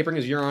dwarfs capering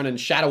as Euron and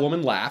Shadow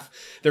Woman laugh.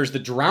 There's the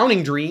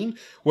drowning dream,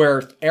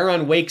 where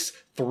Aeron wakes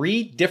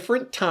 3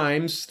 different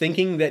times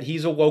thinking that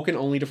he's awoken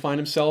only to find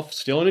himself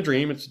still in a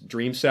dream. It's a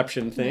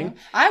dreamception thing.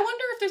 Yeah. I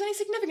wonder if there's any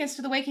significance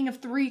to the waking of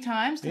 3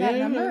 times to that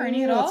number or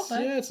any at all.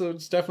 But... so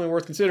it's definitely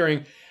worth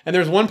considering. And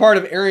there's one part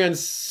of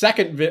Aaron's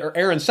second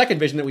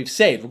vision that we've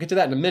saved. We'll get to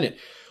that in a minute.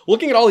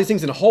 Looking at all these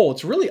things in a whole,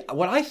 it's really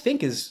what I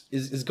think is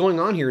going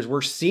on here is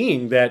we're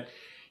seeing that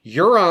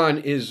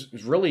Euron is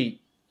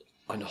really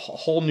a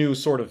whole new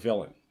sort of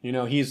villain.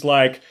 He's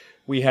like,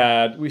 we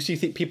see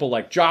people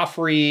like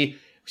Joffrey,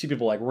 we see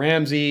people like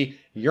Ramsay.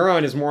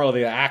 Euron is more of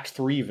the Act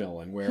 3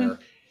 villain, where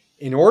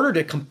in order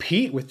to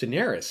compete with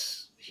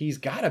Daenerys, he's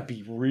got to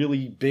be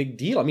really big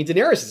deal. I mean,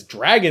 Daenerys is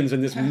dragons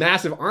and this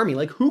massive army.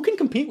 Like, who can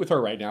compete with her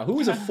right now? Who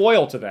is a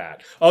foil to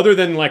that? Other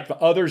than, like, the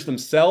others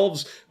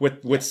themselves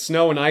with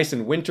snow and ice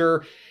and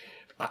winter.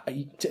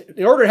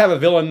 In order to have a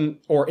villain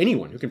or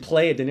anyone who can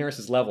play at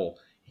Daenerys' level,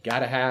 you got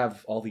to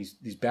have all these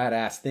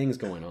badass things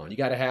going on. You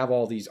got to have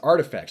all these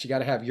artifacts. You got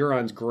to have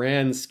Euron's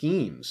grand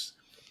schemes.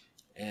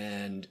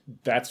 And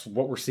that's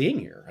what we're seeing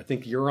here. I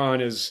think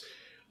Euron is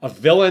a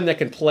villain that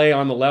can play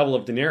on the level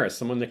of Daenerys,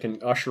 someone that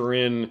can usher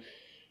in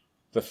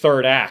the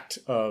third act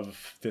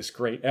of this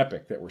great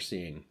epic that we're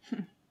seeing.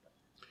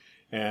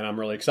 And I'm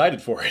really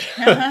excited for it.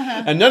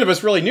 And none of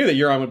us really knew that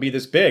Euron would be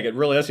this big.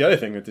 That's the other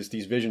thing that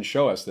these visions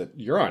show us, that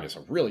Euron is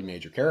a really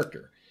major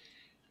character.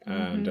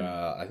 And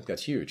I think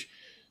that's huge.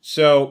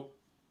 So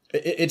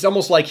it's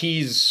almost like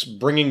he's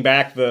bringing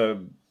back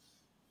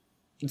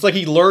it's like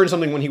he learned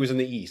something when he was in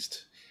the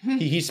East.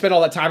 He spent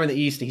all that time in the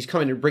East, and he's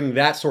coming to bring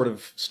that sort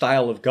of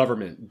style of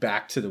government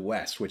back to the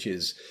West, which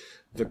is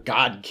the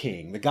God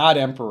King, the God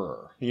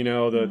Emperor,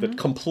 the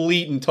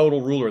complete and total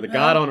ruler, the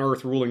God on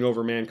earth ruling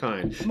over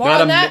mankind. More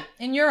on that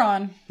in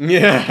Euron.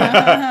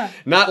 Yeah.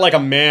 Not like a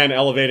man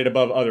elevated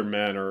above other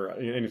men or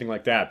anything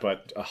like that,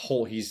 but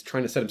he's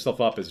trying to set himself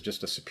up as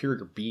just a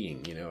superior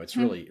being. It's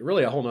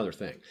really a whole nother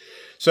thing.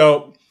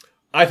 So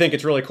I think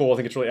it's really cool. I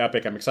think it's really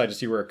epic. I'm excited to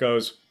see where it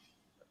goes.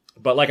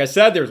 But like I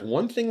said, there's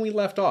one thing we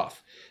left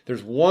off.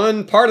 There's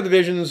one part of the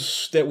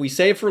visions that we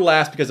saved for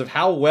last because of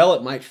how well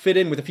it might fit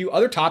in with a few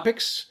other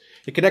topics.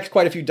 It connects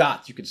quite a few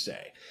dots, you could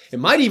say. It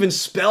might even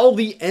spell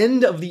the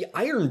end of the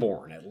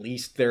Ironborn, at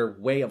least their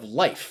way of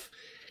life.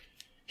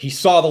 He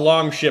saw the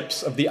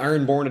longships of the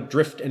Ironborn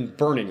adrift and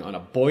burning on a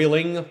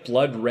boiling,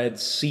 blood-red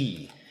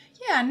sea.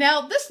 Yeah,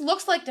 now this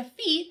looks like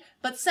defeat,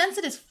 but since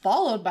it is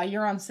followed by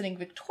Euron sitting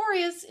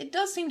victorious, it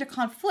does seem to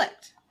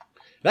conflict.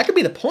 That could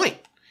be the point.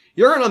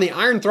 Euron on the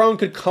Iron Throne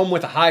could come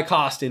with a high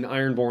cost in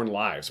Ironborn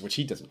lives, which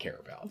he doesn't care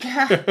about.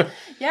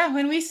 Yeah,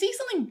 when we see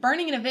something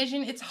burning in a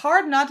vision, it's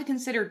hard not to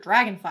consider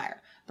dragonfire.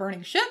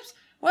 Burning ships?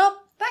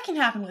 Well, that can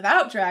happen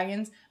without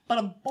dragons, but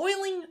a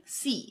boiling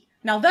sea.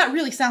 Now that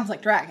really sounds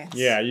like dragons.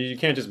 Yeah, you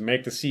can't just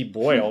make the sea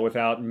boil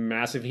without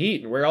massive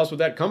heat. And where else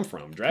would that come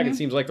from? Dragon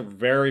seems like a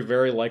very,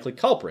 very likely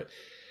culprit.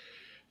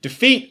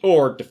 Defeat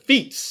or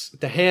defeats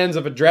at the hands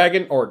of a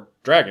dragon or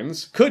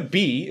dragons could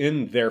be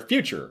in their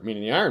future,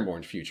 meaning the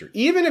Ironborn's future,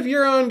 even if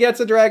Euron gets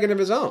a dragon of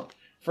his own.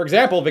 For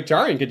example,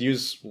 Victarion could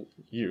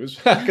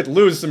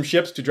lose some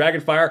ships to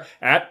Dragonfire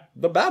at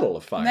the Battle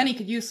of Fire. And then he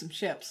could use some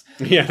ships.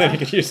 Yeah, then he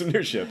could use some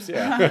new ships,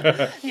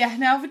 yeah. Yeah,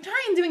 now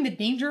Victarion doing the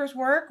dangerous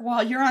work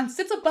while Euron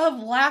sits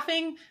above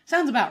laughing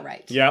sounds about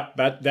right. Yeah,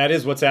 that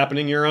is what's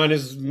happening. Euron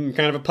is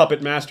kind of a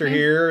puppet master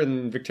here,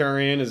 and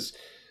Victarion is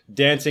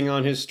dancing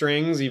on his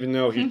strings, even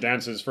though he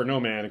dances for no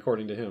man,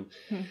 according to him.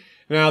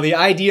 Now, the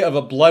idea of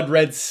a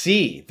blood-red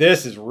sea.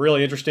 This is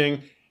really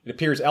interesting. It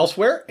appears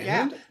elsewhere,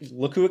 and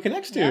look who it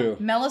connects to.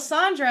 Yeah.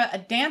 Melisandre, A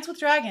Dance with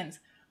Dragons.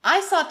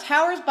 I saw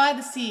towers by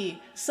the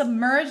sea,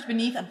 submerged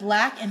beneath a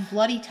black and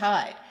bloody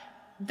tide.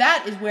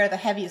 That is where the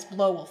heaviest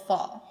blow will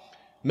fall.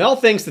 Mel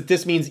thinks that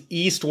this means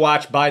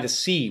Eastwatch by the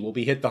sea will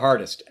be hit the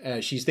hardest.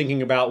 She's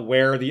thinking about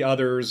where the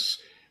others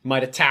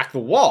might attack the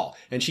wall.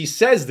 And she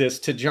says this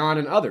to Jon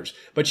and others.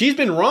 But she's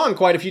been wrong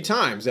quite a few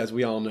times, as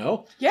we all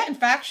know. Yeah, in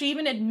fact, she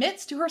even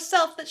admits to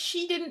herself that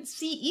she didn't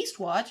see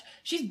Eastwatch.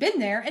 She's been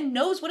there and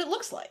knows what it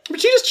looks like.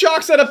 But she just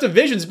chalks that up to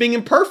visions being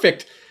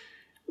imperfect.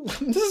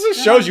 This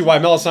just shows you why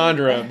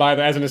Melisandre,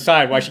 as an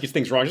aside, why she gets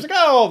things wrong. She's like,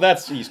 oh,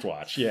 that's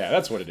Eastwatch. Yeah,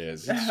 that's what it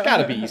is. It's got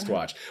to be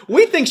Eastwatch.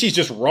 We think she's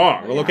just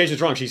wrong. The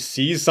location's wrong. She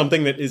sees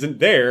something that isn't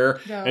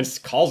there and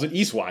calls it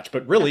Eastwatch.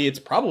 But really, it's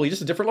probably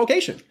just a different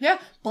location. Yeah,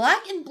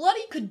 Black and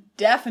Bloody could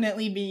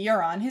definitely be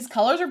Euron. His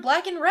colors are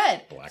black and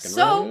red.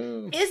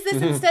 So, is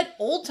this instead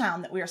Old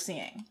Town that we are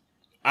seeing?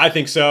 I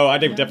think so. I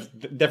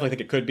definitely think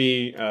it could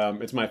be.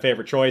 It's my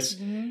favorite choice.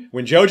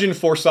 When Jojen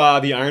foresaw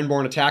the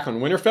Ironborn attack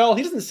on Winterfell,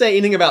 he doesn't say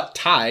anything about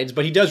tides,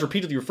 but he does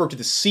repeatedly refer to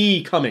the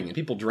sea coming and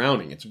people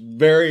drowning. It's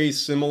very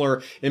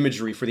similar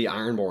imagery for the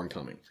Ironborn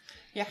coming.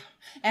 Yeah.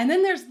 And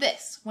then there's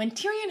this. When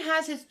Tyrion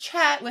has his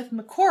chat with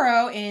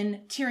Moqorro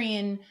in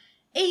Tyrion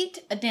 8,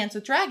 A Dance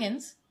with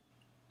Dragons.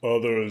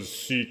 Others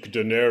seek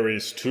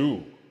Daenerys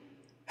too.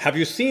 Have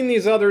you seen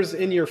these others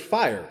in your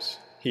fires?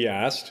 He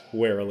asked,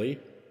 warily.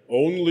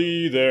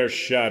 Only their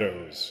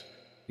shadows,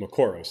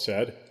 Moqorro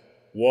said.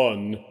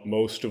 One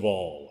most of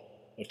all.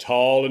 A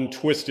tall and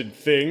twisted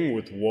thing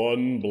with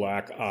one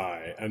black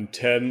eye and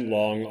 10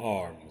 long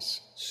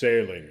arms,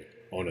 sailing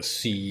on a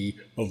sea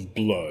of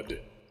blood.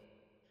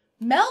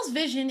 Mel's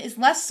vision is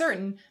less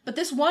certain, but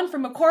this one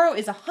from Moqorro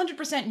is 100%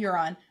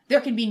 Euron.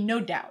 There can be no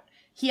doubt.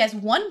 He has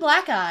one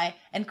black eye,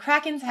 and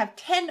Krakens have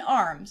 10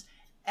 arms.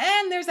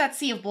 And there's that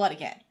sea of blood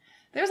again.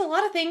 There's a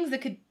lot of things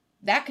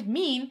that could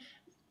mean,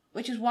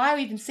 which is why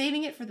we've been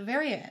saving it for the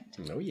very end.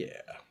 Oh, yeah.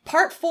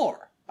 Part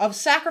 4 of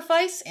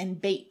Sacrifice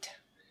and Bait.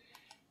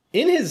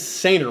 In his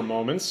saner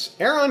moments,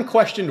 Aeron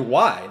questioned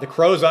why the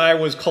Crow's Eye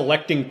was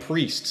collecting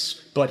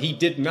priests, but he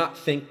did not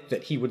think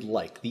that he would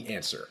like the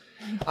answer.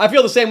 I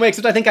feel the same way,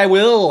 except I think I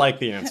will like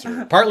the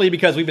answer. Partly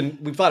because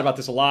we've thought about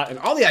this a lot, and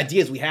all the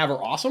ideas we have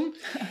are awesome.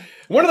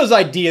 One of those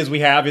ideas we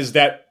have is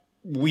that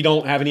we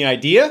don't have any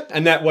idea,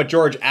 and that what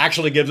George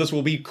actually gives us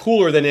will be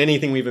cooler than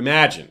anything we've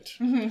imagined.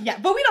 Yeah,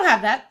 but we don't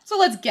have that, so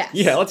let's guess.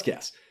 Yeah, let's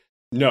guess.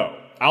 No,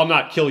 I'll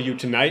not kill you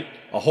tonight,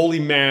 a holy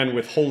man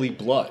with holy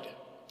blood.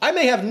 I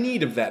may have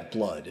need of that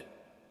blood.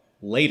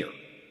 Later.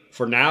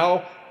 For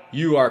now,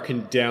 you are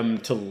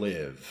condemned to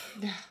live.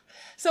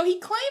 So he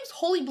claims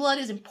holy blood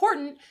is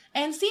important,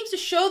 and seems to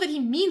show that he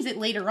means it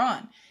later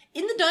on.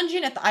 In the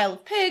dungeon at the Isle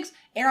of Pigs,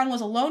 Aeron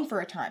was alone for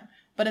a time,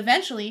 but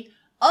eventually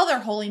other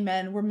holy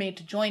men were made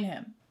to join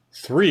him.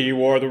 3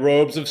 wore the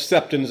robes of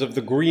Septons of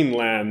the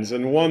Greenlands,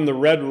 and 1 the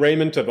red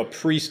raiment of a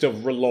priest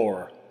of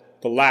R'hllor.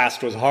 The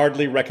last was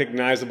hardly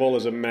recognizable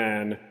as a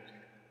man.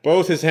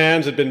 Both his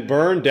hands had been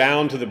burned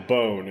down to the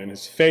bone, and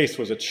his face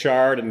was a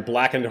charred and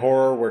blackened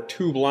horror where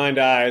 2 blind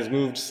eyes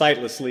moved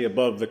sightlessly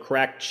above the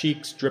cracked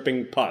cheeks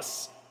dripping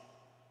pus.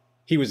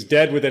 He was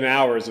dead within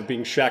hours of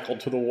being shackled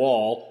to the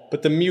wall,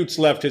 but the mutes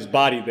left his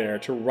body there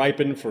to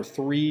ripen for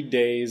 3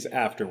 days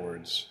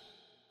afterwards.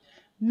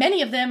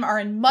 Many of them are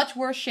in much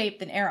worse shape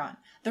than Aeron.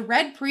 The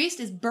Red Priest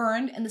is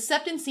burned, and the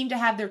Septons seem to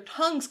have their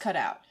tongues cut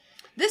out.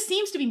 This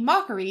seems to be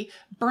mockery.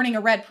 Burning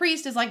a Red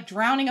Priest is like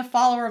drowning a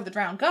follower of the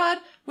drowned god,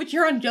 which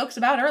Euron jokes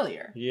about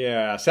earlier.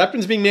 Yeah,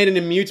 Septons being made into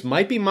mutes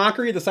might be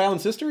mockery of the Silent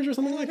Sisters or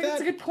something like that.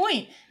 That's a good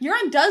point.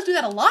 Euron does do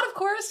that a lot, of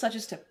course, such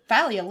as to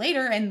Thalia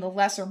later and the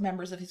lesser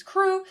members of his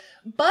crew,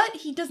 but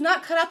he does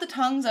not cut out the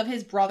tongues of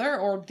his brother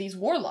or these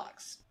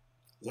warlocks.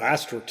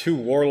 Last were 2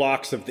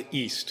 warlocks of the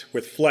east,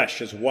 with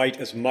flesh as white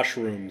as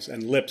mushrooms,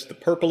 and lips the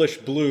purplish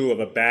blue of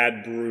a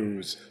bad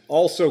bruise,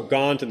 all so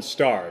gaunt and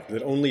starved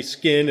that only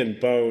skin and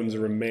bones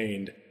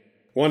remained.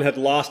 One had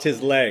lost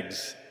his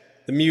legs.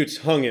 The mutes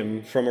hung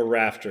him from a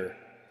rafter.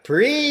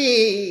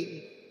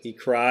 "Bree!" he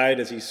cried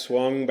as he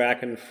swung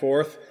back and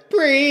forth.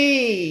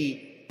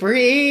 "Bree!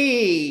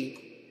 Bree!"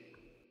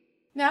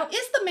 Now,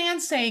 is the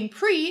man saying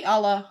pre a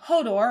la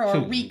Hodor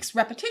or Reek's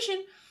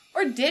repetition,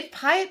 or did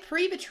Pyat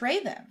Pre betray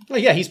them? Oh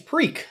yeah, he's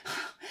Preek.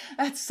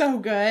 That's so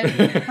good.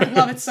 I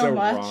love it so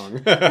much.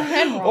 Wrong.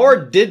 And wrong. Or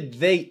did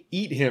they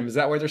eat him? Is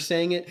that why they're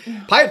saying it?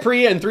 Pyat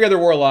Pre and 3 other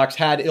warlocks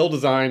had ill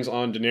designs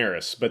on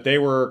Daenerys, but they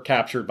were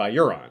captured by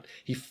Euron.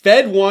 He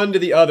fed one to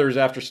the others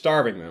after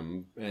starving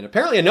them, and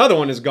apparently another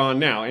one is gone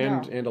now,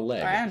 and a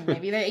leg. And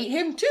maybe they ate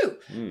him too.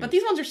 But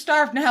these ones are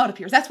starved now, it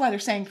appears. That's why they're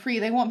saying pre.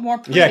 They want more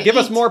pre. Yeah, give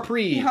us more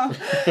pre. You know?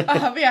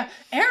 But yeah,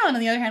 Aeron,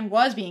 on the other hand,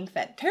 was being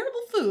fed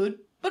terrible food,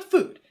 but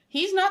food.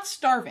 He's not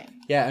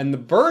starving. Yeah, and the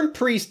burned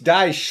priest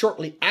dies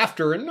shortly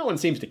after, and no one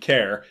seems to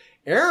care.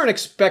 Aeron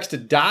expects to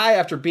die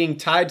after being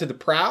tied to the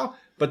prow,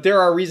 but there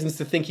are reasons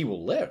to think he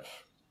will live.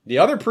 The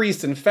other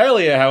priests in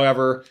Thalia,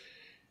 however,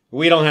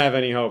 we don't have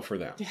any hope for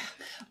them. Yeah.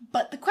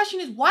 But the question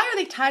is, why are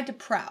they tied to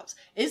prows?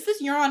 Is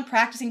this Euron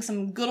practicing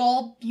some good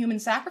old human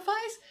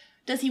sacrifice?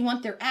 Does he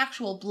want their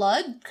actual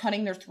blood,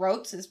 cutting their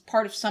throats as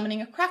part of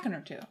summoning a kraken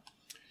or 2?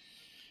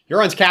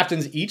 Euron's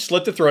captains each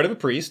slit the throat of a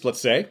priest, let's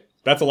say.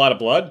 That's a lot of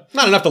blood.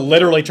 Not enough to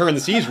literally turn the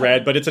seas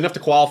red, but it's enough to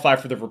qualify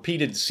for the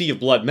repeated sea of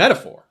blood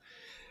metaphor.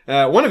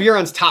 One of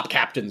Euron's top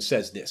captains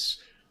says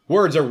this.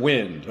 Words are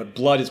wind, but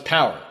blood is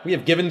power. We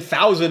have given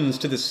thousands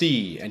to the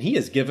sea, and he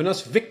has given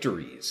us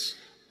victories.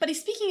 But he's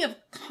speaking of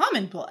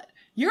common blood.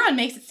 Euron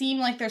makes it seem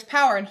like there's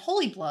power in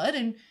holy blood,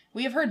 and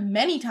we have heard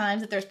many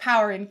times that there's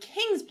power in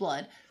king's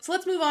blood. So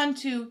let's move on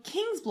to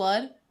king's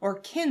blood or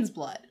kin's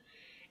blood.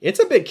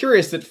 It's a bit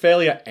curious that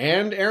Phalia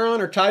and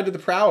Aeron are tied to the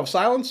Prow of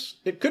Silence.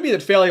 It could be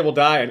that Phalia will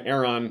die and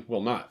Aeron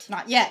will not.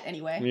 Not yet,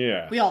 anyway.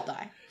 Yeah. We all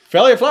die.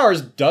 Phalia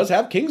Flowers does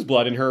have king's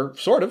blood in her,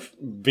 sort of,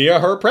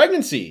 via her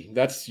pregnancy.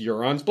 That's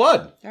Euron's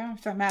blood. Yeah,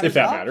 if that matters. If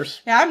that at all.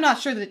 matters. Yeah, I'm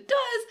not sure that it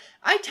does.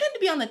 I tend to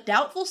be on the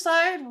doubtful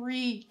side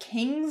re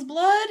king's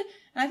blood,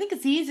 and I think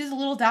Aziz is a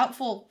little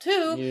doubtful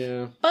too.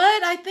 Yeah.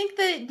 But I think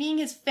that being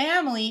his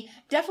family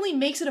definitely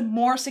makes it a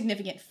more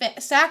significant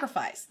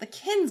sacrifice, the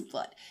kin's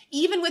blood,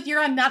 even with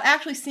Euron not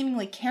actually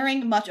seemingly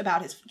caring much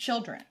about his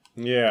children.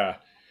 Yeah.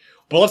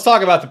 But let's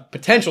talk about the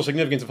potential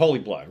significance of holy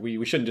blood.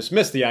 We shouldn't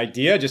dismiss the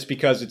idea just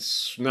because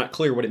it's not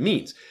clear what it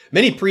means.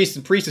 Many priests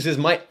and priestesses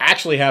might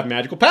actually have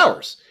magical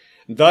powers.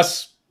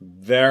 Thus,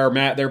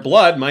 their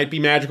blood might be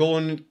magical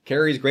and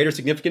carries greater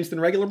significance than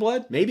regular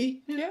blood,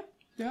 maybe? Yeah.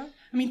 I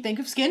mean, think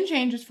of skin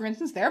changes, for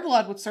instance. Their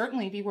blood would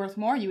certainly be worth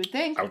more, you would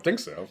think. I would think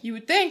so. You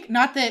would think.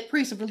 Not that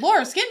priests of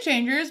R'hllor are skin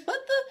changers, but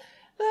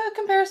the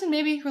comparison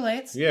maybe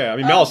relates. Yeah, I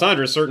mean,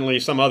 Melisandre is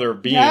certainly some other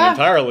being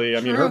entirely.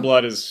 I mean, her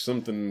blood is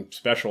something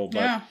special,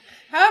 but... Yeah.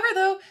 However,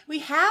 though, we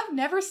have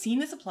never seen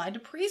this applied to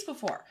priests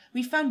before.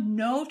 We found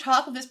no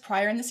talk of this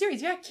prior in the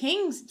series. Yeah,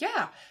 kings,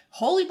 yeah.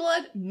 Holy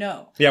blood,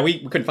 no. Yeah, we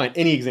couldn't find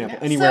any example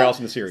anywhere else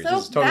in the series. So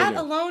this is totally that new.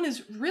 alone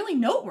is really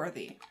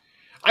noteworthy.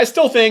 I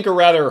still think, or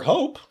rather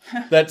hope,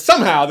 that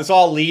somehow this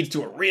all leads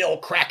to a real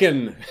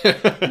Kraken.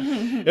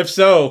 If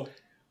so,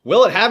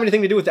 will it have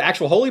anything to do with the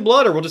actual holy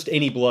blood, or will just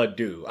any blood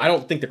do? I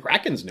don't think the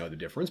Krakens know the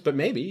difference, but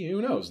maybe,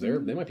 who knows? They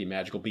might be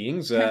magical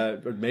beings.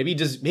 Maybe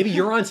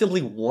Euron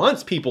simply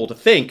wants people to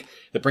think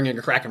that bringing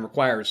a Kraken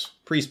requires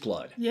priest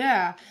blood.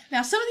 Yeah.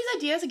 Now, some of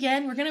these ideas,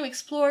 again, we're going to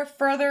explore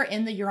further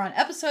in the Euron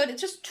episode.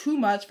 It's just too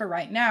much for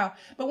right now.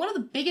 But one of the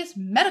biggest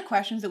meta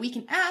questions that we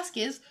can ask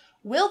is,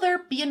 will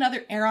there be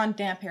another Aeron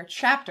Damphair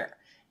chapter?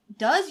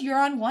 Does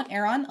Euron want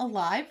Aeron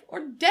alive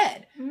or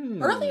dead?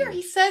 Earlier,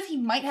 he says he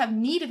might have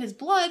need of his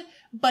blood,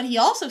 but he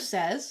also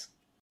says,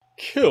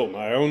 Kill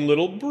my own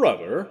little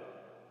brother,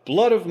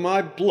 blood of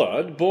my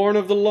blood, born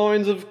of the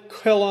loins of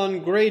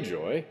Quelon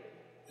Greyjoy,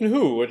 and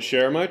who would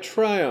share my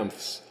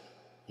triumphs?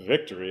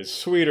 Victory is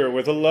sweeter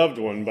with a loved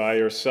one by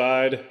your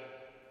side.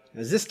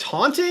 Is this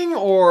taunting,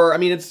 or, I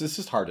mean, it's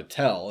just hard to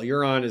tell.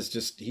 Euron is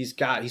just, he's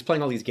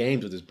playing all these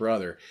games with his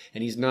brother,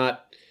 and he's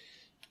not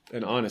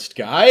an honest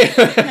guy.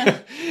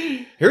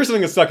 Here's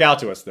something that stuck out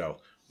to us, though.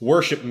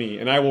 Worship me,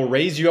 and I will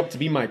raise you up to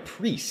be my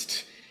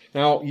priest.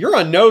 Now,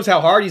 Euron knows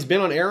how hard he's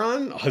been on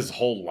Aeron his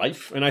whole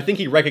life, and I think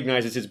he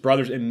recognizes his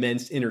brother's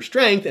immense inner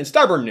strength and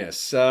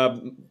stubbornness.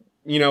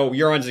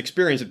 Euron's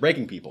experience at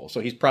breaking people. So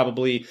he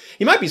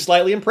might be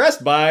slightly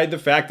impressed by the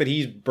fact that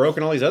he's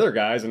broken all these other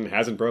guys and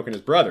hasn't broken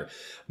his brother.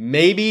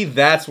 Maybe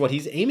that's what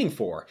he's aiming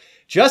for.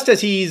 Just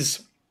as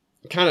he's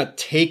kind of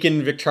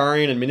taken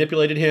Victarion and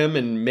manipulated him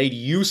and made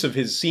use of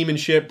his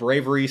seamanship,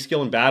 bravery,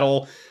 skill in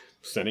battle,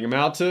 sending him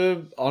out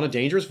on a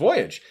dangerous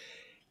voyage.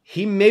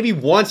 He maybe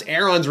wants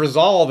Aeron's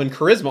resolve and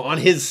charisma on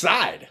his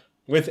side.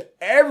 With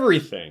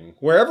everything,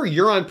 wherever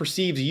Euron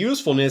perceives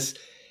usefulness,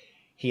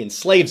 he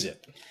enslaves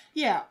it.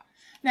 Yeah.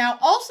 Now,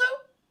 also,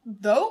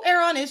 though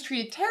Aeron is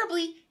treated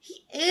terribly,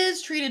 he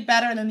is treated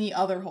better than the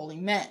other holy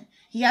men.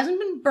 He hasn't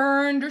been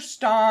burned or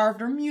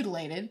starved or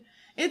mutilated.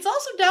 It's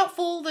also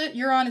doubtful that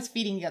Euron is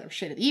feeding the other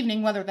shit at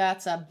evening, whether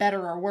that's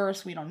better or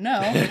worse, we don't know.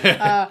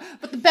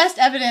 But the best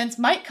evidence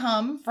might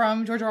come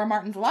from George R.R.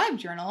 Martin's live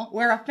journal,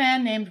 where a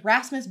fan named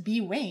Rasmus B.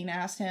 Wayne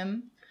asked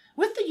him,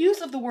 with the use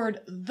of the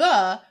word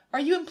the, are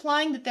you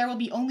implying that there will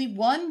be only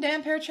one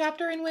Damphair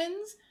chapter in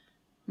Winds?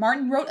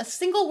 Martin wrote a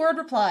single word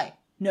reply,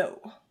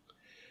 no.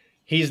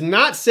 He's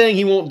not saying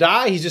he won't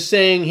die, he's just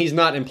saying he's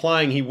not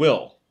implying he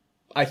will.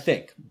 I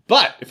think.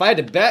 But if I had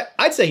to bet,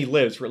 I'd say he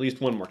lives for at least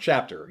one more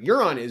chapter.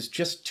 Euron is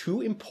just too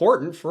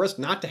important for us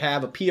not to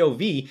have a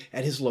POV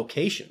at his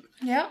location.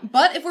 Yeah,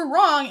 but if we're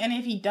wrong, and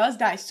if he does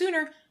die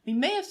sooner, we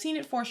may have seen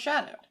it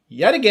foreshadowed.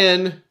 Yet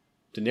again,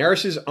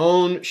 Daenerys'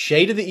 own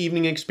Shade of the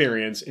Evening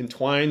experience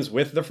entwines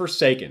with the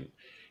Forsaken.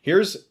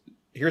 Here's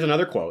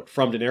another quote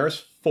from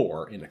Daenerys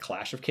 4 in The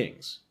Clash of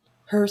Kings.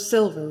 Her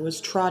silver was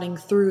trotting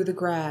through the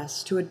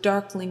grass to a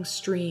darkling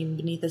stream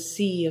beneath a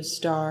sea of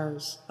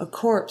stars. A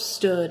corpse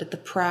stood at the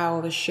prow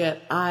of a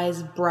ship,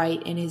 eyes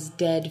bright in his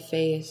dead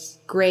face,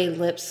 gray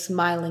lips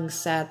smiling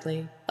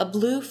sadly. A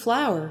blue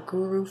flower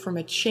grew from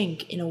a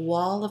chink in a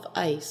wall of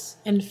ice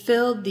and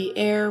filled the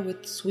air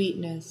with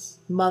sweetness.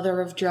 Mother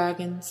of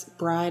dragons,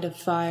 bride of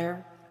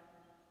fire.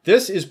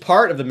 This is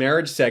part of the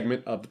marriage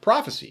segment of the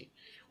prophecy.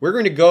 We're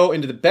going to go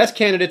into the best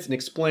candidates and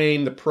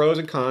explain the pros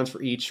and cons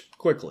for each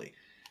quickly.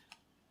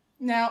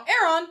 Now,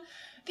 Aeron,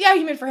 the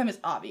argument for him is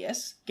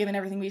obvious, given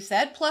everything we've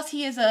said, plus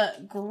he is a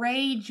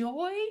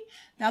Greyjoy.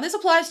 Now, this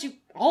applies to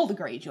all the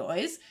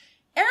Greyjoys.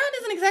 Aeron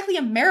isn't exactly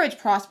a marriage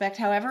prospect,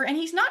 however, and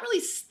he's not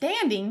really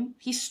standing,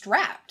 he's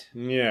strapped.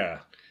 Yeah.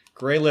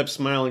 Grey lips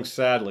smiling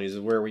sadly is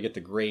where we get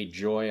the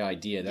Greyjoy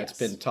idea. That's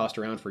been tossed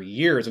around for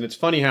years, and it's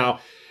funny how,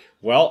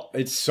 well,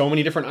 it's so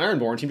many different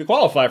Ironborn seem to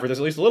qualify for this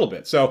at least a little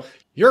bit. So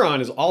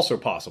Euron is also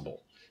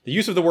possible. The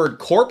use of the word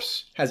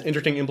corpse has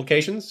interesting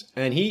implications,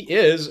 and he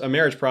is a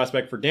marriage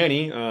prospect for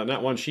Dany.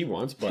 Not one she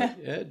wants, but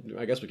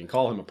I guess we can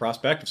call him a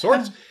prospect of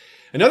sorts.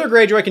 Another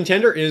Greyjoy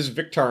contender is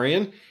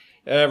Victarion.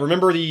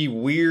 Remember the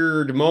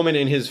weird moment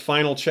in his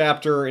final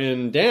chapter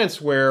in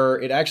Dance where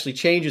it actually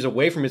changes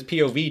away from his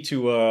POV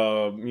to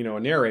a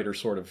narrator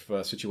sort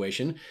of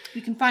situation.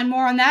 You can find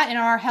more on that in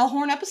our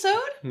Hellhorn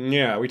episode.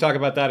 Yeah, we talk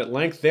about that at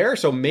length there.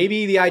 So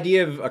maybe the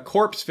idea of a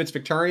corpse fits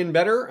Victarion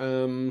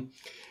better.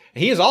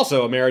 He is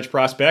also a marriage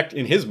prospect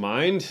in his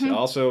mind,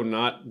 also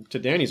not to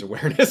Dany's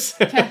awareness.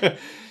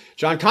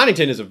 John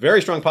Connington is a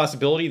very strong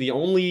possibility. The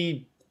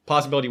only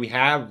possibility we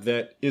have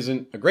that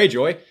isn't a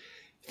Greyjoy.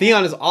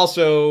 Theon is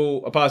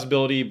also a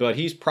possibility, but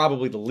he's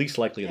probably the least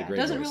likely of the Greyjoys.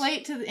 Doesn't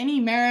relate to any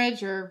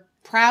marriage or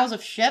prows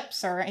of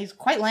ships, or he's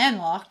quite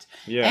landlocked.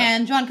 Yeah.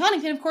 And John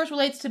Connington, of course,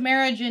 relates to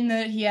marriage in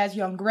that he has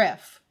young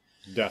Griff.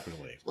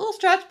 Definitely. A little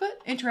stretch, but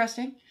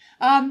interesting.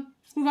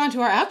 Move on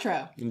to our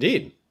outro.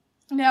 Indeed.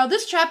 Now,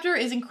 this chapter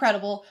is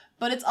incredible,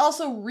 but it's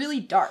also really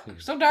dark.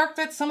 So dark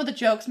that some of the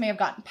jokes may have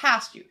gotten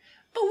past you.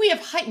 But we have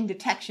heightened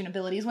detection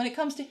abilities when it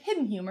comes to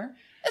hidden humor,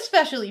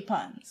 especially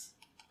puns.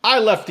 I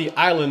left the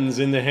islands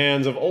in the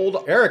hands of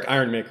old Eric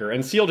Ironmaker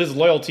and sealed his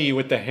loyalty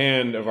with the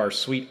hand of our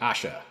sweet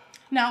Asha.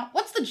 Now,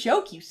 what's the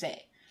joke, you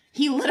say?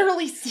 He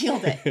literally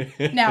sealed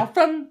it. Now,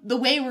 from The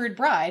Wayward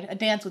Bride, A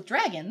Dance with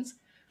Dragons,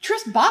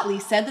 Tris Botley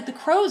said that the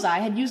Crow's Eye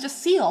had used a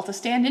seal to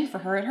stand in for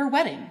her at her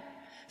wedding.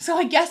 So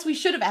I guess we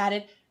should have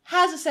added,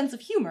 has a sense of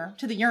humor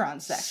to the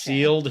Euron section.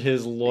 Sealed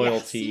his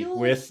loyalty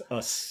with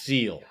a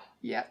seal.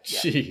 Yep.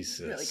 Jesus.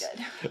 Really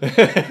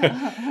good.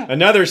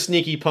 Another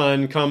sneaky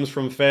pun comes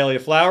from Phalia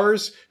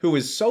Flowers, who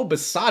is so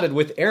besotted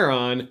with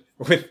Euron,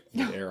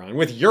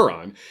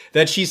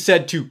 that she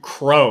said to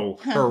crow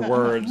her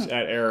words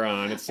at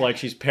Euron. It's like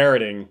she's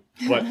parroting,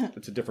 but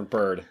it's a different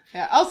bird.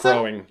 Yeah. Also,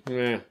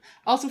 crowing.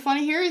 Also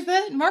funny here is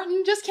that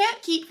Martin just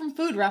can't keep from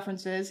food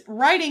references,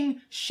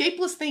 writing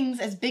shapeless things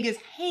as big as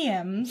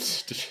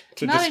hams.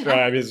 to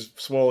describe his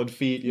swollen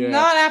feet, yeah.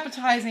 Not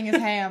appetizing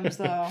as hams,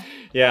 though.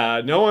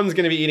 Yeah, no one's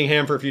going to be eating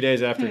ham for a few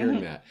days after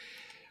hearing that.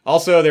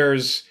 Also,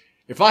 there's,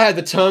 if I had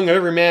the tongue of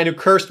every man who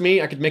cursed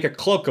me, I could make a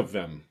cloak of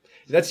them.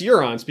 That's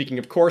Euron speaking,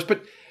 of course,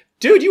 but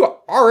dude, you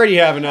already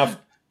have enough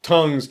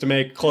tongues to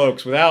make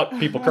cloaks without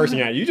people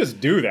cursing at you. You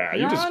just do that.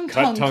 You just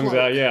cut tongues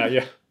cloak. out.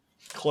 Yeah.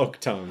 Cloak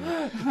tongue.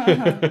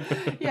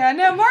 Yeah,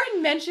 now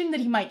Martin mentioned that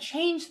he might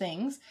change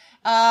things.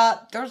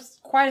 There's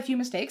quite a few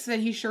mistakes that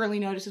he surely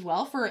noticed as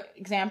well. For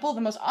example,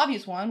 the most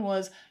obvious one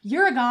was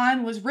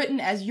Uragon was written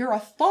as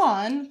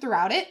Urathon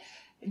throughout it,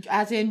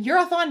 as in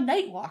Urathon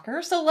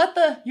Nightwalker, so let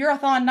the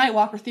Urathon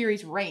Nightwalker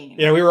theories reign.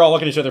 Yeah, we were all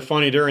looking at each other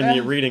funny during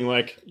the reading,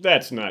 like,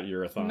 that's not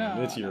Urathon,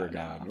 No, it's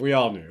Uragon. no. We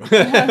all knew.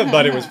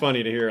 But it was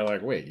funny to hear,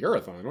 like, wait,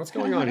 Urathon, what's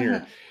going on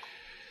here?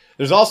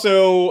 There's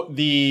also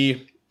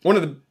one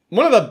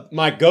of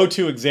my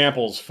go-to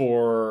examples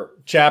for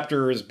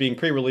chapters being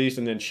pre-released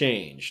and then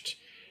changed.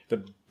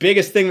 The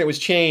biggest thing that was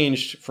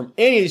changed from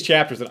any of these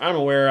chapters that I'm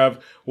aware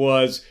of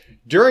was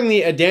during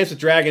the A Dance with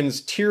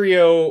Dragons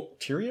Tyrion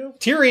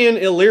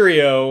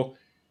Illyrio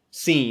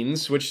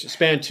scenes, which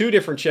span two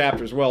different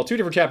chapters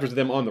of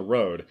them on the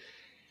road.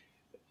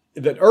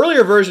 The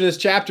earlier version of this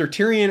chapter,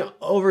 Tyrion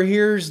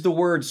overhears the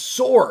word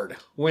sword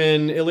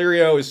when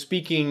Illyrio is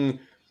speaking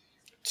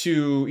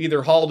to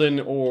either Halden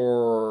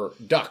or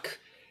Duck.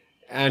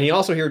 And he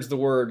also hears the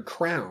word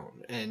crown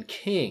and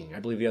king, I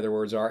believe the other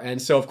words are.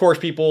 And so, of course,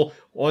 people,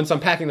 once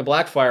unpacking the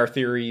Blackfire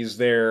theories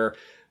there,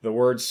 the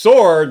word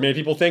sword made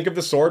people think of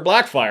the sword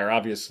Blackfire,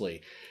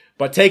 obviously.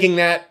 But taking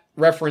that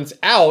reference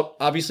out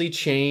obviously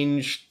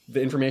changed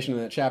the information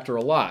in that chapter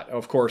a lot.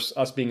 Of course,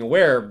 us being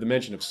aware of the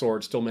mention of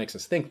sword still makes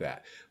us think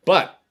that.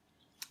 But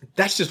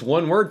that's just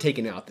one word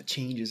taken out that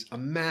changes a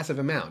massive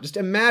amount. Just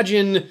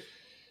imagine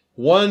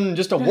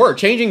a word,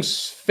 changing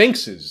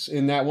sphinxes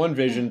in that one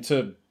vision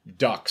to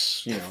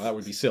ducks, that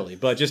would be silly.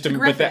 But just to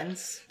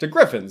Griffins. To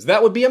griffins,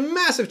 that would be a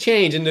massive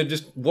change into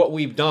just what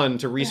we've done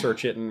to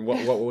research it and what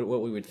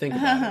we would think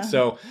about it.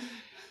 So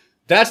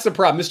that's the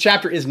problem. This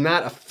chapter is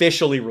not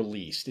officially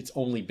released. It's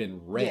only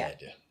been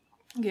read.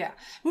 Yeah.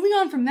 Moving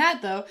on from that,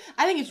 though,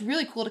 I think it's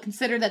really cool to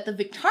consider that the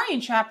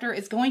Victarion chapter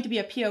is going to be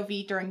a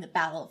POV during the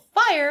Battle of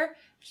Fire,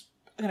 which is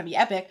going to be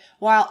epic,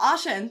 while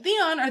Asha and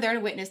Theon are there to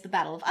witness the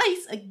Battle of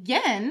Ice,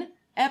 again,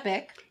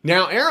 epic.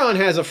 Now, Euron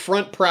has a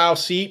front prow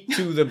seat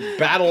to the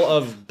Battle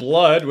of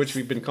Blood, which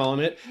we've been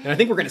calling it, and I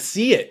think we're going to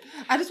see it.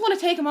 I just want to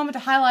take a moment to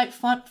highlight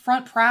front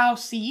prow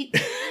seat,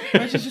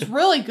 which is just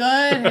really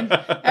good, and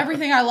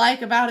everything I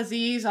like about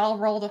Aziz all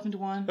rolled up into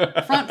one.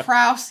 Front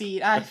prow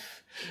seat.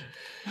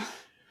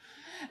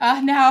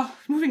 Now,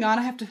 moving on,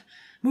 I have to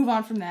move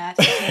on from that.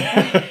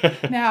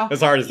 Now,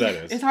 as hard as that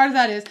is. As hard as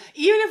that is,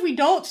 even if we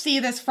don't see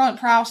this front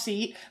prow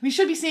seat, we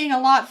should be seeing a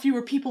lot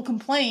fewer people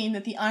complain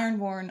that the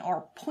Ironborn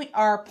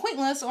are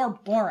pointless or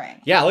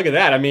boring. Yeah, look at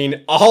that. I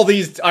mean, all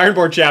these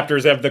Ironborn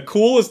chapters have the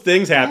coolest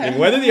things happening.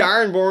 Whether the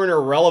Ironborn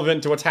are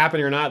relevant to what's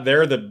happening or not,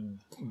 they're the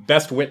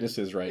best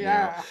witnesses right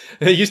now.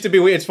 It used to be,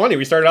 it's funny,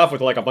 we started off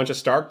with like a bunch of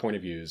Stark point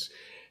of views.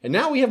 And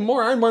now we have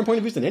more Ironborn point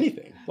of views than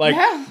anything. Like,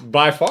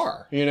 by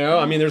far, you know?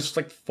 I mean, there's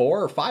like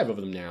 4 or 5 of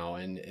them now,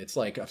 and it's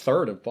like a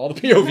third of all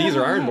the POVs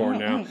are Ironborn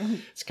now.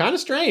 It's kind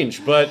of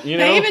strange, but, you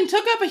know. They even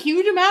took up a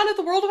huge amount of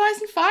the World of Ice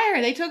and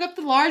Fire. They took up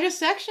the largest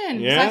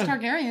section, besides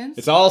Targaryens.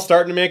 It's all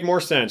starting to make more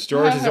sense.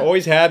 George has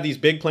always had these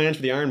big plans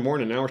for the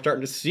Ironborn, and now we're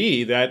starting to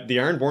see that the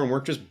Ironborn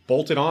weren't just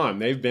bolted on.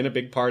 They've been a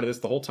big part of this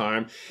the whole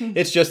time.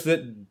 It's just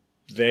that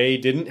they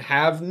didn't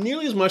have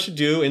nearly as much to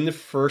do in the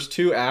first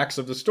 2 acts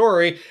of the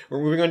story. We're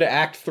moving on to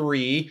Act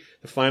 3,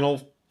 the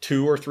final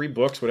 2 or 3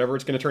 books, whatever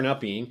it's going to turn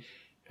out being.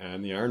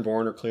 And the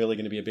Ironborn are clearly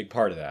going to be a big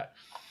part of that.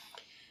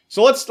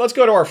 So let's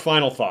go to our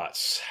final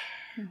thoughts.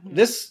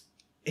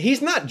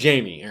 He's not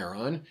Jaime,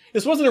 Aaron.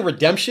 This wasn't a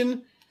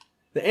redemption.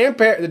 The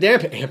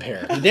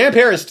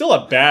Damphair is still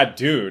a bad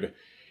dude.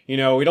 You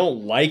know, we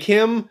don't like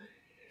him.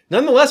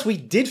 Nonetheless, we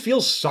did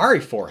feel sorry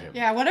for him.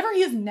 Yeah, whatever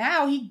he is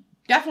now, he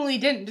definitely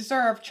didn't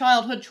deserve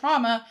childhood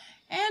trauma,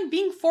 and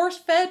being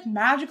force-fed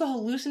magical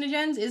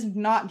hallucinogens is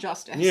not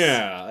justice.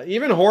 Yeah,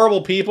 even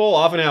horrible people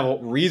often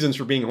have reasons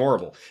for being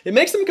horrible. It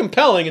makes them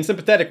compelling and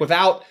sympathetic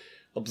without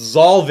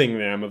absolving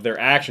them of their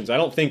actions. I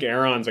don't think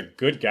Aaron's a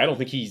good guy. I don't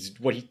think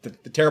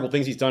the terrible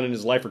things he's done in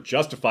his life are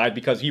justified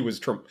because he was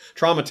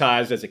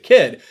traumatized as a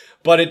kid,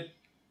 but it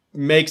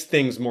makes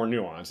things more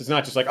nuanced. It's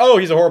not just like, oh,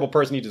 he's a horrible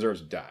person, he deserves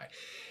to die.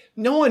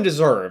 No one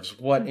deserves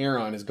what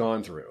Aaron has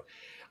gone through.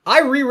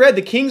 I reread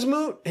The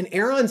Kingsmoot, and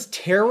Aaron's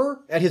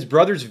terror at his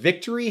brother's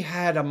victory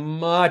had a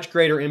much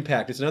greater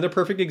impact. It's another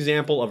perfect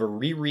example of a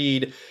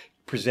reread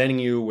presenting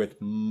you with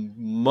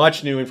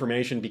much new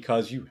information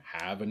because you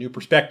have a new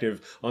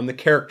perspective on the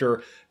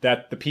character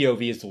that the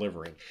POV is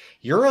delivering.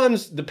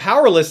 The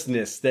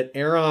powerlessness that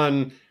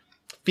Aaron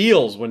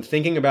feels when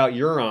thinking about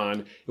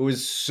Euron, it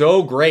was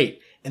so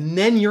great. And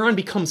then Euron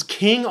becomes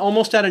king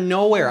almost out of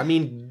nowhere. I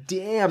mean,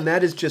 damn,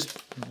 that's just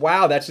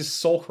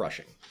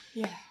soul-crushing.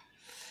 Yeah.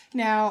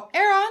 Now,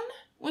 Aeron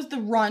was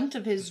the runt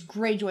of his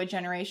Greyjoy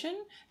generation,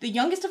 the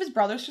youngest of his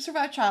brothers to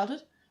survive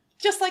childhood,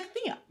 just like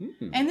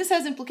Theon. And this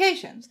has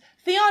implications.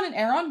 Theon and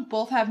Aeron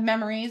both have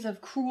memories of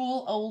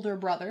cruel older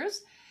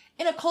brothers.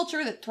 In a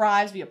culture that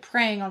thrives via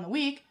preying on the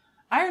weak,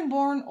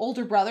 Ironborn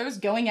older brothers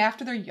going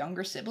after their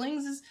younger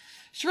siblings is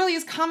surely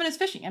as common as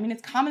fishing. I mean,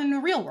 it's common in the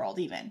real world,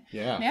 even.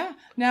 Yeah.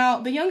 Now,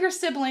 the younger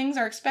siblings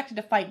are expected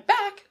to fight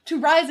back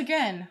to rise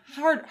again,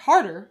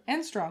 harder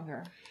and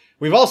stronger.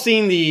 We've all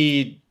seen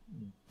the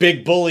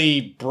big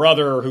bully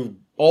brother who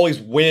always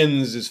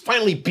wins is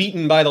finally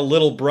beaten by the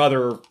little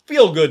brother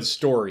feel-good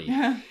story.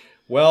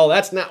 Well,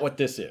 that's not what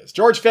this is.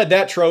 George fed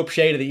that trope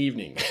shade of the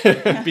evening.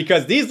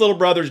 Because these little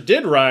brothers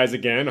did rise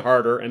again,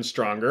 harder and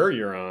stronger,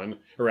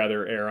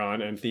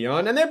 Aeron and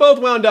Theon, and they both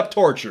wound up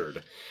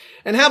tortured.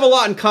 And have a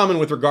lot in common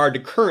with regard to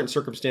current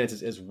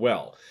circumstances as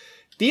well.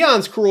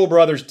 Theon's cruel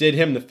brothers did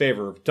him the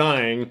favor of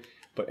dying,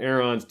 but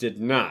Aeron's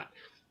did not.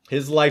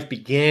 His life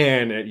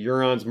began at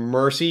Euron's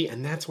mercy,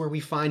 and that's where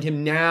we find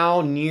him now,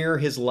 near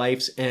his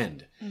life's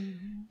end.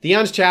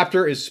 Theon's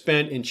chapter is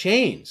spent in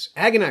chains,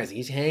 agonizing.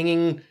 He's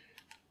hanging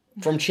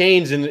from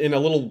chains in a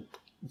little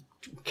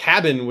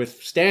cabin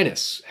with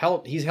Stannis.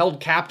 He's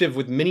held captive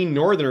with many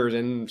Northerners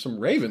and some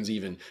Ravens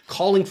even,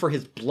 calling for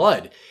his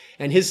blood.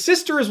 And his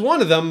sister is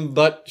one of them,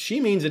 but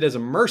she means it as a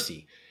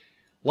mercy.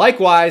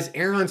 Likewise,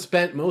 Aeron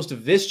spent most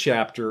of this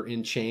chapter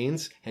in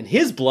chains, and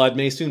his blood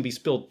may soon be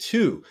spilled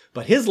too,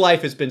 but his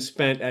life has been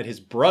spent at his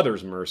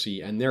brother's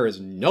mercy, and there is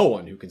no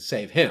one who can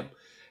save him.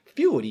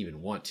 Few would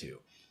even want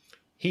to.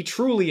 He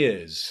truly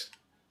is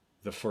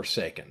the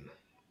Forsaken.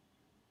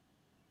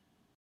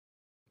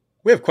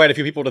 We have quite a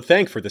few people to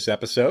thank for this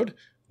episode,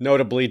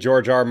 notably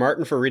George R.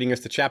 Martin for reading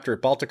us the chapter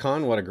at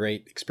Balticon. What a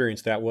great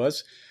experience that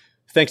was.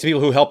 Thanks to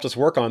people who helped us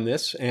work on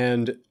this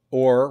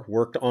or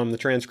worked on the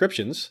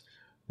transcriptions.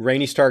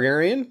 Rhaenys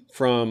Targaryen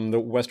from the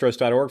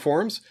Westeros.org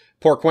forums,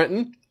 Poor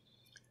Quentin,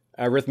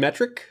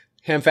 Arithmetric,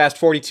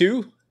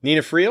 Hamfast42,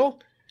 Nina Friel,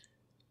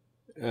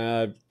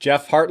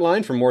 Jeff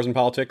Hartline from Wars and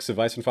Politics of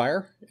Ice and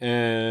Fire,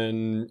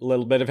 and a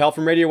little bit of help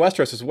from Radio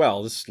Westeros as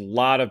well. A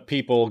lot of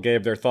people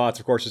gave their thoughts.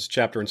 Of course, this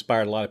chapter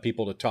inspired a lot of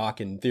people to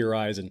talk and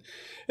theorize, and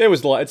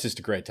it's just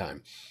a great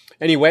time.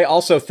 Anyway,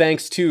 also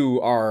thanks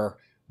to our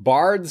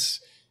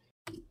bards.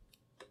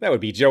 That would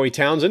be Joey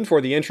Townsend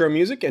for the intro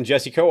music and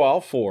Jesse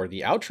Kowal for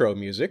the outro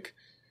music.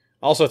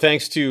 Also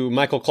thanks to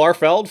Michael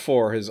Klarfeld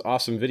for his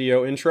awesome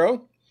video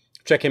intro.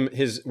 Check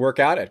his work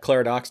out at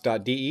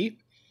claridox.de.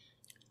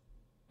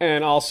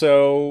 And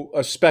also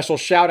a special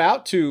shout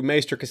out to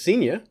Maester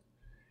Cassina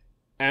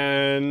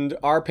and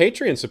our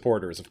Patreon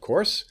supporters, of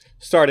course,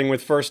 starting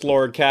with First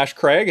Lord Cash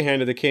Craig,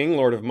 Hand of the King,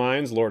 Lord of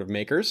Mines, Lord of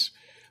Makers,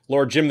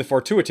 Lord Jim the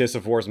Fortuitous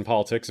of Wars and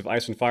Politics of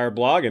Ice and Fire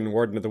blog and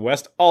Warden of the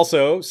West,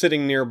 also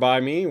sitting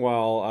nearby me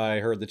while I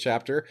heard the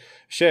chapter.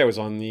 Shay was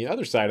on the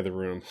other side of the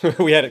room.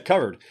 We had it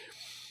covered.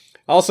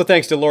 Also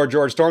thanks to Lord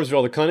George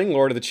Stormsville the Cunning,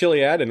 Lord of the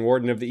Chiliad and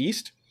Warden of the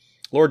East,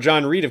 Lord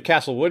John Reed of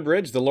Castle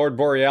Woodbridge, the Lord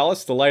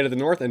Borealis, the Light of the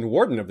North and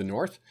Warden of the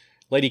North,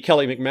 Lady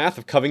Kelly McMath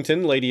of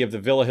Covington, Lady of the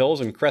Villa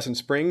Hills and Crescent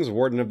Springs,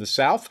 Warden of the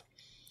South,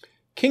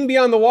 King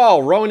Beyond the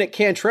Wall, Rowan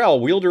Cantrell,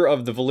 wielder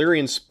of the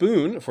Valyrian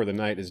Spoon, for the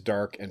night is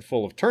dark and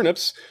full of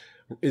turnips,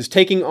 is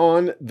taking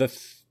on the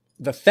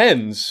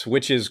Thens,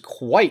 which is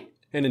quite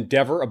an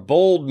endeavor, a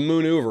bold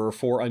maneuver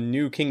for a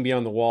new King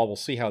Beyond the Wall. We'll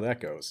see how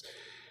that goes.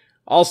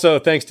 Also,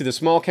 thanks to the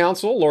Small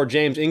Council, Lord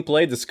James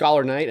Inkblade, the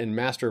Scholar Knight and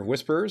Master of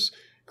Whisperers,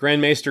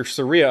 Grand Maester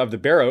Saria of the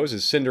Barrows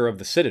is Cinder of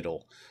the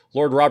Citadel,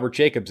 Lord Robert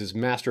Jacobs is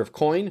Master of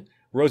Coin,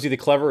 Rosie the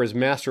Clever is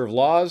Master of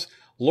Laws,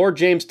 Lord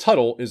James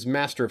Tuttle is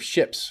Master of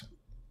Ships.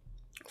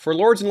 For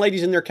lords and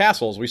ladies in their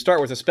castles, we start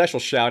with a special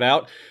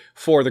shout-out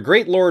for the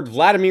great Lord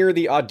Vladimir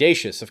the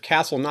Audacious of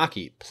Castle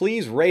Naki.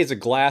 Please raise a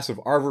glass of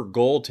Arver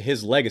gold to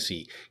his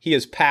legacy. He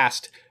has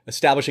passed,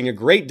 establishing a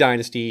great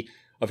dynasty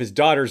of his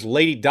daughters,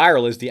 Lady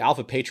Direliz the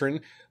Alpha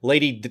Patron,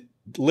 Lady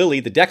Lily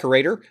the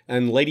Decorator,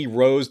 and Lady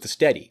Rose the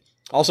Steady.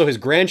 Also his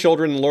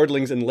grandchildren,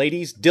 lordlings and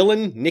ladies,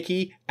 Dylan,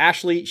 Nikki,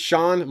 Ashley,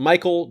 Sean,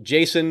 Michael,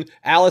 Jason,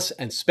 Alice,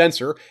 and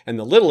Spencer, and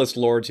the littlest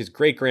lords, his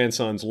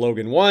great-grandsons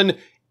Logan 1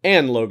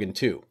 and Logan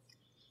 2.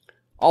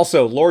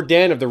 Also, Lord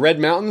Dan of the Red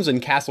Mountains and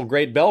Castle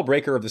Great Bell,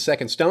 Breaker of the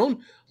Second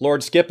Stone,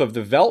 Lord Skip of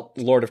the Veldt,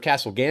 Lord of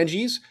Castle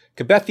Ganges,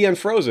 Kebeth the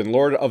Unfrozen,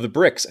 Lord of the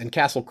Bricks and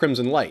Castle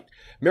Crimson Light.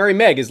 Mary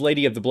Meg is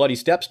Lady of the Bloody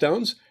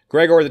Stepstones,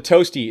 Gregor the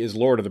Toasty is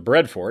Lord of the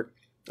Breadfort,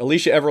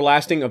 Alicia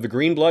Everlasting of the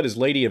Greenblood is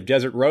Lady of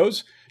Desert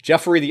Rose,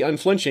 Jeffrey the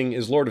Unflinching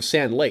is Lord of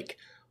Sand Lake,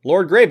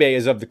 Lord Greybay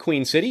is of the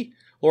Queen City,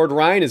 Lord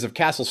Ryan is of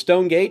Castle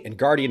Stonegate and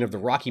Guardian of the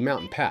Rocky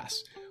Mountain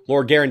Pass,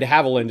 Lord Garin de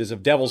Haviland is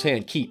of Devil's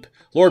Hand Keep,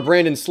 Lord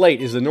Brandon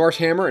Slate is the Norse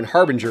Hammer and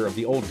Harbinger of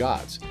the Old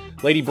Gods.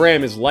 Lady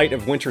Bram is Light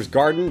of Winter's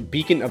Garden,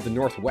 Beacon of the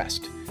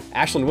Northwest.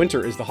 Ashlyn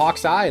Winter is the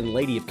Hawk's Eye and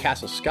Lady of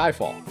Castle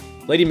Skyfall.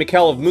 Lady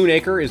Mikkel of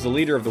Moonacre is the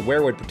leader of the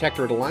Werewood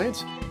Protectorate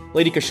Alliance.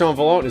 Lady Cachon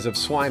Volant is of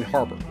Swine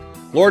Harbor.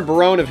 Lord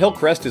Barone of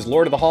Hillcrest is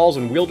Lord of the Halls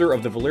and wielder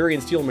of the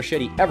Valyrian Steel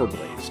Machete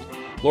Everglazed.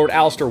 Lord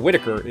Alistair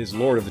Whitaker is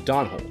Lord of the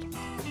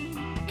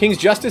Dawnhold. King's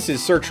Justice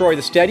is Sir Troy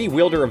the Steady,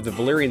 wielder of the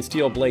Valyrian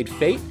Steel Blade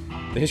Fate.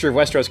 The History of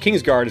Westeros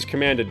Kingsguard is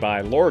commanded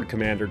by Lord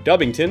Commander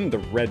Dubbington, the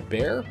Red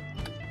Bear.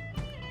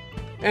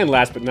 And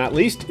last but not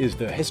least is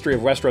the History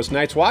of Westeros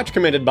Night's Watch,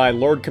 commanded by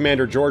Lord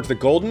Commander George the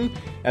Golden,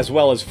 as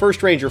well as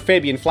First Ranger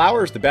Fabian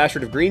Flowers, the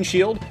Bastard of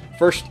Greenshield,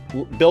 First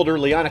Builder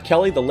Lyanna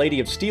Kelly, the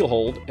Lady of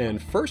Steelhold,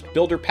 and First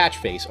Builder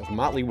Patchface of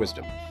Motley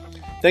Wisdom.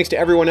 Thanks to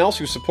everyone else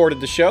who supported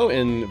the show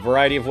in a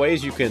variety of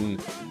ways. You can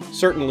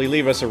certainly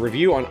leave us a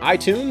review on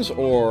iTunes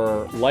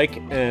or like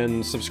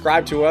and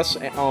subscribe to us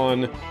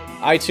on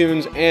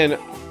iTunes and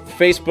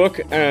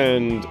Facebook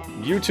and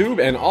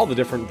YouTube and all the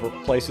different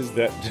places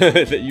that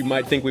that you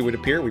might think we would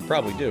appear. We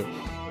probably do.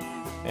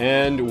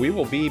 And we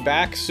will be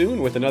back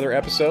soon with another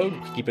episode.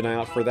 Keep an eye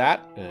out for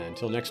that. And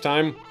until next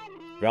time,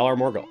 Valar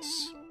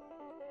Morghulis.